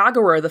to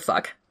Chicago or the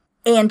fuck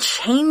and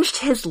changed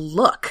his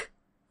look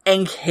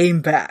and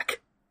came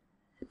back.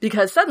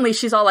 Because suddenly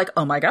she's all like,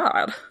 oh my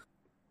god.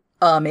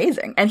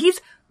 Amazing. And he's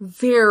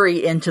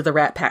very into the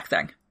Rat Pack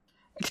thing.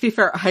 To be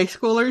fair, high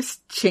schoolers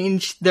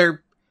change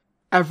their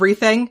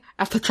everything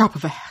at the drop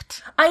of a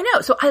hat. I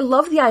know. So I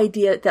love the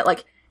idea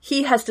that,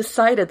 he has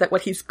decided that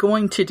what he's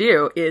going to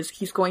do is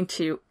he's going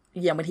to,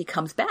 when he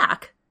comes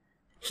back,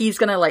 he's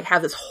gonna,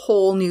 have this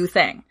whole new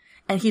thing.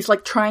 And he's,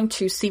 trying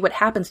to see what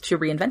happens to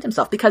reinvent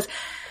himself. Because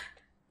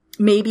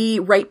maybe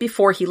right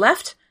before he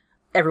left,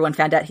 everyone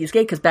found out he's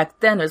gay, because back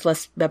then it was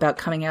less about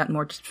coming out and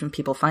more just from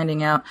people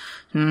finding out.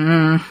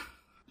 The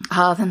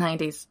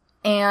 90s.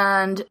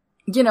 And,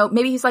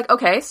 maybe he's like,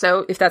 okay,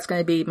 so if that's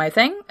gonna be my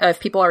thing,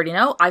 if people already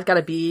know, I've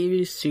gotta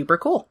be super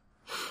cool.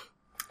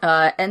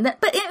 But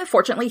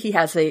fortunately he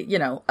has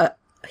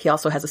he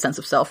also has a sense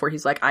of self where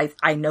he's like,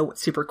 I know what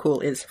super cool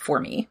is for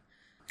me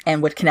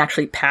and what can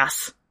actually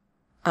pass,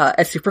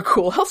 as super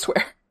cool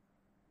elsewhere.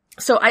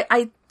 So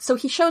so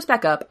he shows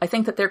back up. I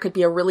think that there could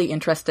be a really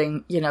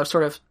interesting,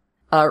 sort of,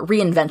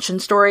 reinvention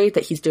story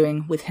that he's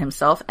doing with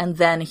himself. And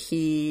then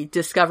he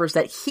discovers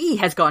that he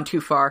has gone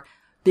too far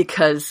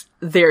because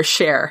there's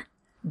Cher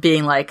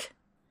being like,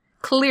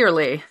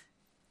 clearly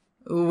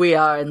we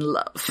are in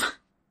love.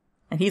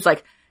 And he's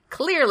like,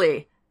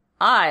 clearly,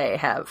 I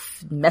have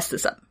messed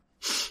this up.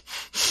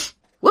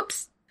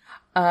 Whoops.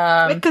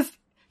 Because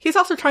he's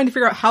also trying to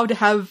figure out how to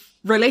have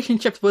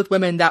relationships with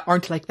women that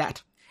aren't like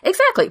that.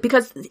 Exactly,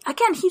 because,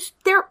 again, he's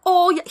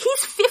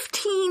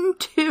 15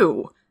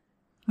 too.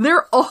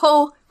 They're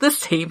all the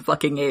same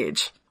fucking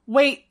age.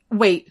 Wait.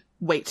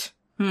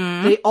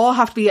 They all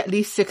have to be at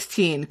least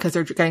 16 because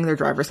they're getting their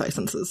driver's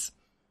licenses.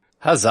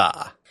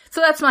 Huzzah.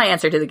 So that's my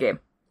answer to the game.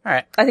 All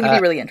right. I think it'd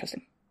be really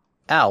interesting.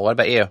 Al, what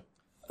about you?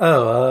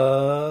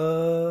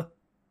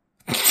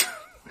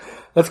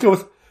 Let's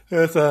go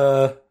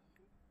with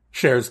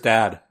Cher's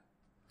dad.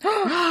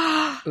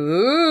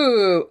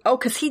 Ooh. Oh,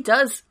 cause he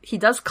does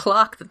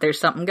clock that there's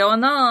something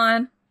going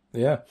on.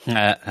 Yeah.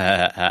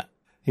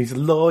 He's a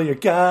lawyer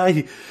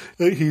guy.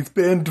 He's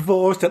been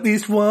divorced at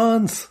least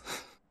once.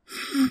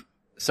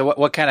 So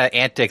what kind of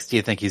antics do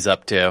you think he's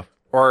up to?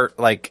 Or,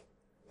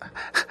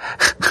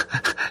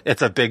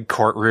 it's a big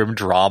courtroom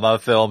drama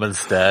film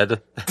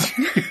instead?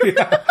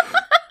 Yeah.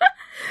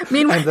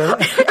 Meanwhile,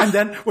 and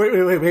then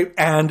wait.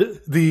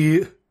 And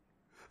the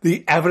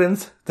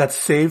evidence that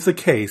saves the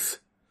case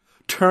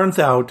turns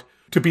out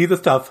to be the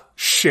stuff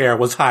Cher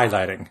was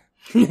highlighting.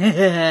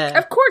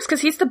 Of course,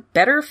 because he's the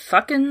better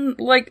fucking,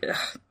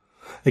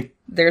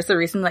 there's the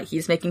reason that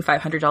he's making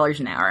 $500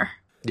 an hour.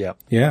 Yep.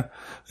 Yeah.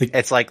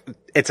 It's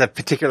it's a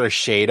particular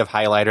shade of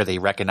highlighter that he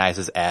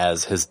recognizes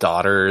as his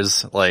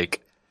daughter's,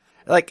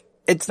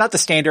 it's not the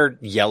standard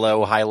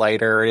yellow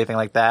highlighter or anything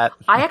like that.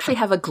 I actually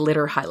have a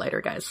glitter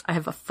highlighter, guys. I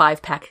have a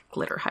 5-pack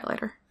glitter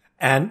highlighter.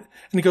 And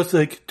he goes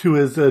to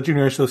his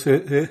junior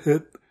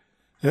associate.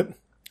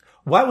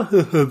 Why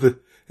was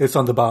it's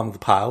on the bottom of the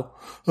pile?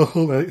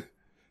 And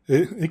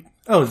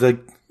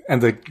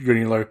the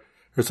junior lawyer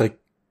was like,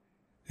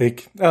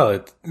 it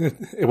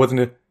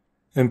wasn't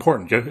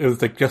important. It was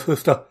just the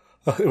stuff.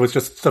 It was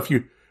just stuff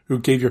you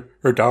gave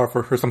your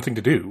daughter for something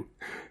to do.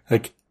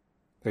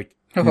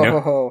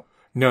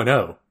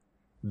 No.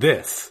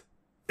 This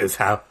is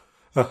how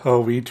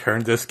we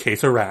turn this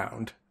case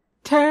around.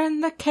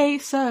 Turn the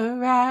case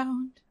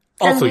around.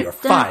 Also, you're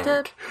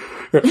fired.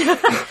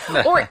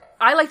 Or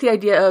I like the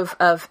idea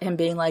of him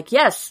being like,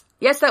 yes,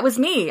 that was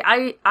me.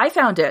 I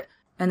found it.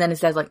 And then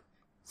his dad's like,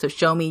 so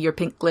show me your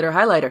pink glitter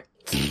highlighter.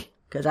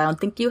 Because I don't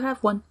think you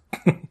have one.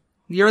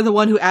 You're the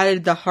one who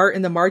added the heart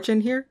in the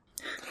margin here?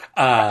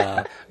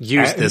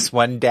 Use this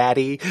one,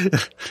 daddy.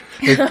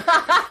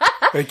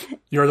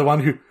 You're the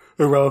one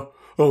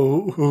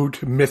who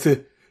miss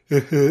it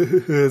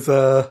his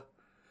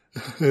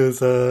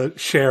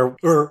Cher,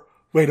 or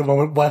wait a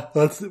moment,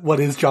 what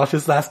is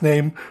Josh's last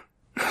name?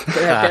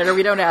 Better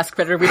we don't ask.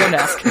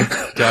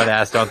 Don't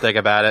ask, don't think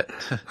about it.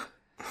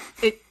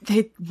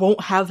 They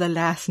won't have the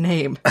last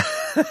name.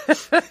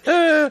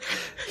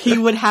 He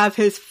would have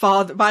his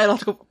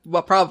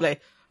probably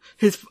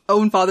his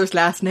own father's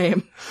last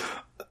name.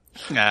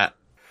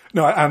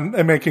 No, I'm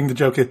making the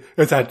joke.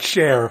 It's that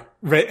Cher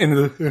right in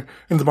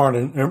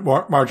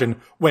the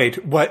margin.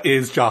 Wait, what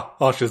is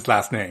Josh's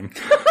last name?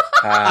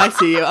 I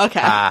see you. Okay.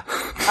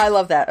 I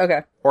love that.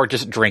 Okay. Or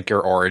just drink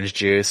your orange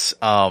juice.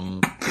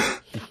 Oh,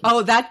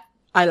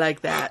 I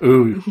like that.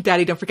 Ooh.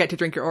 Daddy, don't forget to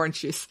drink your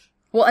orange juice.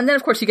 Well, and then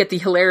of course you get the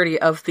hilarity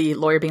of the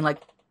lawyer being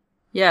like,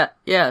 "Yeah,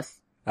 yes,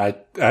 I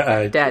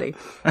Daddy."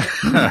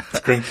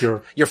 drink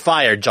your. You're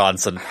fired,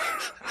 Johnson.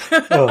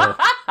 Oh.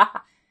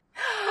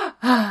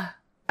 All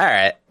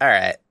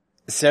right.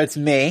 So it's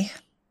me,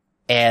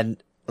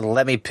 and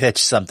let me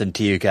pitch something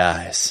to you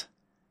guys.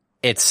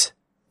 It's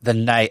the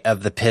night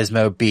of the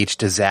Pismo Beach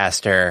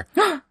disaster,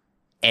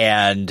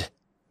 and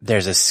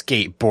there's a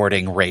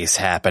skateboarding race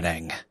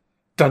happening.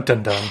 Dun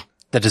dun dun.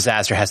 The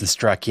disaster hasn't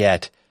struck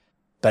yet,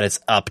 but it's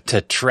up to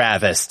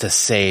Travis to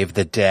save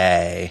the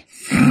day.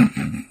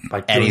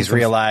 Like And he's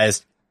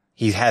realized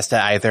he has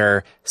to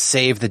either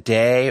save the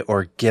day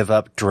or give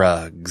up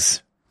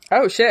drugs.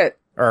 Oh shit.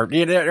 Or,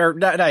 or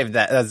not even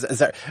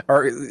that.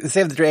 Or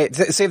save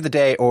the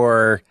day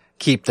or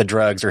keep the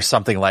drugs or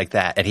something like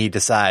that. And he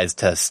decides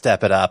to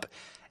step it up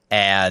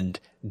and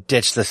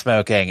ditch the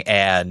smoking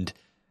and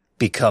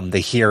become the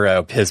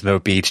hero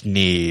Pismo Beach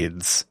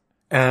needs.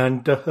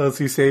 And does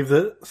he save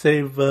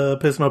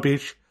Pismo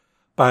Beach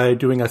by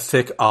doing a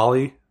sick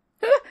ollie?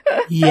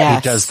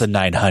 Yes. He does the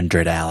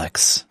 900,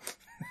 Alex.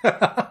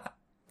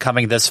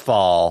 Coming this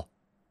fall,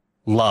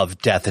 Love,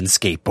 Death, and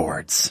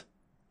Skateboards.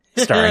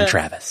 Starring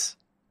Travis.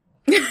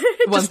 One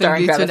thing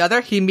starring leads to Travis. another.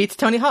 He meets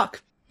Tony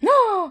Hawk.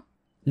 No,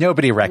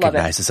 Nobody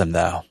recognizes him,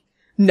 though.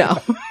 No.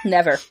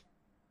 never.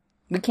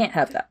 We can't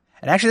have that.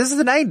 And actually, this is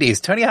the 90s.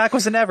 Tony Hawk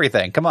was in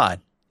everything. Come on.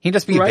 He'd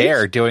just be Right?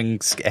 there doing...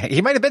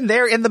 He might have been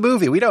there in the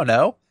movie. We don't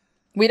know.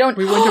 We don't.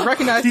 We wouldn't have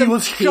recognized He him.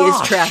 was He is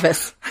Josh.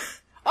 Travis.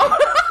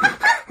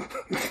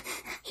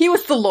 He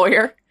was the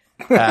lawyer.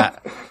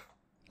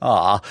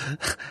 Aw.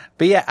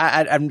 But yeah,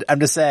 I'm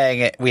just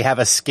saying we have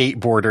a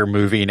skateboarder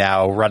movie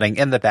now running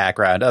in the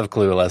background of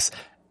Clueless.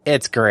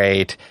 It's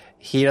great.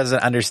 He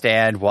doesn't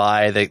understand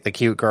why the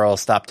cute girl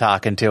stopped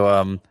talking to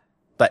him,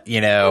 but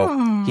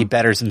he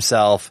betters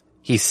himself.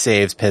 He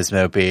saves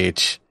Pismo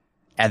Beach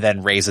and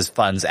then raises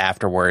funds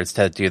afterwards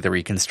to do the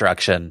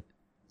reconstruction.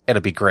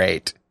 It'll be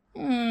great.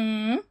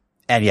 And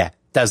yeah,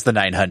 does the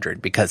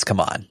 900 because come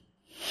on.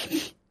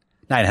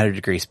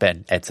 900-degree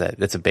spin. It's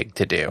a big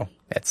to do.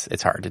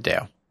 It's hard to do.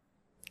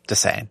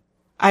 Just saying.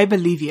 I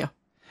believe you.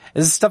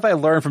 This is stuff I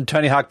learned from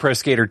Tony Hawk Pro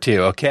Skater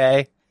 2,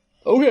 okay?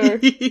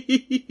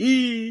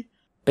 Okay.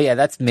 But yeah,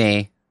 that's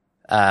me.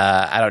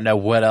 I don't know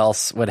what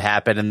else would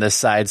happen in this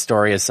side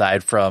story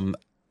aside from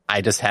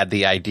I just had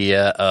the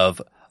idea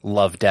of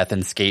Love, Death,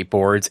 and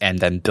Skateboards and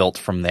then built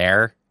from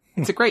there.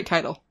 It's a great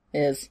title.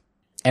 Is.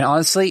 And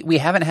honestly, we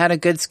haven't had a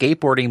good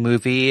skateboarding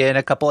movie in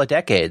a couple of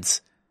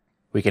decades.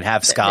 We can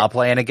have ska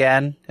playing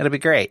again. It'll be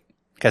great.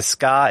 Because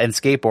ska and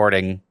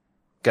skateboarding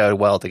go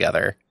well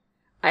together.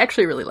 I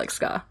actually really like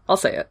ska. I'll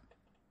say it.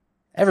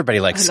 Everybody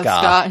likes I ska.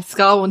 love ska.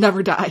 Ska will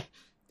never die.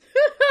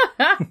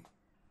 All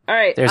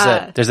right.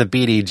 There's a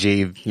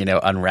BDG,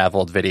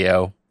 unraveled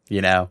video,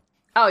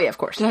 Oh yeah, of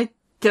course.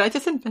 Did I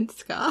just invent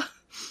ska?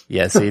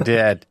 Yes, he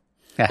did.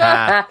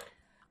 Ah,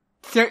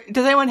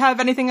 Does anyone have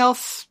anything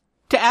else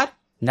to add?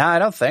 No, I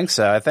don't think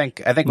so. I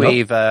think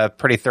we've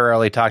pretty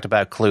thoroughly talked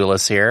about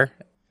Clueless here.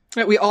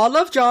 We all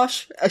love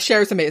Josh.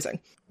 Cher's amazing.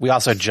 We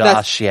also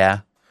Josh, yeah.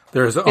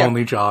 There's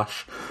only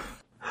Josh.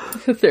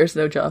 There's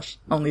no Josh.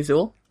 Only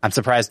Zool. I'm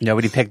surprised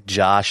nobody picked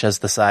Josh as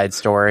the side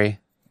story.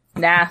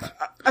 Nah.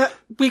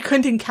 We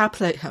couldn't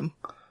encapsulate him.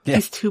 Yeah.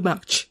 He's too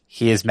much.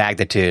 He is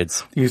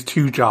magnitudes. He's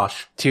too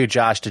Josh. To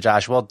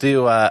Josh. We'll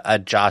do a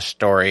Josh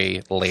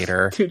story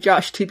later. Too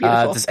Josh, too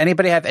beautiful. Does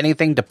anybody have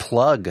anything to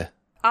plug?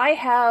 I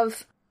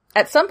have,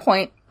 at some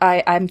point,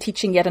 I'm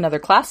teaching yet another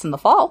class in the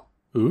fall.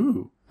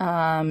 Ooh.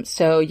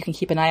 So you can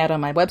keep an eye out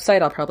on my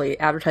website. I'll probably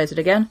advertise it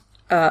again.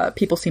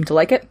 People seem to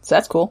like it, so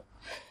that's cool.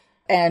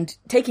 And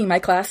taking my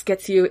class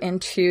gets you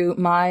into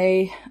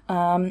my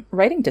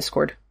writing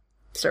Discord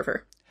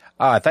server.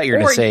 Oh, I thought you were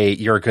going Or- to say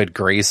Your Good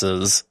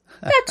Graces.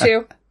 That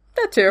too.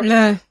 That too.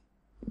 Nah.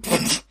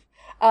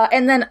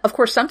 And then, of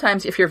course,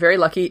 sometimes if you're very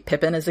lucky,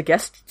 Pippin is a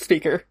guest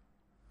speaker.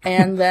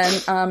 And then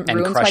And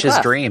ruins my crushes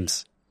class.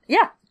 dreams.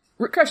 Yeah.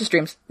 Crushes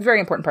dreams. Very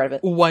important part of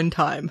it. One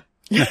time.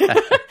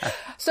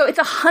 So it's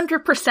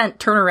 100%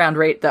 turnaround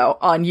rate, though,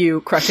 on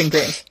you crushing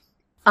dreams.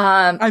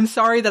 I'm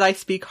sorry that I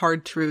speak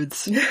hard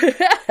truths.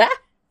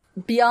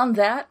 Beyond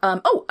that,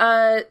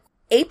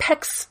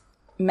 Apex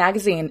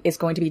magazine is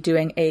going to be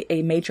doing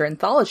a major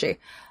anthology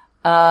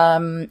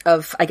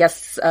of, I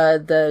guess,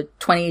 the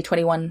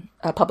 2021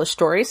 published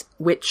stories,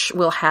 which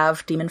will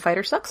have Demon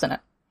Fighter Sucks in it.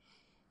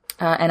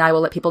 And I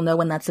will let people know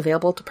when that's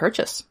available to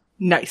purchase.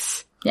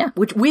 Nice. Yeah,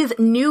 which with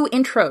new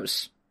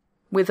intros,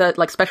 with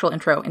like special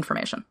intro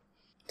information.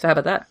 So how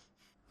about that?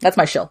 That's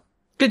my shill.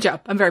 Good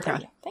job. I'm very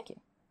proud. Thank you.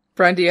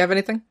 Brian, do you have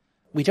anything?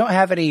 We don't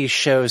have any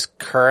shows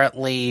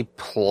currently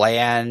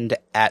planned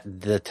at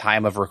the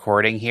time of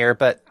recording here,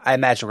 but I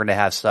imagine we're going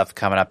to have stuff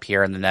coming up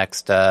here in the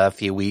next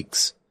few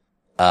weeks.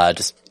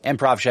 Just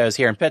improv shows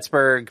here in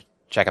Pittsburgh.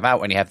 Check them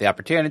out when you have the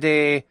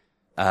opportunity.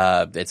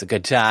 It's a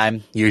good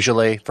time,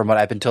 usually, from what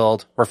I've been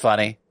told. We're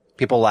funny.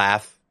 People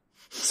laugh.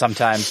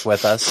 Sometimes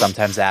with us,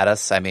 sometimes at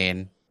us. I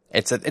mean,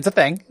 it's a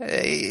thing.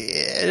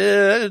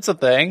 It's a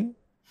thing.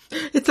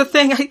 It's a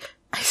thing.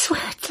 I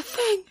swear it's a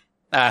thing.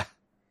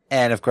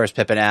 And of course,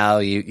 Pip and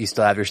Al, you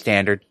still have your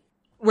standard.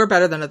 We're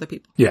better than other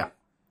people. Yeah.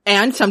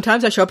 And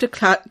sometimes I show up to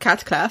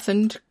Cat's class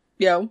and,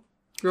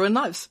 ruin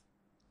lives.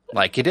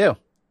 Like you do.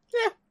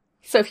 Yeah.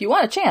 So if you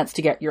want a chance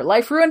to get your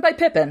life ruined by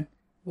Pippin,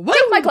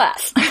 take my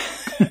class.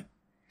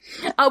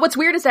 What's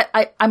weird is that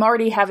I'm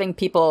already having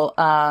people,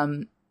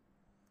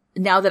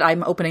 now that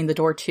I'm opening the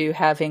door to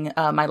having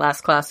my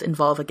last class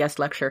involve a guest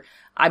lecture,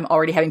 I'm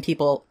already having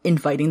people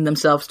inviting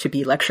themselves to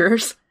be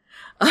lecturers.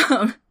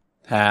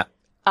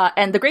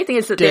 And the great thing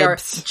is that they are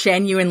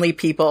genuinely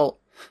people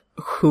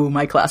who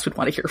my class would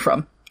want to hear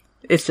from.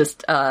 It's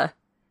just, I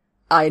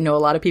know a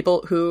lot of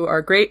people who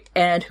are great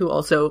and who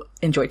also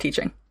enjoy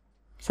teaching.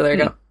 So there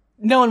you go.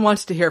 No one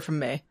wants to hear from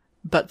me,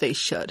 but they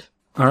should.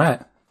 All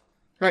right.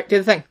 Right, do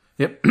the thing.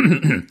 Yep.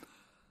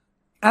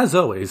 As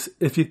always,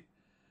 if you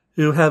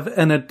have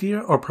an idea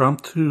or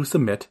prompt to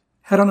submit,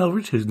 head on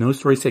over to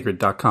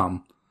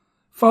nostorysacred.com.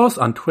 Follow us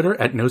on Twitter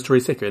at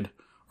nostorysacred,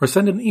 or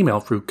send an email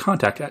through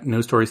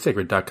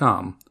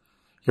contact@nostorysacred.com.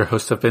 Your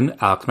hosts have been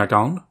Alex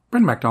MacDonald,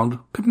 Brendan MacDonald,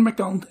 Pippin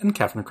MacDonald, and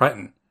Catherine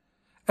Crichton.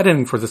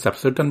 Editing for this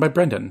episode done by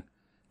Brendan.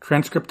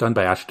 Transcript done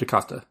by Ashley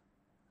DaCosta.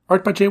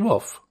 Art by Jay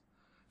Wolf.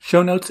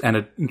 Show notes and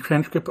a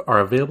transcript are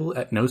available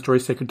at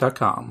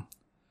nostorysacred.com.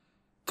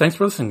 Thanks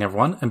for listening,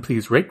 everyone, and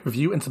please rate,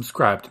 review, and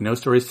subscribe to No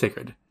Stories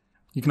Sacred.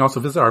 You can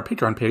also visit our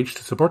Patreon page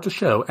to support the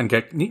show and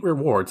get neat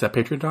rewards at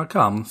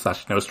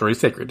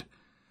patreon.com/nostorysacred.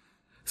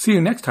 See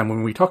you next time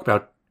when we talk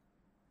about...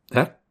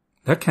 That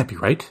can't be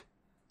right.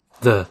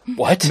 The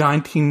What?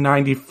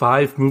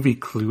 1995 movie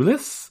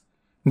Clueless?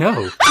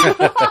 No.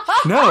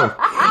 No.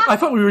 I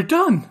thought we were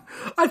done.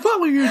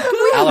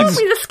 Alex,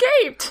 We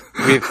escaped!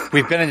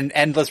 we've been in an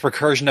endless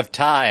recursion of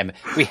time.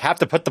 We have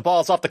to put the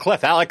balls off the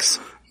cliff, Alex.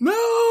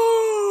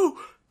 No!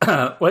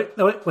 Sorry,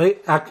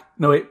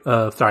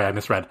 I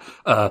misread.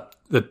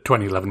 The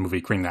 2011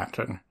 movie Green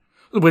Lantern.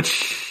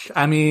 Which,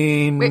 I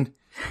mean...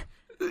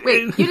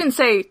 Wait, you didn't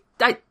say...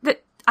 I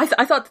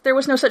thought that there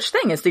was no such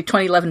thing as the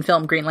 2011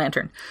 film Green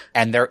Lantern.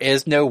 And there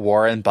is no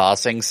Warren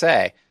Bossing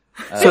say.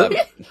 So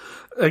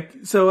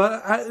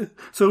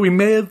we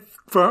may have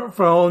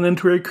fallen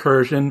into a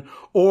recursion,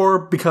 or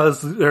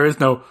because there is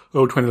no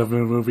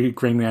 2011 movie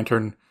Green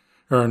Lantern,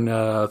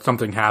 or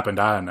something happened.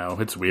 I don't know.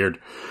 It's weird.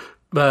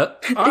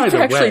 But either It's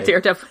actually way,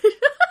 Daredevil.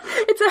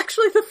 It's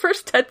actually the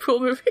first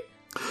Deadpool movie.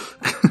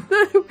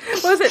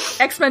 What was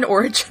it? X-Men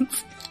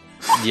Origins.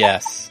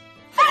 Yes.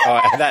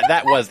 Oh,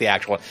 that was the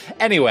actual one.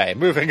 Anyway,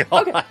 moving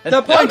on. Okay.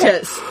 The point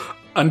is...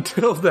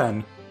 until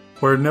then,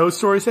 we're No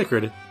Story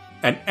Sacred,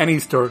 and any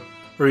story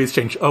is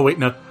changed. Oh wait,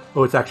 no.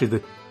 Oh, it's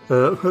actually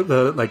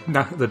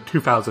the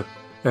 2000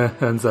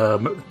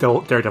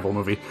 Daredevil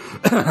movie.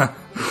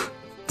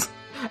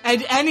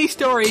 And any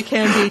story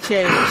can be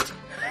changed.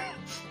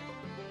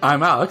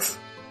 I'm Alex.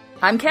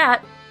 I'm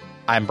Kat.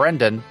 I'm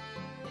Brendan.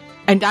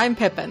 And I'm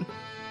Pippin.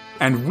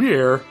 And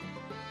we're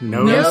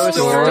No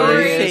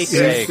Story Story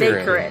Sacred.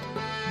 Sacred.